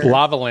 whatever.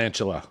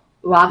 Lavalantula.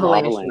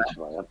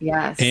 Lavalantula. Yep.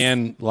 Yes.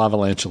 And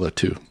Lavalantula,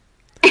 too.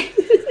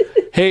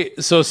 Hey,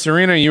 so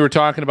Serena, you were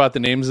talking about the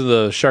names of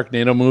the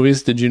Sharknado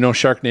movies. Did you know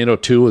Sharknado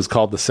 2 is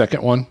called the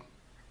second one?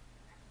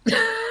 Is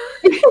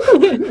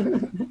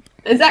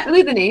that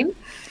really the name?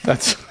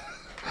 That's...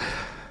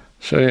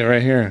 Show you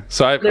right here.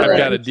 So I've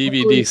got a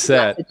DVD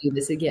set To do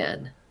this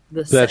again.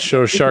 that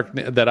shows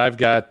that I've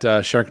got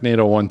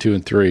Sharknado 1, 2,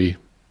 and 3.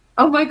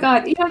 Oh my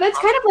god! You know that's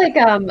kind of like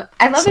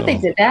I love that they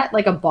did that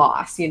like a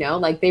boss. You know,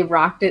 like they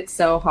rocked it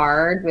so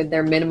hard with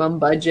their minimum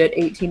budget,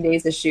 18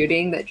 days of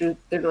shooting that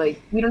they're like,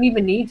 we don't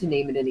even need to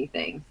name it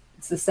anything.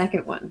 It's the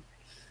second one.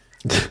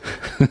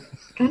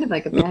 kind of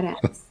like a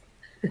badass.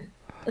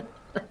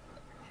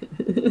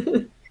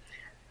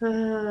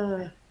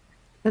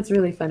 That's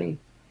really funny.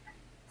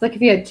 It's like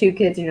if you had 2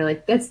 kids and you're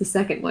like, that's the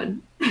second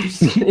one.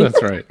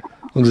 That's right.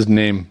 We'll just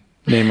name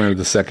her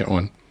the second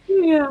one.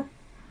 Yeah.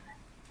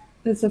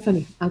 That's so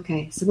funny.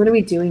 Okay, so what are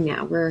we doing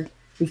now?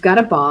 We've got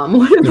a bomb.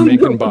 What are They're we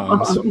making doing?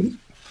 bombs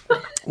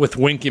with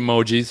wink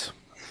emojis.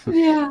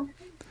 Yeah.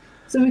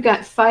 So we've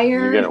got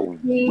fire. You got a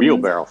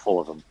wheelbarrow full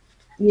of them.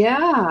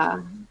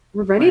 Yeah.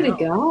 We're ready to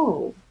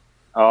go.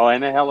 Oh,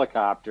 and a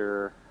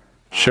helicopter.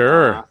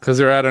 Sure, because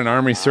they're at an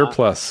army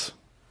surplus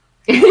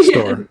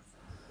store.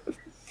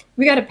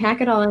 We got to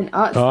pack it all in.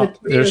 Oh,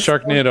 there's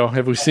Sharknado.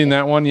 Have we seen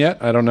that one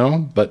yet? I don't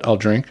know, but I'll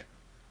drink.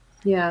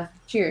 Yeah.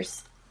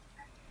 Cheers.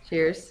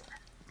 Cheers.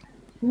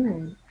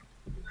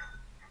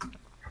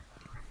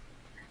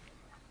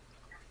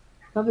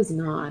 Love is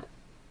not.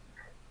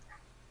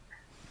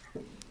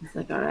 It's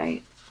like, all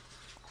right.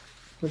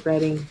 We're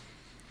ready.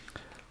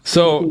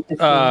 So,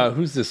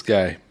 who's this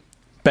guy?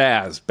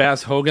 Baz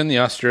Hogan, the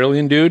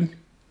Australian dude.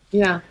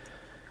 Yeah.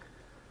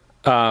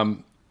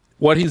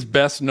 What he's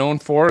best known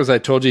for, as I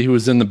told you, he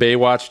was in the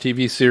Baywatch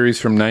TV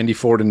series from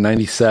 94 to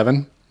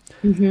 97.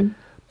 Mm-hmm.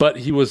 But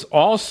he was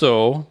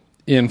also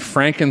in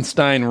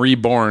Frankenstein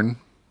Reborn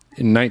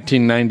in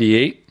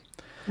 1998.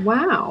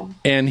 Wow.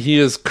 And he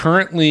is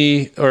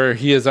currently, or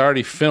he has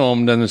already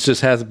filmed, and it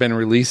just hasn't been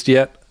released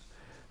yet,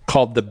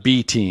 called The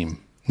B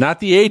Team. Not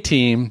the A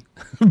Team,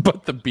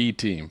 but the B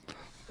Team.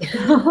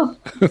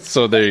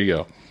 So there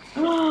you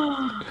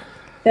go.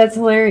 That's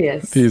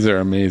hilarious. These are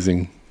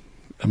amazing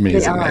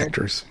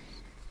actors.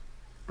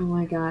 Oh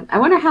my God. I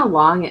wonder how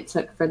long it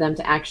took for them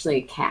to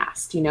actually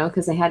cast,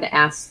 because they had to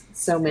ask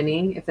so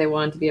many if they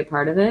wanted to be a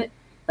part of it.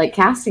 Like,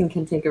 casting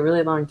can take a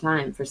really long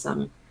time for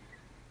some.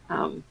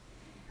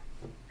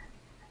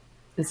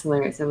 It's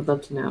hilarious. I would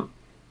love to know.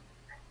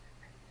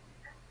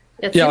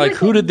 Yeah, like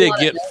who did they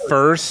get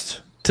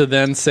first to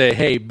then say,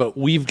 hey, but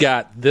we've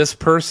got this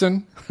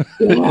person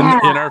in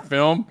our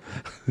film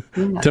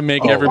to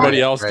make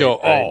everybody else go,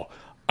 oh,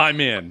 I'm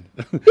in.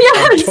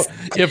 Yes.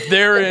 If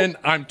they're in,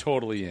 I'm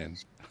totally in.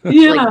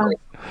 Yeah.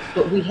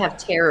 But we have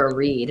Tara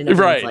Reid. And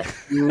everyone's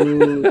like,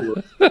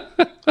 ooh.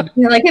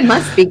 You're like, it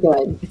must be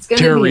good. It's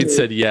gonna Tara be. Reid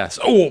said yes.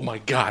 Oh, my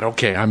God.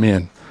 Okay, I'm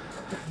in.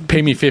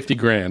 Pay me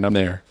 $50,000. I'm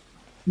there.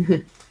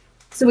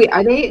 So wait,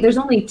 are they? There's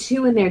only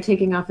 2 in there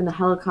taking off in the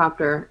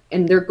helicopter,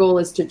 and their goal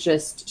is to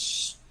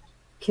just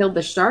kill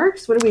the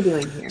sharks. What are we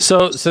doing here?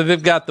 So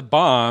they've got the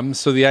bombs.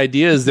 So the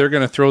idea is they're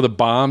going to throw the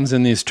bombs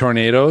in these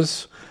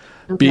tornadoes.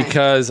 Okay.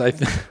 Because I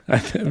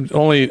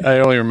only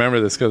remember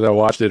this because I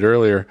watched it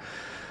earlier.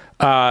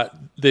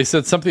 They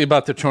said something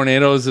about the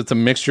tornadoes. It's a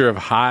mixture of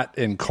hot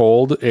and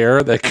cold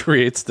air that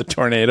creates the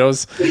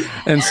tornadoes.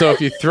 And so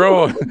if you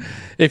throw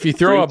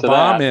a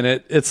bomb in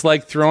it, it's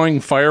like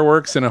throwing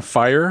fireworks in a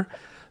fire.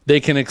 They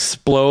can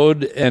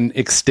explode and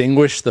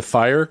extinguish the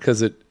fire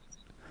because it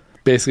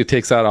basically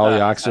takes out all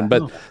the oxygen.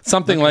 But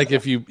something like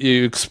if you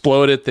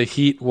explode it, the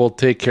heat will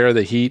take care of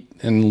the heat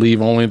and leave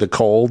only the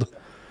cold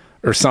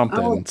or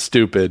something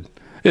stupid.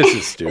 It's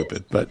just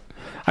stupid, but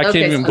I can't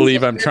even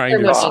believe I'm trying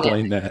to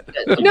explain that.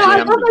 No, I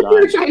love that you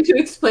were trying to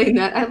explain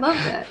that. I love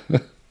that.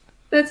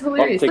 That's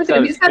hilarious. Look at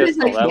him. He's got his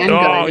handgun.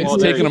 Oh,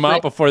 he's taking them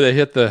out before they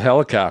hit the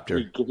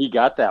helicopter. He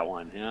got that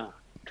one, yeah.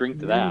 Drink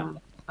to that.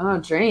 Oh,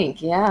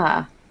 drink,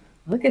 yeah.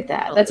 Look at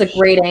that. That's a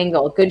great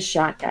angle. Good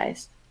shot,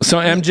 guys. So,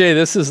 MJ,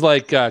 this is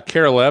like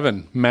Carol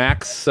Evan.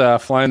 Max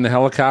flying the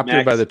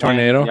helicopter by the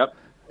tornado. Yep.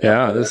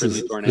 Yeah, this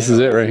is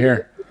it right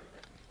here.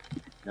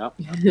 Yep.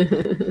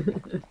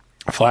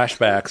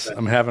 Flashbacks.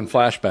 I'm having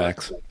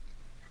flashbacks.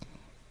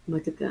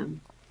 Look at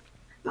them.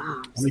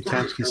 Bombs. How many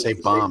times can you say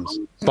bombs?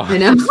 I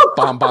know.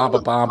 Bomb, bomb,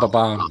 bomb, bomb,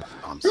 bomb.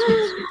 Bombs.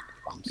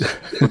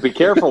 Be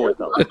careful with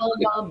them.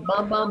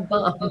 Bomb.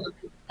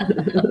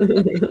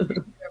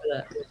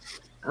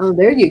 Oh,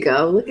 there you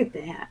go. Look at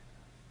that.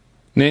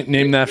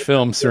 Name that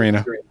film,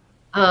 Serena.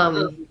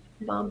 Bomb.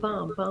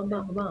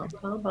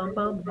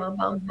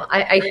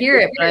 I hear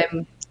it, but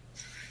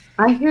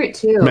I hear it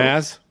too.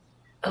 Maz?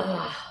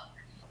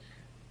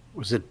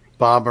 Was it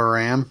Bob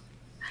Aram?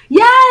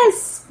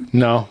 Yes.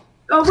 No.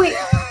 Oh wait,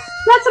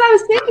 that's what I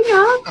was thinking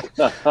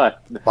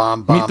of.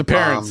 Bomb, Meet the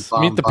parents.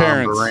 Bomb, Meet the bomb,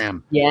 parents.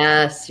 Aram.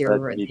 yes, you're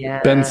right.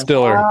 Yeah. Ben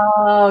Stiller.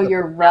 Oh,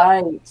 you're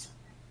right.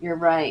 You're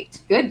right.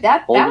 Good.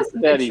 That Hold was it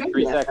some good steady, 3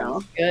 trivia, seconds.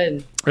 Phil.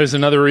 Good. There's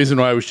another reason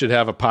why we should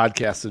have a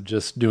podcast of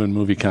just doing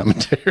movie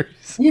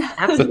commentaries. Yeah,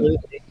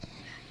 Absolutely.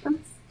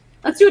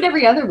 Let's do it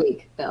every other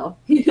week, Phil.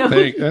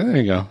 There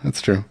you go.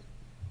 That's true.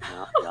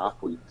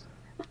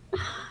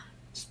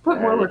 Just put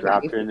more work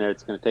Drop on her in there.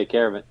 It's going to take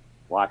care of it.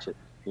 Watch it.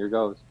 Here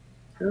goes.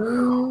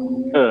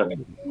 Oh,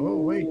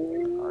 wait.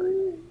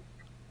 Good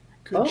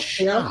They all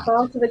shot.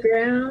 fall to the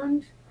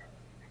ground.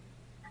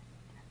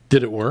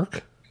 Did it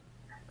work?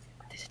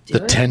 The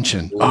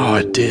tension. Oh,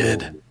 it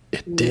did.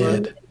 It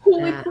did.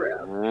 Holy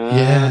crap.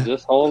 Yeah.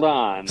 Just hold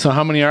on. So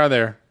how many are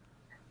there?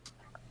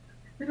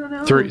 I don't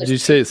know. 3? Did you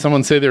say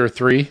someone say there were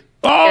 3?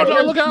 Oh,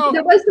 no, look out.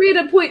 There was 3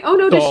 at a point. Oh,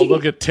 no. Does Oh, she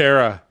look at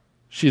Tara.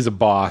 She's a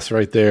boss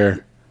right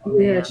there.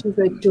 Yeah, she's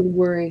like, don't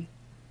worry.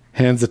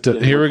 Hands it to.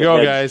 Here we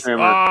go, guys.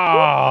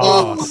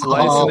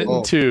 Slicing it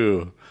in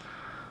two.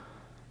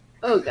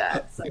 Oh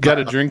God. Got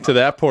to drink to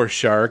that poor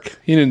shark.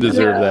 He didn't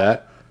deserve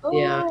that.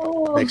 Yeah.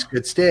 Makes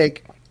good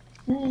steak.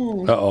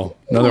 Uh-oh.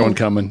 Another one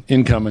coming.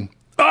 Incoming.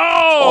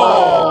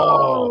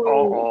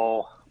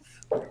 Oh.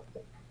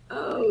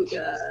 Oh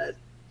God.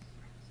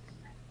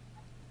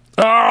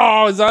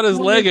 Oh, it's on his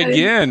leg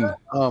again.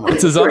 Oh my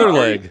It's his other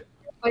leg.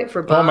 Wait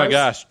for Buzz. Oh my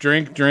gosh.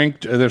 Drink.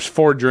 There's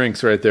 4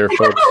 drinks right there,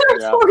 folks.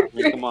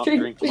 Yeah,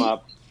 drink them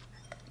up.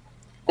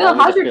 Phil,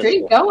 how's your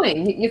drink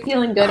going? You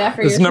feeling good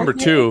after It's your number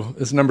 2.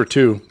 It's number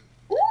 2.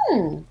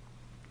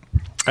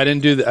 I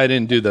didn't do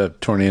the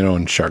tornado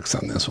and sharks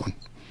on this one.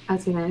 I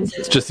was gonna ask you.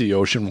 It's just the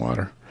ocean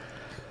water.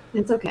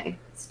 It's okay.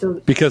 Still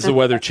Because the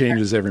weather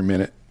changes every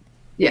minute.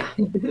 Yeah.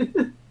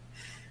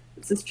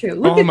 This is true.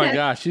 Look Oh at my that.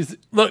 gosh. He's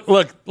look,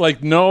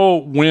 like no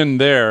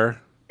wind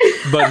there,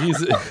 but he's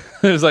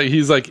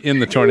in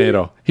the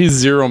tornado. He's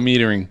 0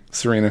 metering,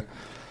 Serena.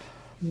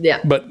 Yeah.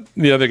 But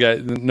the other guy,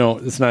 no,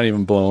 it's not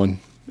even blowing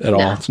at all.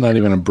 No. It's not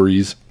even a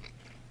breeze.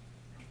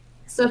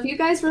 So if you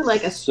guys were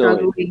like a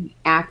struggling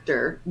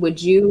actor,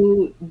 would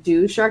you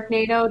do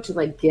Sharknado to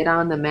like get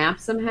on the map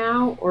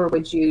somehow, or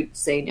would you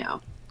say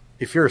no?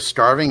 If you're a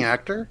starving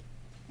actor,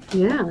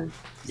 Yeah.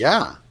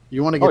 yeah,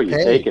 you want to get You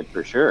paid. take it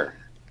for sure.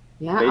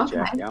 Yeah.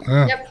 Paycheck, Okay.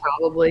 yeah. Yeah,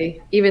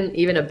 probably.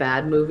 Even a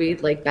bad movie,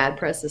 like bad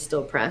press is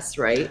still press,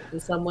 right? In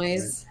some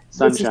ways.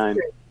 Sunshine.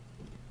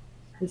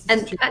 This is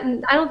And true.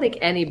 I don't think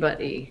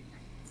anybody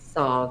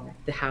saw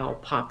how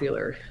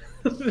popular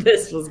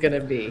this was going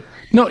to be.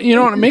 No, you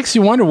know, it makes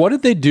you wonder, what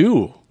did they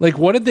do? Like,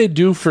 what did they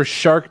do for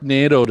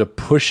Sharknado to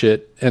push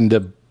it and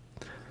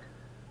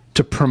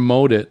to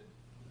promote it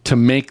to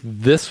make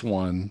this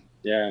one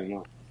Yeah, I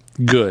know.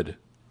 good?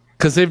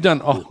 Because they've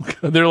done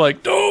they're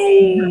like,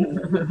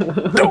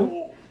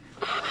 no.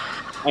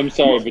 I'm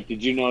sorry, but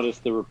did you notice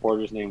the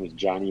reporter's name was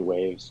Johnny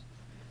Waves?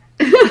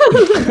 No.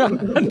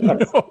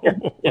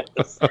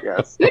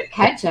 Yes. Good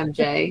catch,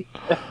 MJ.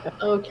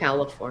 Oh,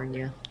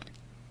 California.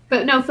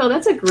 But no, Phil,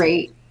 that's a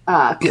great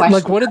question.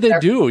 Like, what did they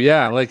do?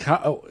 Yeah, like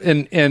how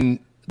and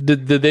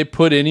did they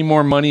put any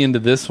more money into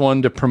this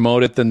one to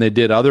promote it than they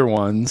did other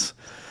ones?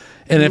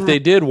 And if they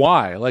did,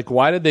 why? Like,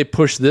 why did they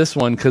push this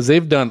one? Because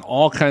they've done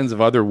all kinds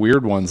of other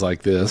weird ones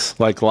like this,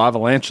 like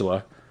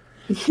Lavalantula,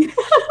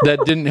 that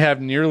didn't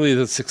have nearly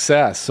the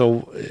success.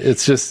 So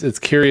it's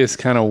curious,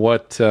 kind of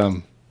what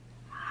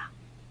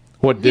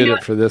did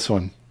it for this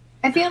one.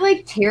 I feel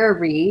like Tara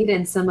Reid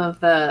and some of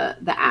the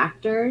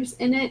actors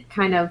in it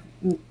kind of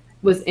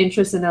was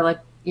interested in, like,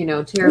 you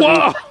know, Tara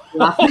Whoa!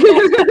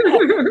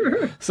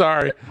 Reid.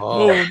 Sorry.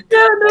 Oh.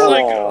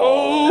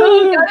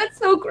 Oh God, that's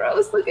so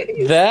gross. Look at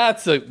you.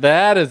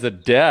 That is a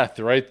death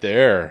right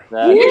there.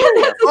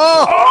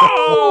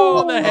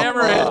 Oh, The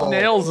hammerhead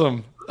nails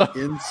him.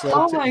 insult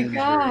Oh to my injury.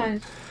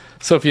 God.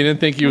 So if you didn't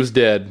think he was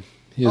dead,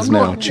 he is I'm now.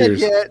 not dead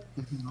Cheers. yet.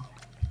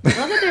 I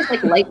love that there's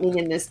like lightning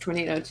in this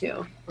tornado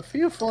too. I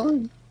feel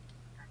fine.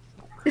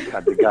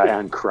 Got the guy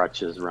on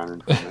crutches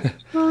running from it.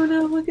 Oh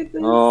no, look at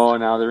this. Oh,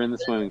 now they're in the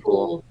swimming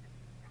pool.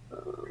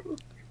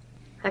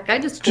 Heck, I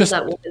just pulled Just-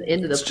 that woman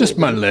into the It's just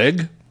pool. my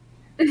leg.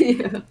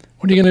 Yeah.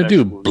 What are you going to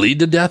do? Bleed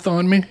to death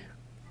on me?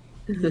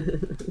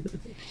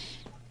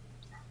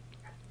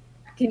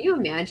 Can you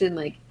imagine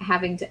like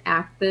having to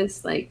act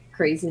this like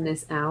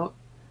craziness out?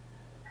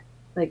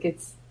 Like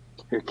it's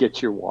Here,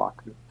 get your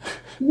walker.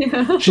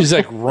 yeah. She's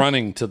like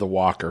running to the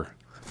walker.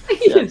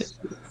 Yes.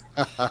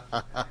 All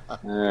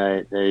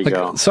right, there you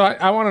go. So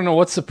I want to know,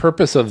 what's the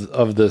purpose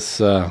of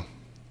this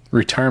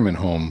retirement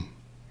home?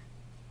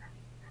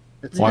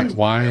 It's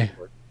Why?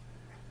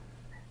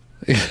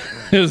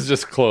 It was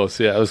just close.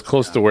 Yeah, it was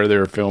close to where they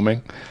were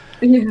filming.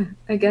 Yeah,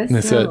 I guess And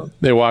they so. said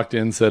they walked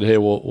in and said, "Hey,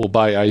 we'll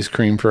buy ice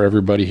cream for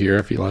everybody here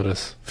if you let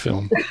us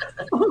film."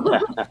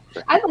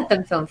 I let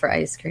them film for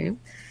ice cream.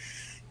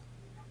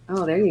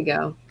 Oh, there you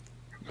go.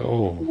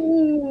 Oh,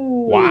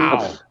 Ooh.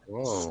 wow!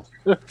 Whoa.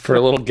 For a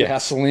little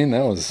gasoline,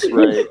 that was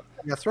Right.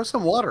 Yeah, throw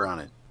some water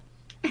on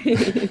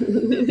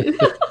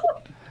it.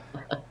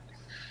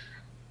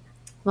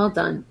 Well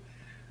done.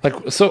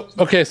 like so.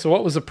 Okay, so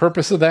what was the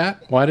purpose of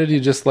that? Why did he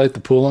just light the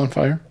pool on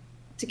fire?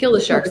 To kill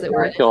the sharks that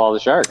were in it. Kill all the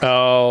sharks.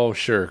 Oh,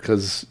 sure,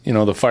 because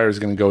the fire is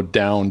going to go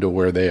down to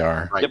where they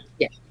are. Right.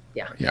 Yep.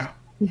 Yeah,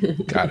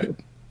 got it.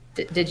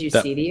 Did you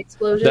That- see the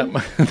explosion?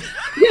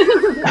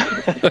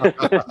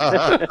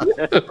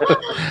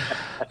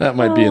 That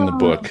might be in the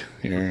book.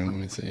 Here, let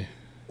me see.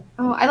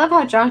 Oh, I love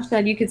how Josh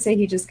said you could say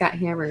he just got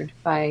hammered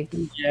by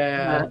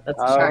Yeah, that's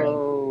a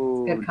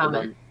Oh, shark. Good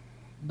comment.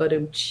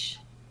 Badooch.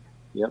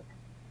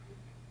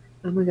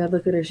 Oh my God,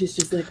 look at her. She's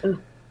just like, oh,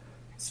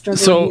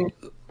 struggling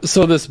here.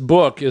 So this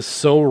book is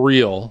so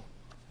real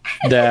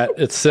that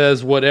it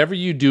says, whatever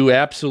you do,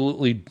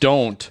 absolutely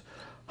don't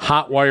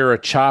hotwire a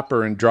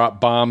chopper and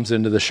drop bombs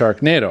into the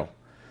Sharknado.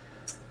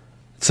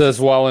 It says,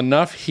 while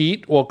enough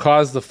heat will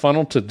cause the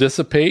funnel to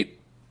dissipate,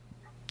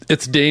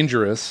 it's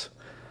dangerous.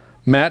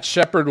 Matt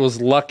Shepard was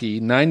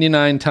lucky.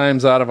 99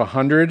 times out of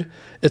 100,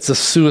 it's a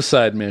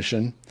suicide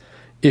mission.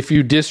 If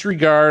you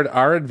disregard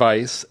our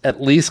advice,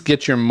 at least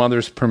get your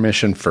mother's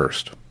permission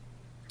first.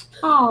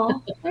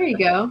 Oh, there you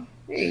go.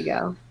 There you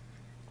go.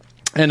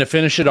 And to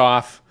finish it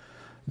off,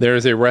 there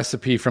is a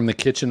recipe from the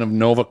kitchen of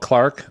Nova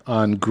Clark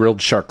on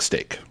grilled shark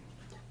steak.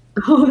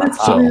 Oh,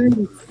 that's So-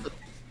 good.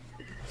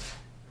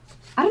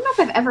 I don't know if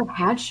I've ever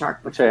had shark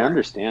Which before. I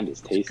understand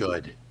is tasty.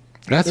 Good.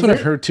 That's Is what it?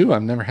 I've heard too.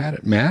 I've never had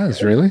it.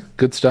 Maz, really?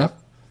 Good stuff.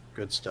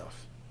 Good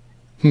stuff.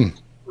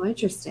 Oh,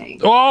 interesting.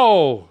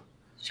 Oh,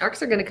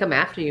 Sharks are going to come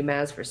after you,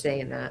 Maz, for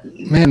saying that.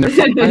 man,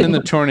 they're in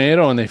the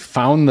tornado and they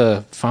found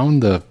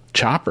the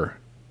chopper.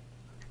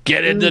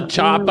 Get in the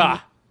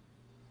chopper.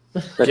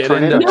 The Get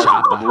tornado in the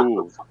hasn't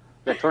moved.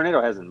 The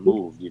tornado hasn't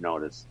moved, you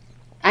notice.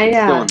 I It's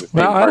still in the same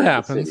Well, part that of the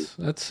happens.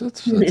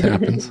 city. That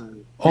happens.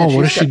 Oh,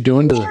 what is she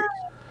doing to the...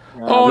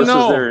 Oh, this no.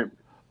 Was their,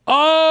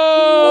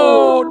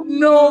 Oh,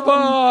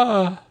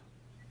 Nova.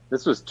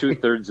 this was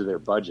 2/3 of their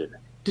budget.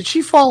 Did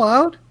she fall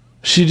out?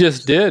 She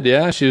just did,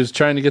 yeah. She was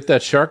trying to get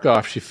that shark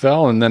off. She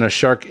fell, and then a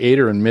shark ate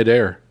her in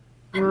midair.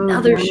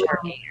 Another wow. shark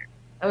ate her.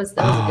 That was a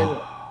good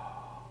one.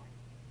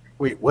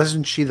 Wait,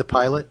 wasn't she the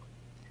pilot?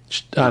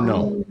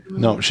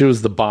 No, she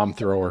was the bomb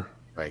thrower.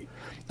 Right.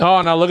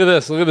 Oh, now look at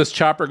this. Look at this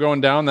chopper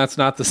going down. That's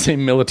not the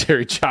same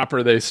military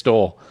chopper they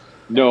stole.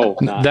 No,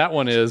 not. That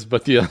one is,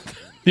 but the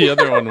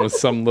other one was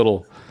some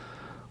little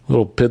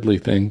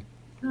piddly thing.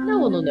 No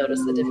one will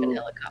notice the different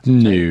helicopter.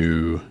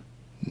 No,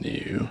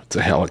 it's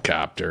a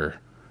helicopter.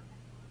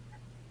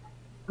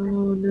 Oh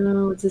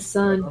no, it's his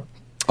son.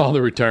 All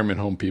the retirement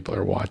home people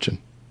are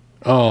watching.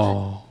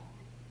 Oh,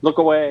 Look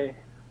away.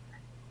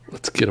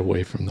 let's get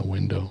away from the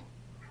window.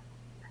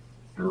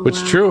 Oh, Which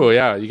wow. true,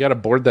 yeah. You got to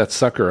board that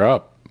sucker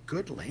up.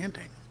 Good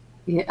landing.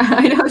 Yeah,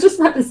 I know. I was just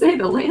about to say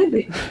the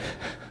landing.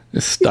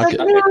 Just stuck it.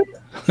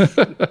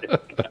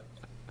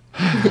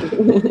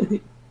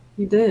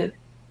 You did.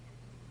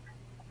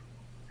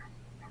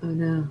 Oh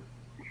no.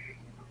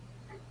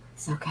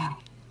 It's okay.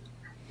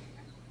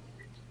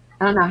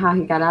 I don't know how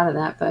he got out of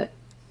that, but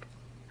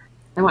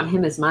I want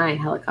him as my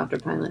helicopter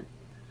pilot.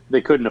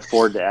 They couldn't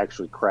afford to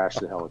actually crash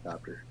the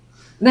helicopter.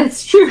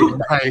 That's true.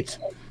 Right.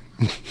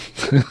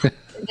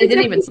 They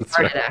didn't even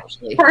start it,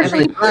 actually.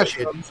 Partially. Crash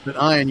it, but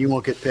Ian, you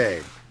won't get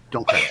paid.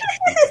 Don't crash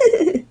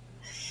it.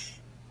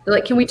 They're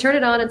like, can we turn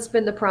it on and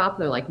spin the prop?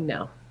 And they're like,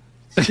 no.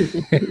 No.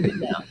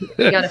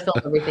 You got to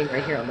film everything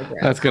right here on the ground.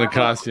 That's going to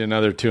cost you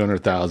another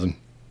 $200,000.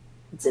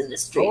 It's in the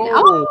street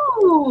now.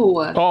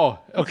 Oh. Oh,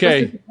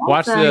 okay.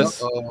 Watch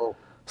this. Oh,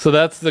 So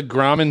that's the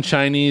Grauman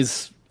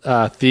Chinese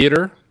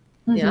theater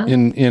Yeah.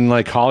 in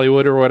like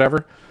Hollywood or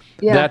whatever.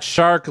 Yeah. That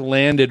shark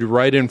landed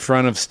right in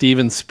front of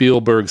Steven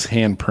Spielberg's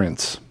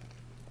handprints.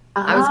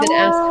 I was going to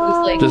ask,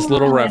 who's like, Just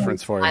little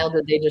reference for file you.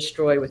 did they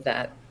destroy with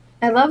that?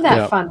 I love that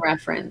Yeah. fun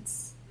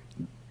reference.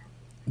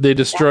 They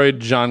destroyed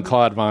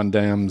Jean-Claude Van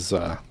Damme's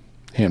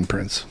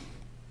handprints.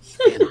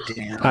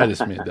 damn. I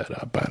just made that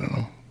up. I don't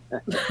know.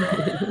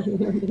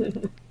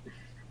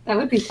 That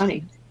would be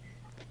funny.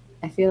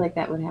 I feel like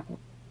that would happen.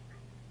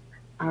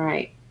 All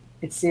right.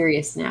 It's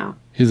serious now.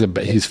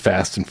 He's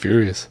fast and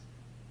furious.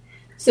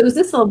 So is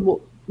this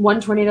one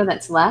tornado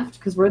that's left?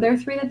 Because were there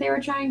 3 that they were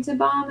trying to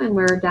bomb and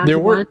we're down There to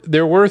were one?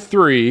 there were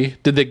 3.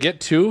 Did they get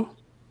 2?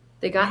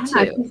 They got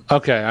I two. think-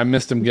 Okay, I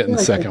missed him getting the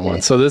feel like second they one.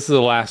 did. So this is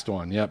the last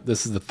one. Yep,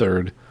 this is the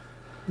 3rd.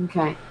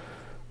 Okay.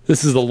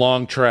 This is the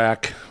long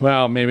track.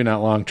 Well, maybe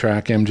not long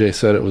track. MJ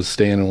said it was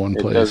staying in one It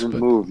place. doesn't but-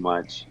 move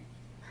much.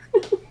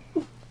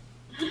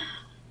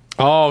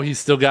 Oh, he's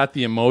still got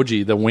the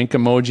emoji, the wink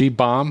emoji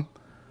bomb.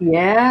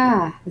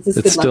 Yeah. This is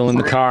It's good still luck in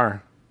the time.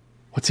 car.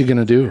 What's he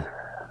gonna do?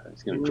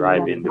 It's going to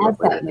drive into As it.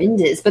 that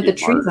wind is, but the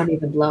Smart. trees aren't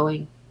even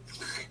blowing.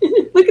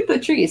 Look at the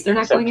trees. They're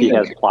not Except going he has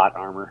anywhere. plot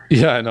armor.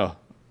 Yeah, I know.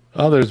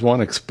 Oh, there's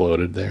one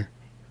exploded there.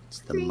 It's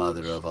the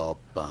mother of all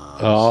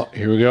bombs. Oh,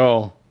 here we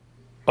go.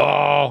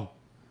 Oh,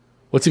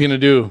 what's he gonna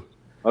do?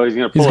 Oh, he's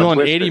going to pull He's a going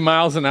twister. 80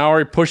 miles an hour.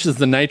 He pushes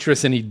the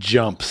nitrous and he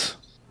jumps,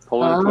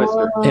 Pulling a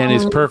twister. and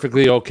he's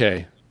perfectly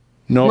okay.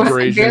 No Must have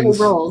barely abrasions.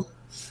 rolled.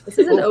 This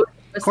isn't Otis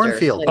Twister.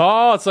 Cornfield. Like,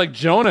 Oh, it's like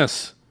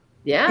Jonas.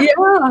 yeah. Yeah.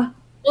 Well,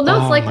 no,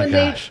 Oh it's like my when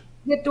gosh.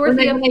 they get When Dorothy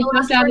they up in the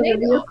jumped out of the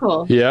tornado,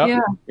 vehicle. Yeah. Yeah.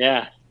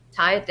 Yeah.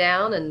 tie it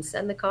down and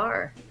send the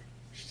car.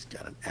 She's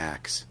got an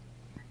axe.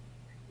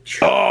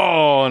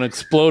 Oh, and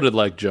exploded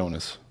like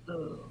Jonas.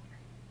 Oh,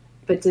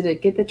 But did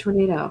it get the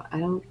tornado? I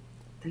don't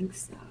think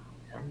so.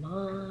 come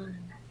on.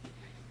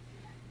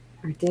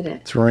 Or did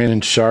it? It's raining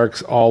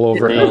sharks all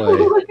over Rain.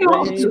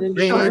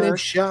 LA. Rain and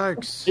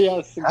sharks.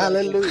 Yes.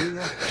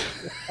 Hallelujah.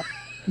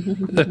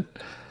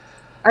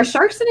 Are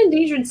sharks an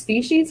endangered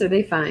species? Or are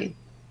they fine?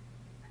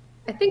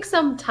 I think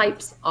some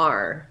types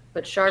are,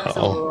 but sharks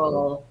Uh-oh.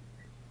 overall,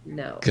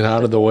 no. Get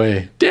out of the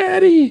way,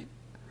 Daddy.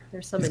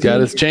 There's some He's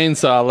got his endangered-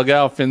 chainsaw. Look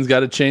out, Finn's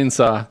got a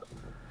chainsaw.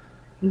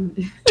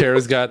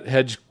 Tara's got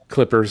hedge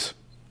clippers.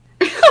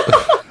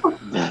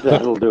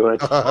 That'll do it.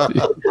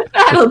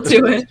 That'll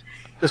do it.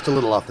 Just a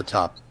little off the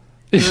top.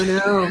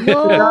 Oh no.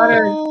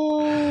 Daughter.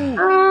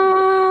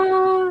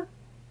 Ah.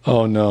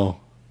 Oh no.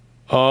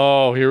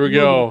 Oh, here we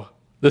go.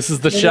 This is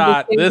the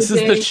shot. This is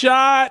the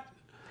shot.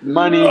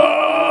 Money. Money.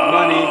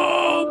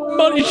 Oh,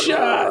 Money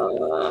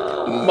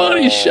shot.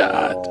 Money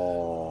shot.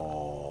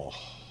 Oh.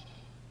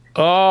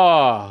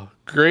 Oh,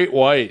 great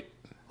white.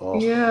 Oh.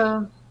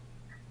 Yeah.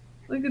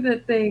 Look at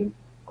that thing.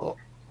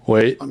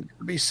 Wait. I'm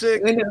gonna be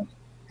sick. I know.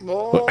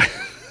 Oh.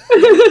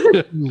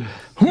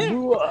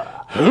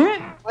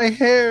 My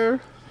hair.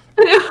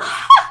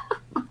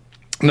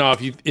 No,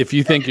 if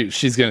you think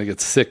she's gonna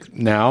get sick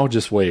now,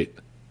 just wait.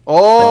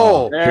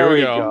 Oh. Here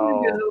we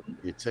go.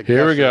 You took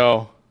Here we that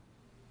go.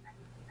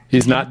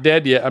 He's not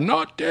dead yet. I'm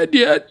not dead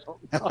yet.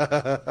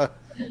 shot.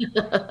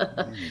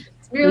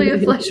 It's merely a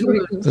flesh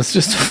wound. That's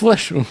just a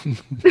flesh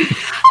wound.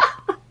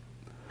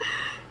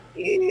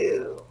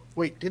 Ew.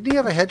 Wait, didn't he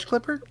have a hedge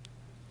clipper?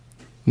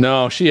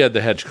 No, she had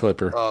the hedge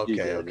clipper. Oh,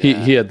 okay.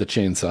 He had the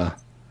chainsaw.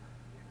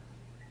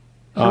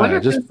 I wonder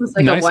if just this was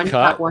like nice a one cut.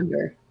 shot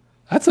wonder.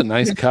 That's a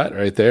nice cut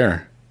right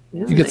there.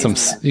 Yeah, You get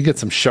nice.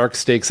 some shark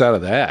steaks out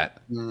of that.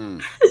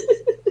 Mm.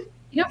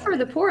 You know, for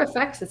the poor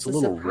effects, it's It's a a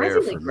little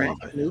rare surprisingly for me, graphic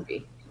but-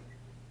 movie.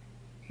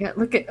 Yeah,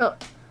 look at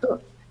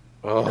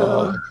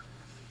Oh,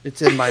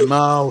 it's in my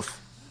mouth.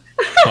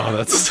 Oh,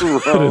 that is so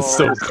gross.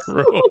 That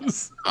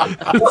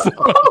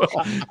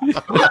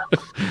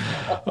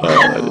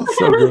is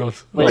so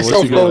gross. My what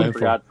cell you got phone. in for?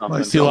 Forgot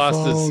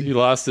something. He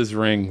lost his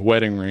ring,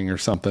 wedding ring or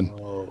something.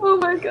 oh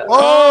my god.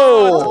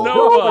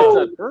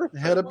 Oh, Nova.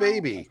 had a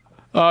baby.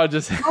 Oh,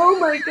 just Oh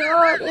my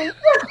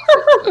god.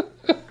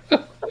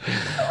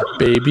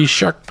 baby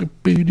shark.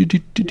 Baby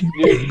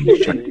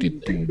shark.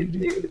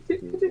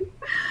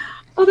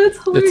 Oh,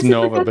 that's hilarious. It's I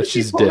Nova, forgot but that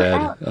she she's pulled her dead.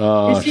 out.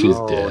 Oh, Is she? she's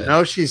Oh, dead.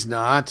 no, she's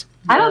not.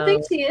 I don't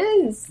think she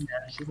is. No,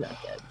 she's not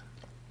dead.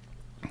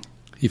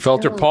 He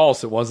felt her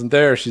pulse. It wasn't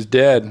there. She's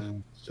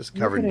dead. It's just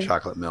covered in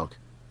chocolate milk.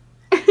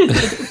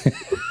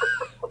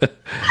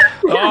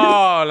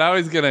 Oh, now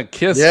he's gonna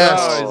kiss. Yes.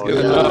 Oh,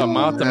 he's gonna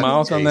mouth to That's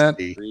mouth on that.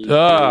 tasty.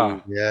 Ah.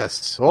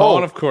 Yes. Oh, Oh,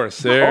 and of course,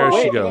 there Oh,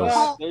 she wait,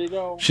 goes. There you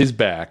go. She's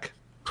back.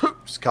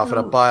 just coughing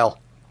up bile.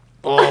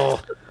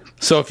 Oh,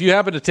 So if you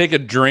happen to take a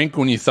drink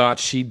when you thought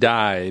she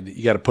died,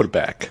 you got to put it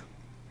back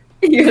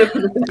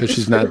because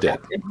she's not dead.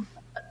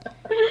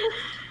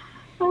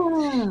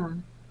 Ah,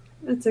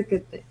 that's a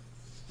good thing.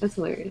 That's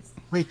hilarious.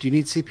 wait, do you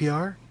need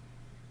CPR?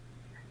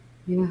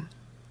 Yeah.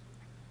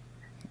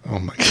 Oh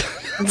my god,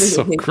 that's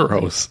so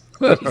gross.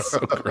 That is so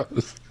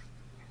gross.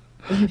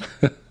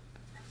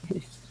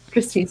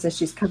 Christine says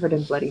she's covered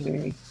in Bloody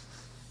Mary.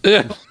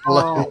 Yeah.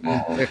 Oh,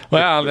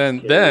 Well,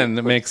 then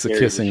it makes the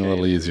kissing a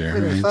little easier.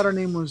 Wait, I right? thought her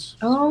name was.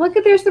 oh look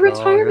at there's the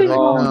retirement there's-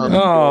 home.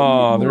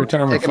 Oh, the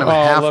retirement. Taking Oh, them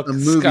half look, the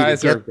movie to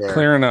skies are get there.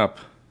 clearing up.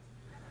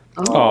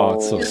 Oh,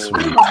 it's so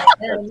sweet.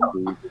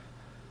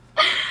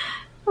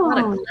 What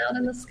a Oh, cloud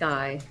in the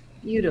sky.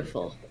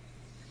 Beautiful.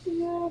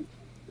 yeah.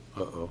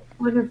 Uh-oh.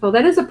 Wonderful.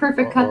 That is a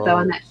perfect cut though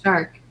on that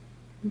shark.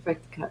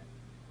 Perfect cut.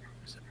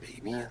 There's a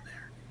baby in there.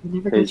 You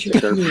never Pays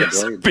got the your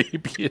sharp There's a blade.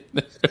 baby in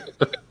there.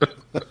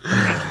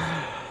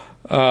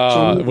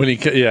 When he,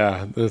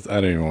 I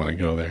don't even want to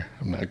go there.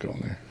 I'm not going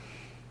there.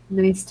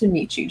 Nice to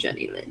meet you,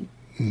 Jenny Lynn.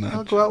 Not-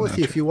 I'll go out with not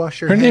you sure. if you wash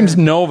your Her hair. name's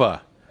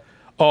Nova.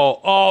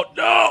 Oh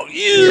no!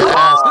 You.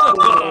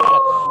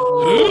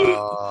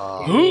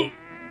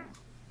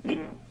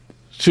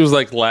 She was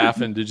like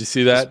laughing. Did you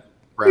see that?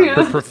 Brown.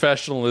 Her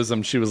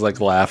professionalism. She was like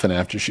laughing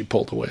after she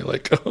pulled away.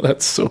 Like, oh,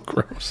 that's so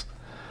gross.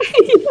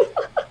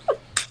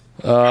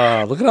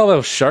 Look at all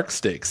those shark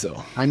steaks,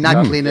 though. I'm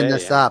not cleaning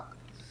this Yeah. up.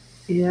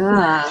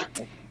 Yeah.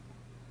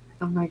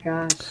 Oh my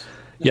gosh.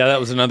 Yeah, that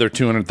was another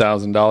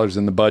 $200,000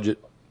 in the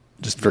budget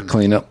just for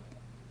cleanup.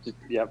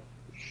 Yep.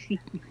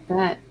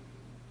 That.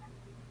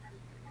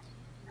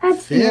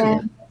 That's Finn.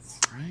 it.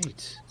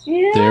 Right.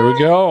 Yeah. There we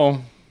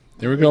go.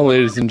 There we go,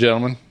 ladies and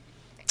gentlemen.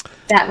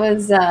 That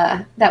was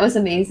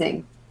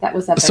amazing. That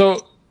was epic.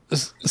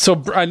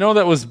 So I know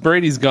that was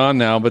Brady's gone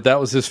now, but that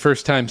was his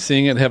first time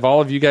seeing it. Have all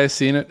of you guys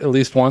seen it at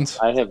least once?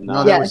 I have No,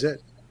 not. that Yes. was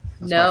it.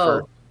 That's my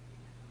No.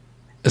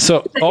 first.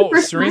 So,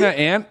 first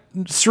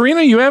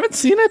Serena, you haven't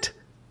seen it?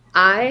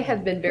 I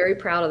have been very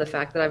proud of the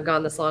fact that I've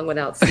gone this long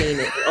without seeing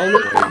it.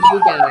 Only for you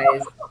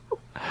guys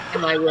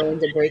am I willing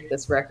to break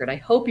this record. I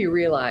hope you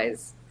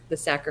realize the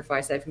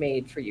sacrifice I've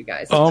made for you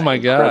guys. Oh my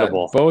God!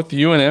 Incredible. Both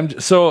you and MJ.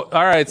 So,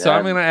 all right. So Yeah.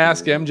 I'm going to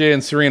ask MJ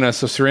and Serena.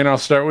 So, Serena, I'll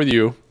start with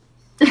you.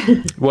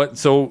 What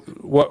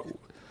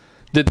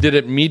did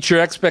it meet your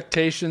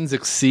expectations?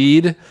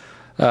 Exceed?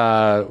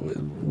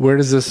 Where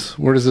does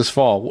this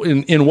fall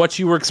in what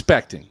you were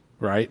expecting?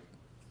 Right?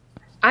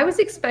 I was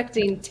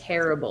expecting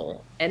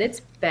terrible, and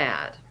it's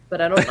bad, but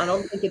I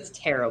don't think it's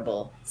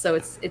terrible. So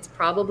it's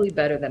probably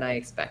better than I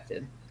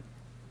expected.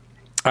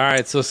 All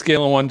right. So,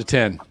 scale of 1 to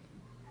 10.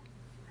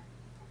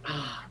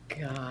 Oh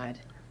God.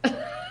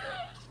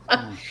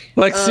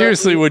 Like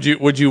seriously, would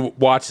you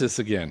watch this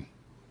again?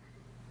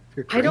 If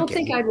you're I don't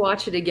drinking. think I'd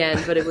watch it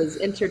again, but it was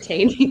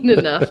entertaining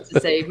enough to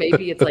say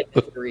maybe it's like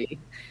a 3.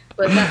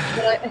 But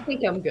I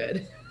think I'm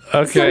good.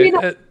 Okay.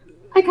 Serena-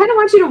 I kind of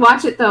want you to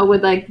watch it though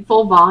with like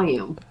full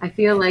volume. I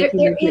feel like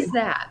There is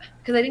that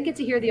because I didn't get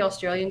to hear the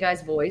Australian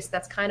guy's voice.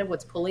 That's kind of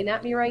what's pulling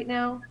at me right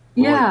now.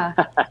 Yeah.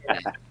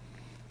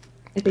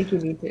 I think you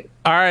need to.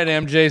 All right,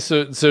 MJ.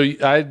 So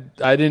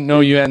I didn't know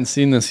you hadn't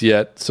seen this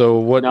yet. So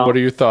what are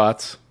your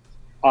thoughts?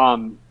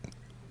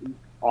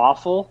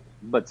 Awful,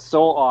 but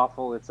so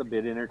awful it's a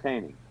bit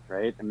entertaining,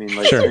 right? I mean,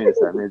 like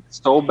Sure. it's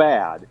so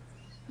bad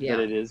Yeah.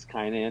 that it is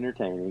kind of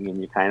entertaining, and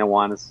you kind of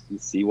want to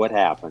see what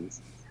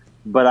happens.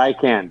 But I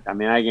can't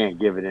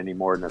give it any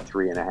more than a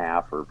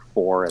 3.5 or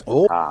 4 at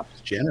the top.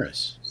 It's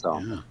generous. So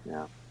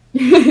Yeah.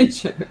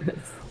 yeah.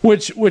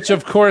 Which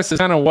of course is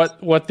kind of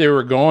what they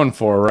were going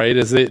for, right?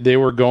 Is they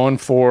were going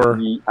for,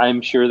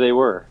 I'm sure they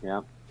were.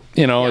 Yeah.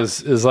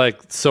 is like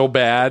so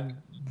bad,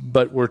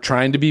 but we're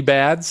trying to be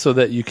bad so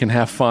that you can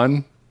have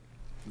fun.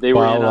 They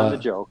were in Well, on the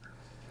joke.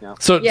 Yeah.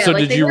 So Yeah, so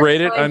like did they you were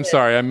rate it? trying I'm to-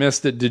 sorry, I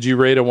missed it. Did you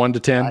rate it 1 to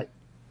 10?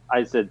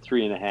 I said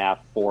 3.5,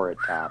 4 at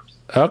tops.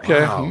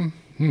 Okay. Wow.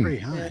 Pretty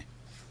high.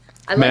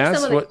 I like Mass,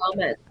 some of the what-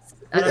 comments.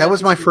 I don't know That if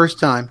was you my see- first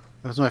time.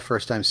 That was my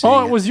first time seeing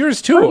Oh, it was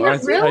yours too. Oh, yeah, I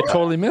really?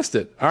 totally missed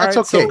it. All That's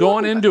right. So okay.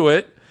 going into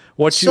it,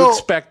 what you So-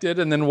 expected,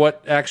 and then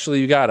what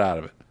actually you got out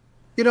of it.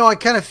 I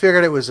kind of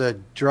figured it was a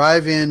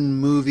drive-in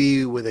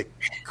movie with a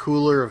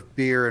cooler of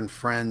beer and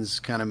friends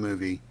kind of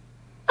movie.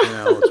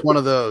 It's one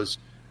of those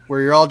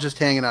where you're all just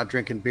hanging out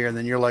drinking beer, and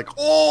then you're like,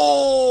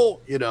 oh,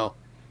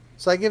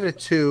 So I give it a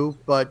 2,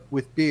 but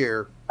with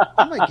beer,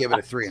 I might give it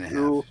a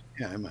 3.5.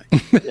 Yeah, I might.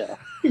 Yeah.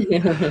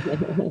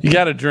 You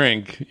got to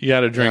drink. You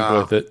got to drink Yeah.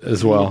 with it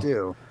as well. You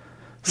do.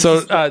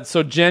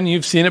 So Jen,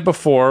 you've seen it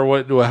before.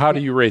 How do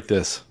you rate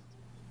this?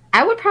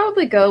 I would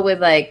probably go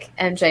with like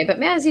MJ, but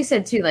man, as you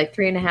said too, like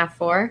 3.5,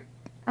 4.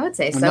 I would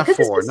say so. Not 'cause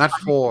it's 4. just Not fun.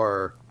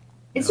 4.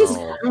 It's just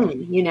No.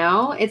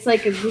 fun, It's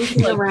like a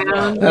goofing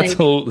around. That's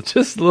Like,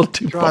 just a little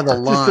too Draw far. the Just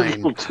a line.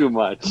 little too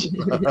much.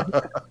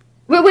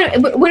 when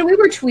we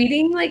were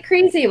tweeting like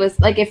crazy, it was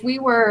like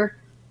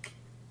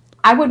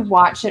I would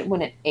watch it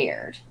when it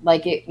aired,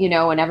 like it,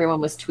 when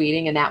everyone was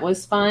tweeting, and that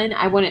was fun.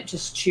 I wouldn't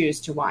just choose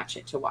to watch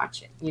it.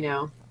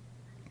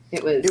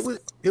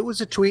 It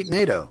was a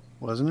tweet-nado,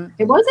 wasn't it?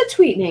 It was a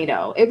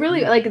tweet-nado. It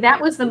really, like, that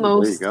was the There you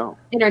most go.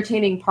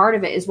 entertaining part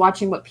of it, is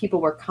watching what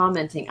people were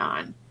commenting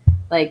on.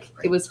 Like,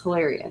 it was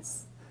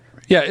hilarious.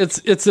 Yeah,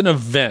 it's an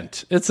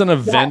event. It's an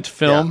event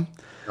film.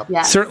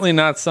 Yeah. Certainly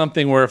not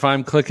something where if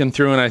I'm clicking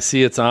through and I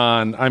see it's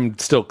on, I'm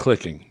still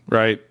clicking,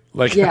 right?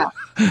 Like, Yeah.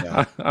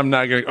 I'm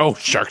not going, oh,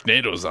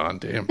 Sharknado's on,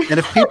 damn. And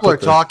if people are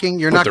talking,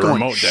 you're put not the going,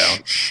 remote down.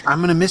 shh, I'm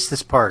going to miss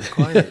this part.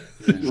 Quiet.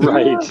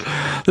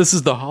 Right. This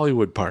is the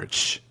Hollywood part.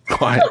 Shh,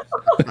 quiet.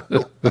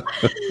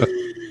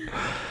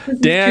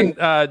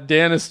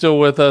 Dan is still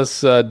with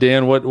us.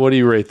 Dan, what do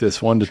you rate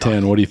this? 1 to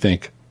 10. What do you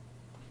think?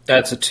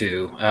 That's a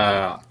 2.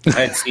 I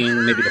had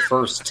seen maybe the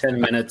first 10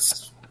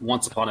 minutes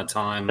once upon a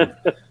time.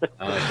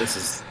 This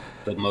is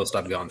the most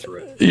I've gone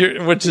through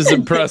it. Which is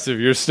impressive.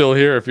 You're still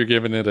here if you're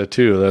giving it a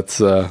 2. That's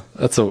a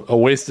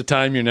waste of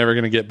time you're never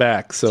going to get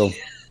back. So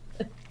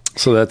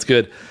that's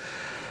good.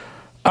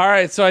 All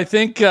right, so I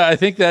think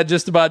that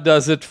just about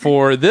does it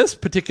for this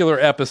particular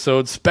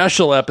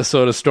special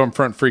episode of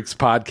Stormfront Freaks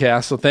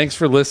podcast. So thanks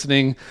for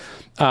listening.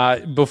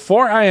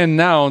 Before I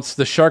announce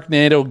the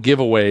Sharknado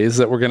giveaways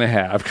that we're going to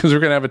have, because we're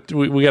going to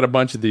have we got a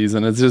bunch of these,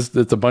 and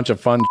it's a bunch of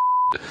fun.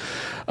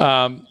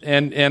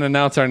 And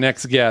announce our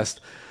next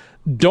guest.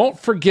 Don't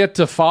forget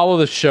to follow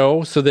the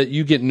show so that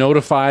you get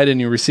notified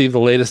and you receive the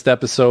latest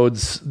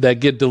episodes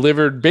that get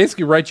delivered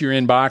basically right to your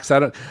inbox. I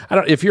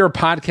don't. If you're a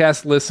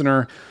podcast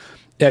listener,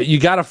 you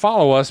got to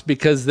follow us,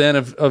 because then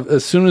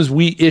as soon as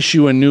we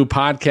issue a new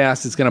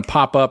podcast, it's going to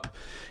pop up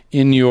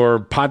in your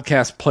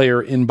podcast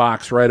player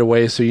inbox right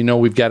away, so you know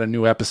we've got a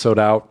new episode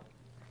out.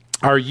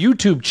 Our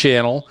YouTube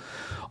channel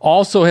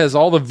also has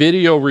all the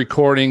video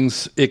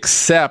recordings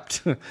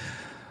except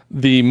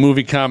the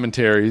movie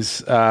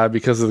commentaries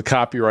because of the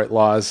copyright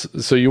laws.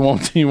 So you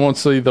won't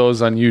see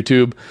those on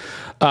YouTube.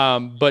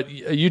 But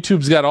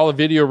YouTube's got all the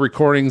video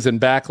recordings and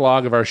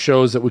backlog of our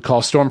shows that we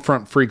call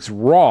Stormfront Freaks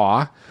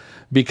Raw,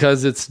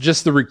 because it's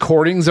just the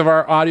recordings of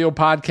our audio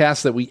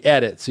podcasts that we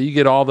edit. So you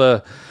get all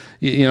the,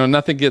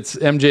 nothing gets,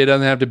 MJ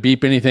doesn't have to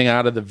beep anything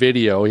out of the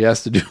video. He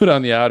has to do it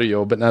on the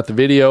audio, but not the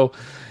video.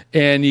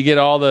 And you get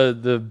all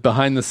the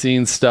behind the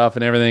scenes stuff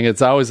and everything.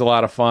 It's always a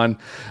lot of fun.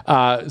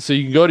 So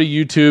you can go to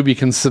YouTube. You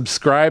can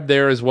subscribe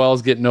there, as well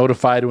as get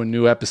notified when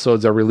new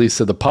episodes are released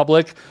to the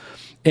public.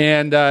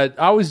 And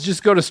always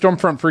just go to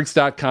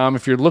stormfrontfreaks.com.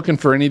 If you're looking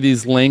for any of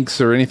these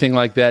links or anything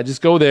like that,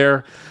 just go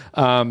there.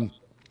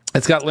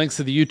 It's got links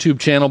to the YouTube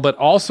channel, but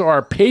also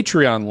our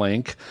Patreon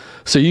link.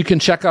 So you can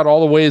check out all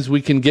the ways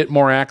we can get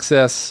more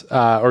access,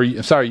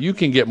 you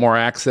can get more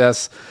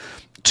access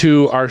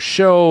to our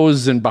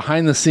shows and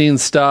behind the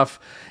scenes stuff,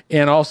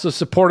 and also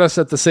support us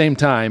at the same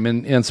time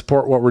and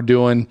support what we're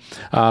doing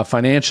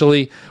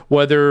financially.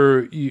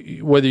 Whether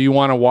you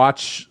want to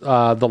watch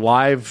the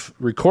live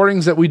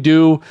recordings that we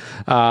do,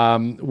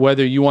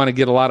 whether you want to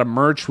get a lot of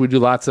merch, we do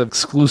lots of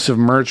exclusive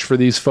merch for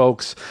these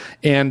folks.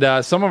 And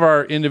some of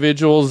our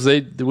individuals,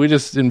 we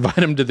just invite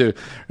them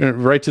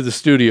right to the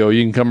studio.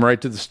 You can come right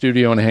to the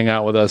studio and hang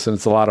out with us, and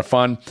it's a lot of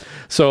fun.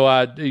 So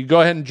you go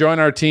ahead and join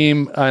our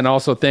team, and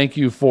also thank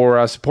you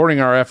for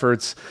supporting our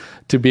efforts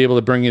to be able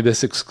to bring you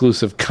this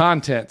exclusive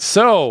content.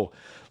 So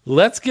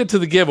let's get to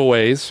the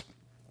giveaways.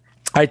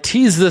 I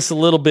teased this a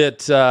little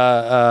bit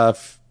a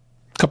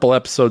couple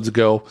episodes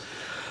ago.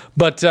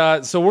 But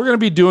so we're going to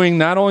be doing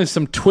not only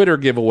some Twitter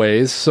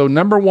giveaways. So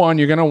number one,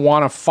 you're going to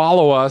want to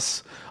follow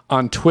us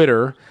on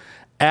Twitter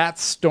at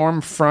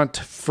Stormfront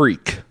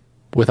Freak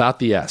without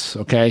the S.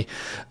 Okay.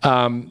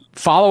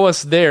 Follow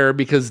us there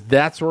because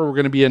that's where we're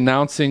going to be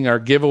announcing our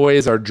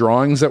giveaways, our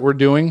drawings that we're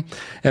doing.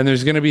 And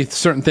there's going to be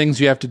certain things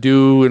you have to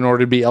do in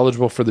order to be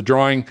eligible for the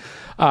drawing.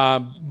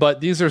 But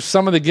these are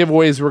some of the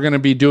giveaways we're going to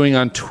be doing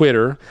on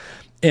Twitter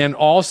and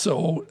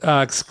also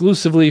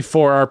exclusively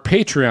for our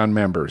Patreon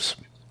members.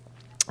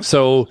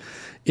 So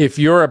if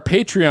you're a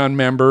Patreon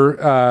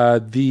member, I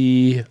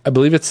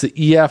believe it's the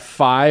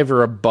EF5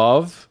 or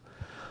above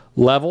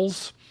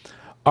levels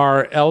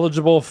are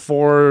eligible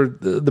for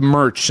the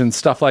merch and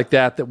stuff like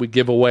that we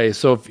give away.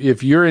 So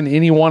if you're in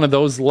any one of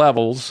those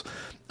levels,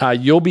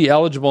 you'll be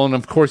eligible. And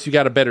of course, you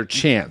got a better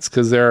chance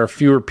because there are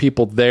fewer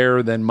people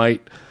there than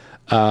might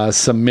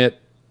submit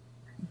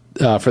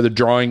for the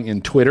drawing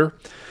in Twitter.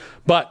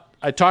 But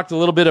I talked a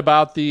little bit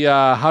about the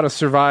How to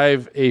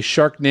Survive a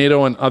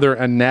Sharknado and Other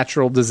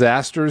Unnatural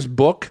Disasters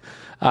book.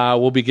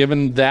 We'll be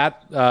giving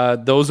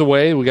those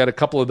away. We got a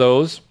couple of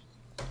those.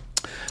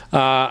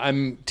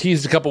 I'm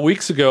teased a couple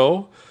weeks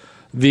ago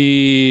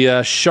the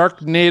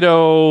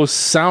Sharknado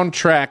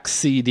soundtrack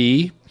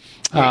CD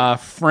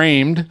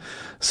framed.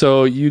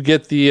 So you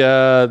get the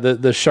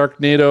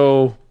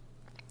Sharknado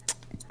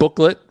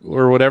booklet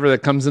or whatever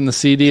that comes in the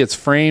CD. It's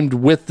framed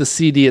with the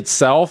CD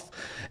itself.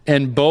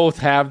 And both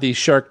have the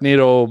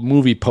Sharknado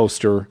movie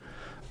poster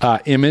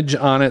image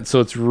on it,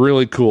 so it's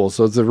really cool.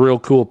 So it's a real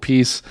cool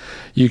piece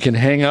you can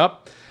hang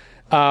up.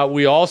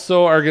 We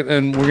also are,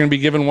 and we're going to be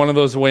giving one of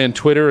those away on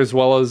Twitter as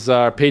well as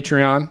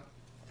Patreon.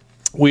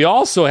 We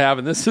also have,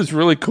 and this is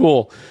really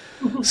cool.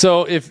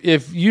 So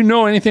if you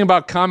know anything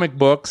about comic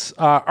books,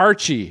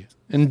 Archie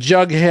and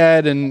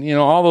Jughead and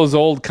all those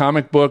old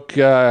comic book.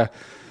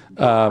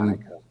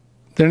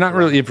 They're not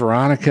really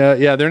Veronica.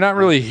 Yeah, they're not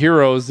really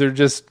heroes. They're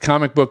just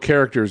comic book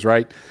characters,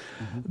 right?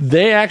 Mm-hmm.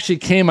 They actually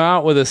came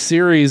out with a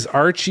series,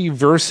 Archie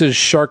versus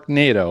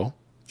Sharknado.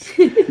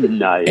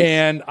 Nice.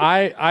 And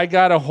I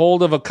got a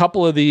hold of a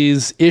couple of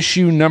these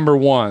issue number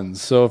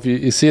ones. So if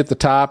you see at the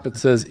top, it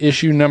says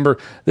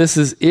this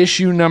is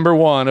issue number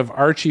 1 of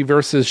Archie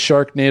versus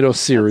Sharknado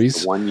series.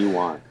 That's the one you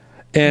want.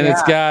 And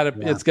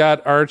it's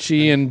got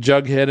Archie and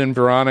Jughead and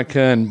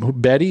Veronica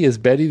and Betty. Is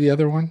Betty the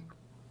other one?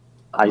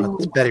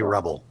 It's Betty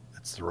Rubble.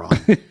 That's the wrong.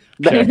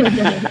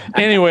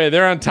 Anyway,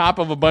 they're on top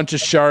of a bunch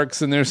of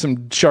sharks, and there's some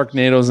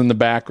Sharknadoes in the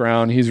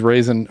background. Archie's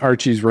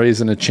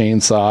raising a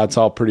chainsaw. It's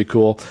all pretty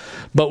cool.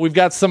 But we've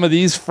got some of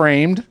these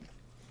framed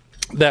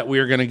that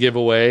we're going to give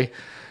away.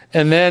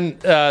 And then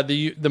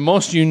the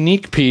most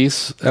unique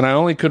piece, and I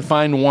only could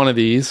find one of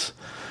these,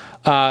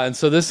 and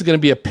so this is going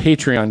to be a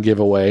Patreon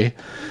giveaway,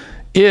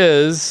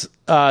 is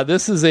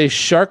this is a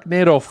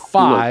Sharknado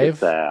 5. Look at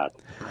that.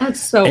 That's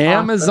so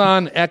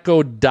Amazon awesome.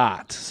 Echo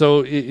Dot.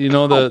 So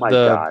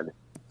God.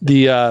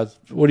 The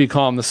what do you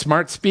call them? The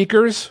smart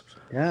speakers.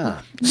 Yeah.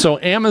 So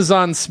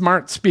Amazon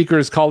smart speaker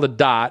is called a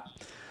Dot.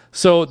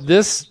 So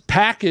this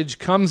package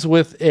comes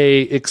with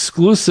a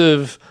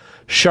exclusive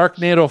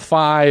Sharknado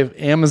 5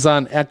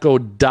 Amazon Echo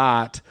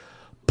Dot.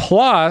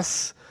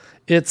 Plus,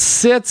 it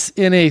sits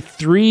in a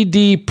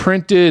 3D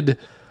printed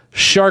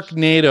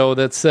Sharknado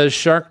that says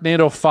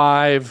Sharknado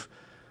 5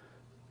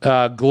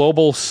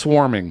 Global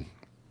Swarming.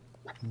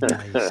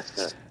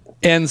 Nice.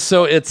 And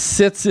so it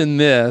sits in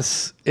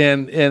this,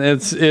 and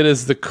it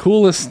is the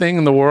coolest thing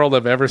in the world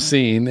I've ever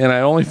seen. And I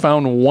only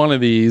found one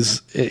of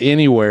these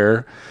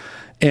anywhere.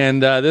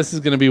 And this is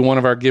going to be one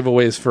of our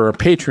giveaways for our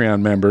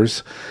Patreon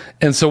members.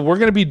 And so we're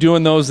going to be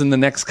doing those in the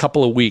next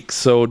couple of weeks.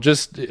 So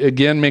just,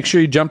 again, make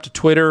sure you jump to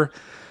Twitter.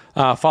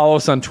 Follow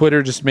us on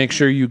Twitter. Just make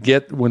sure you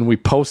get when we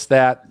post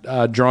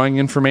that drawing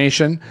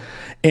information.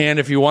 And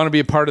if you want to be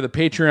a part of the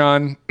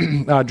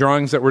Patreon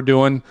drawings that we're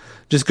doing,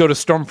 just go to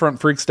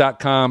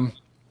stormfrontfreaks.com.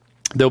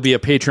 There'll be a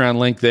Patreon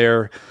link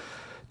there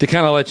to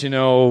kind of let you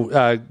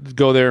know,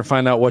 go there and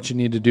find out what you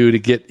need to do to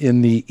get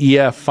in the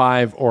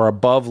EF5 or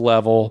above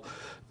level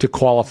to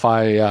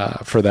qualify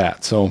for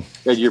that. So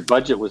Your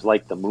budget was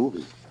like the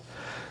movie.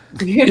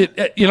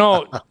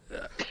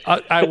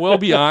 I will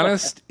be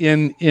honest,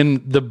 in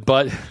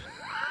the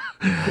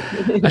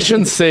I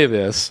shouldn't say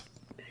this,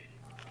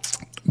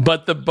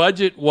 but the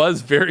budget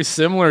was very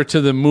similar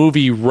to the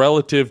movie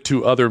relative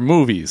to other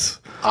movies.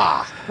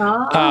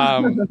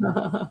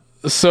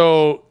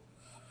 So,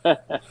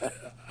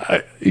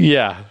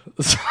 yeah.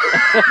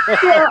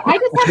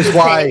 Which is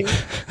why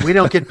we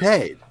don't get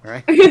paid,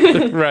 right?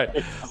 Right.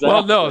 Exactly.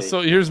 Well, no.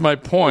 So here's my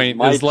point: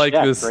 My is like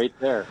check this right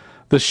there.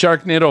 the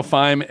Sharknado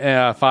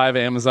 5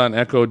 Amazon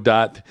Echo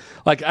Dot.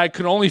 Like I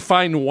could only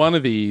find one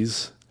of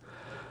these,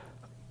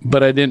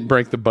 but I didn't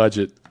break the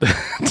budget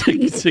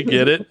to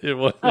get it. It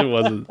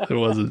wasn't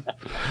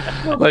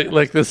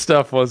like this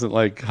stuff wasn't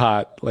like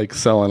hot, like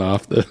selling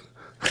off the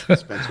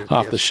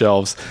the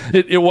shelves.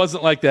 It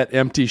wasn't like that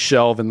empty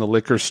shelf in the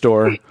liquor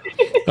store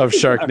of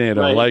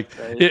Sharknado. Right, like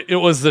right. It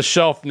was the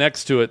shelf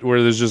next to it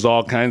where there's just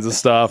all kinds of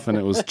stuff, and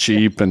it was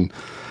cheap, and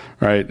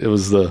right, it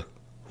was the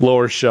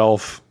lower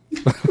shelf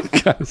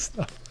kind of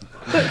stuff.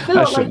 But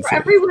Phil, like for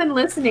everyone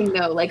listening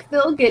though, like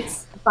Phil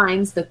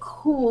finds the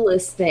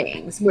coolest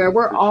things where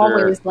we're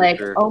always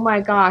like, oh my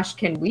gosh,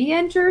 can we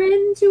enter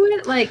into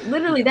it? Like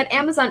literally that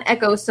Amazon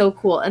Echo is so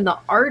cool. And the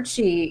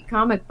Archie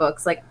comic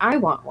books, like I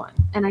want one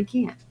and I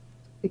can't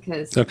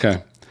because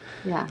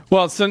yeah.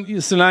 Well, so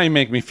now you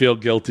make me feel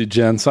guilty,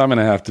 Jen. So I'm going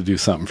to have to do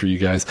something for you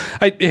guys.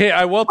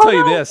 I will tell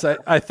you this.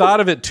 I thought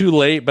of it too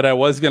late, but I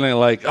was going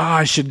to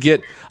I should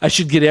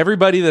get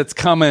everybody that's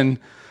coming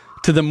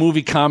to the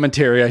movie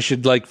commentary. I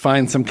should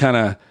find some kind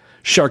of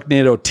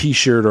Sharknado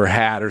T-shirt or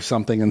hat or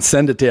something and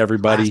send it to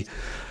everybody.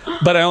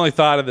 But I only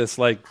thought of this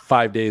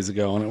 5 days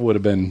ago, and it would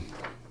have been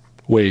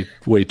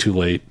way too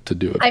late to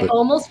do it. I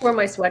almost wore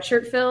my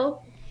sweatshirt,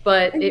 Phil,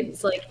 but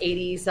it's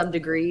 80 some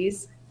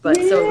degrees. But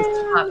so it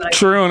was hot. But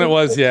true, and it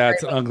was,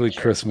 it's an ugly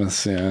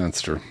Christmas. Yeah,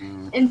 that's true.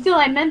 And Phil,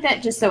 I meant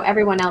that just so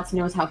everyone else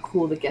knows how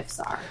cool the gifts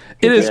are.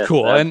 It is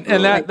cool, and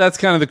that's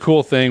kind of the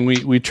cool thing.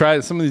 We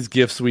try some of these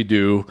gifts we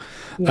do.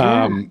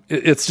 Yeah.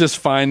 It's just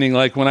finding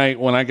when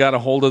I got a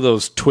hold of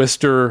those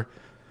Twister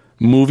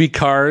movie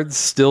cards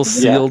still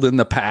sealed in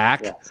the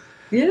pack.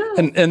 Yeah.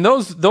 And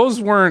those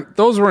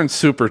weren't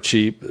super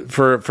cheap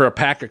for a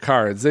pack of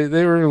cards. They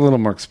were a little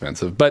more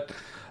expensive, but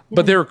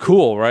they were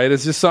cool, right?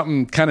 It's just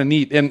something kind of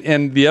neat.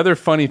 And the other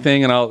funny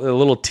thing, and a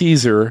little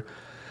teaser,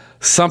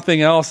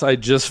 something else I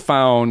just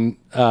found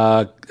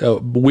a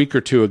week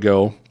or two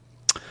ago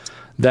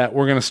that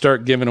we're going to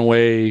start giving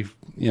away,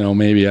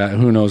 maybe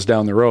who knows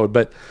down the road.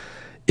 But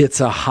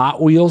it's a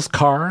Hot Wheels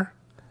car.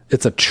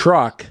 It's a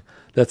truck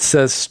that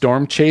says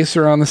Storm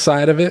Chaser on the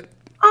side of it.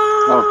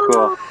 Oh,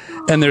 cool.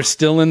 And they're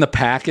still in the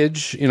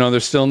package. They're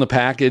still in the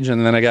package.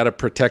 And then I got a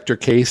protector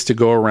case to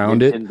go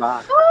around it.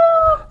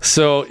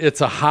 So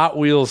it's a Hot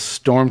Wheels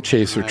Storm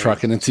Chaser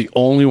truck, and it's the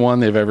only one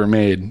they've ever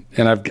made.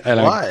 And I've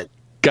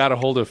got a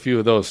hold of a few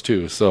of those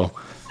too. So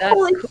that's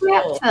holy cool.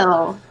 crap,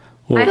 Phil!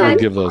 We'll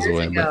give those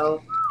away.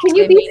 Can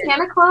you be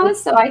Santa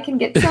Claus so I can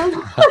get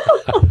some?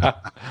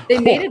 They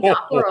made a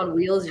Doppler on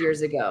wheels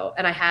years ago,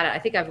 and I had it. I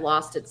think I've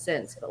lost it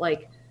since, but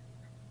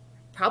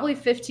probably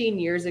 15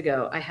 years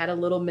ago, I had a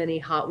little mini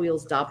Hot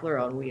Wheels Doppler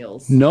on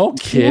wheels. No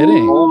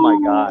kidding. Oh my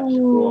gosh.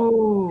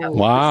 Cool.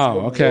 Wow.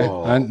 Okay.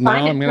 Now I'm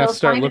going to have to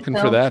start looking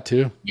for that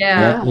too.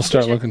 Yeah. We'll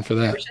start looking for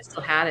that. I wish I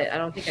still had it. I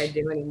don't think I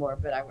do anymore,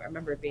 but I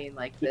remember being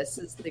like, this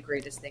is the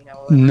greatest thing I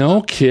will ever.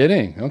 No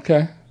kidding.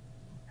 Okay.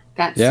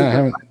 That's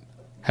I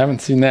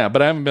haven't seen that,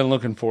 but I haven't been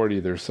looking for it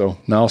either. So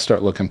now I'll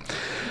start looking.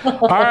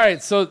 All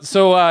right.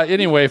 So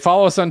anyway,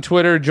 follow us on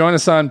Twitter, join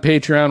us on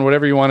Patreon,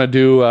 whatever you want to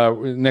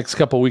do. Next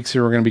couple of weeks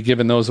here, we're going to be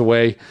giving those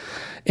away.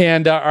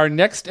 And our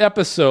next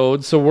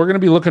episode, so we're going to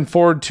be looking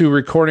forward to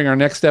recording our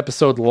next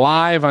episode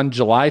live on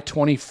July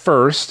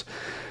 21st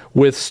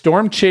with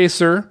Storm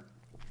Chaser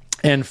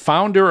and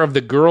founder of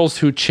the Girls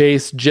Who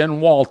Chase, Jen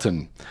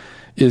Walton,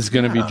 is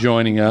going to be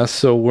joining us.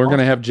 So we're going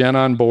to have Jen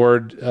on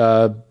board.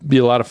 Be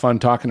a lot of fun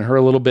talking to her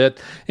a little bit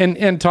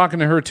and talking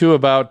to her too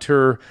about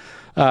her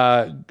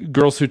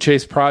Girls Who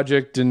Chase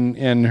project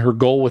and her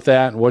goal with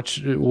that,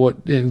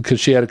 and because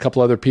she had a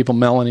couple other people.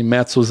 Melanie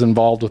Metz was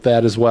involved with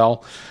that as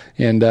well,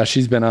 and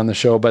she's been on the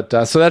show. But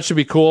so that should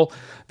be cool.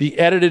 The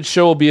edited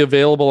show will be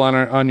available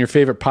on your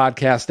favorite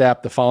podcast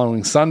app the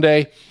following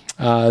Sunday,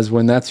 is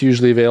when that's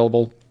usually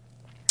available.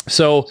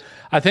 So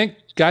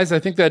Guys, I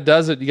think that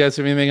does it. You guys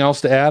have anything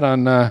else to add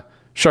on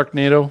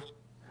Sharknado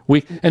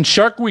week? And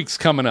Shark Week's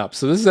coming up,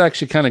 so this is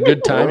actually kind of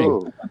good timing.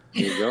 Oh,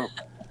 there you go.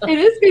 It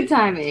is good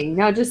timing.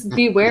 No, just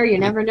beware. You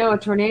never know. A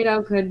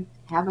tornado could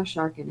have a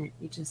shark in it.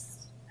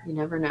 You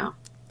never know.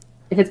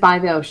 If it's by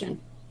the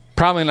ocean.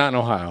 Probably not in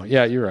Ohio.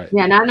 Yeah, you're right.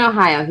 Yeah, not in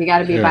Ohio. You got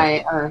to be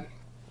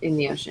in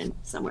the ocean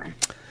somewhere.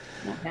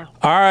 Yeah.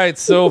 All right,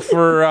 so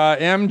for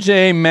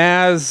MJ,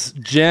 Maz,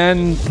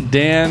 Jen,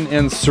 Dan,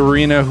 and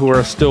Serena, who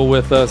are still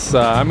with us,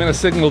 I'm going to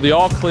signal the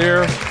all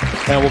clear,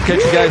 and we'll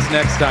catch you guys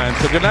next time.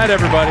 So good night,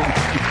 everybody.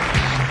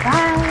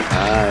 Bye.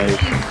 Bye.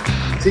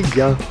 See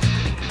ya.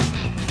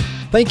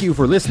 Thank you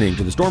for listening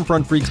to the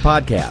Stormfront Freaks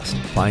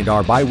podcast. Find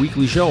our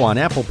bi-weekly show on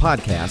Apple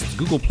Podcasts,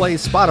 Google Play,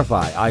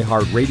 Spotify,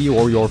 iHeartRadio,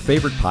 or your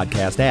favorite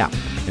podcast app.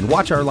 And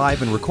watch our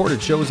live and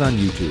recorded shows on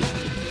YouTube.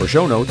 For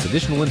show notes,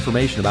 additional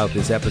information about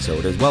this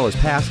episode, as well as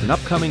past and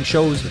upcoming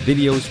shows,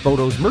 videos,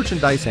 photos,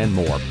 merchandise, and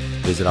more,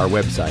 visit our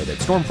website at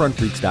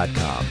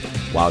stormfrontfreaks.com.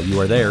 While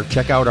you are there,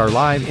 check out our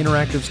live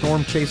interactive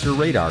Storm Chaser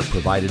radar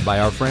provided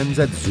by our friends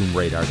at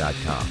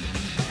zoomradar.com.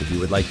 If you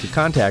would like to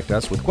contact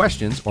us with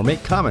questions or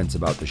make comments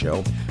about the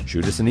show,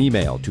 shoot us an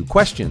email to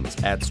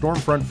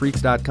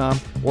questions@stormfrontfreaks.com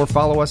or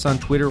follow us on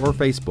Twitter or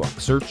Facebook.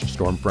 Search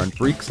Stormfront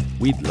Freaks.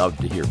 We'd love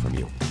to hear from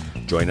you.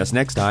 Join us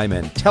next time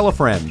and tell a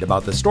friend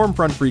about the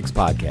Stormfront Freaks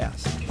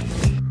podcast.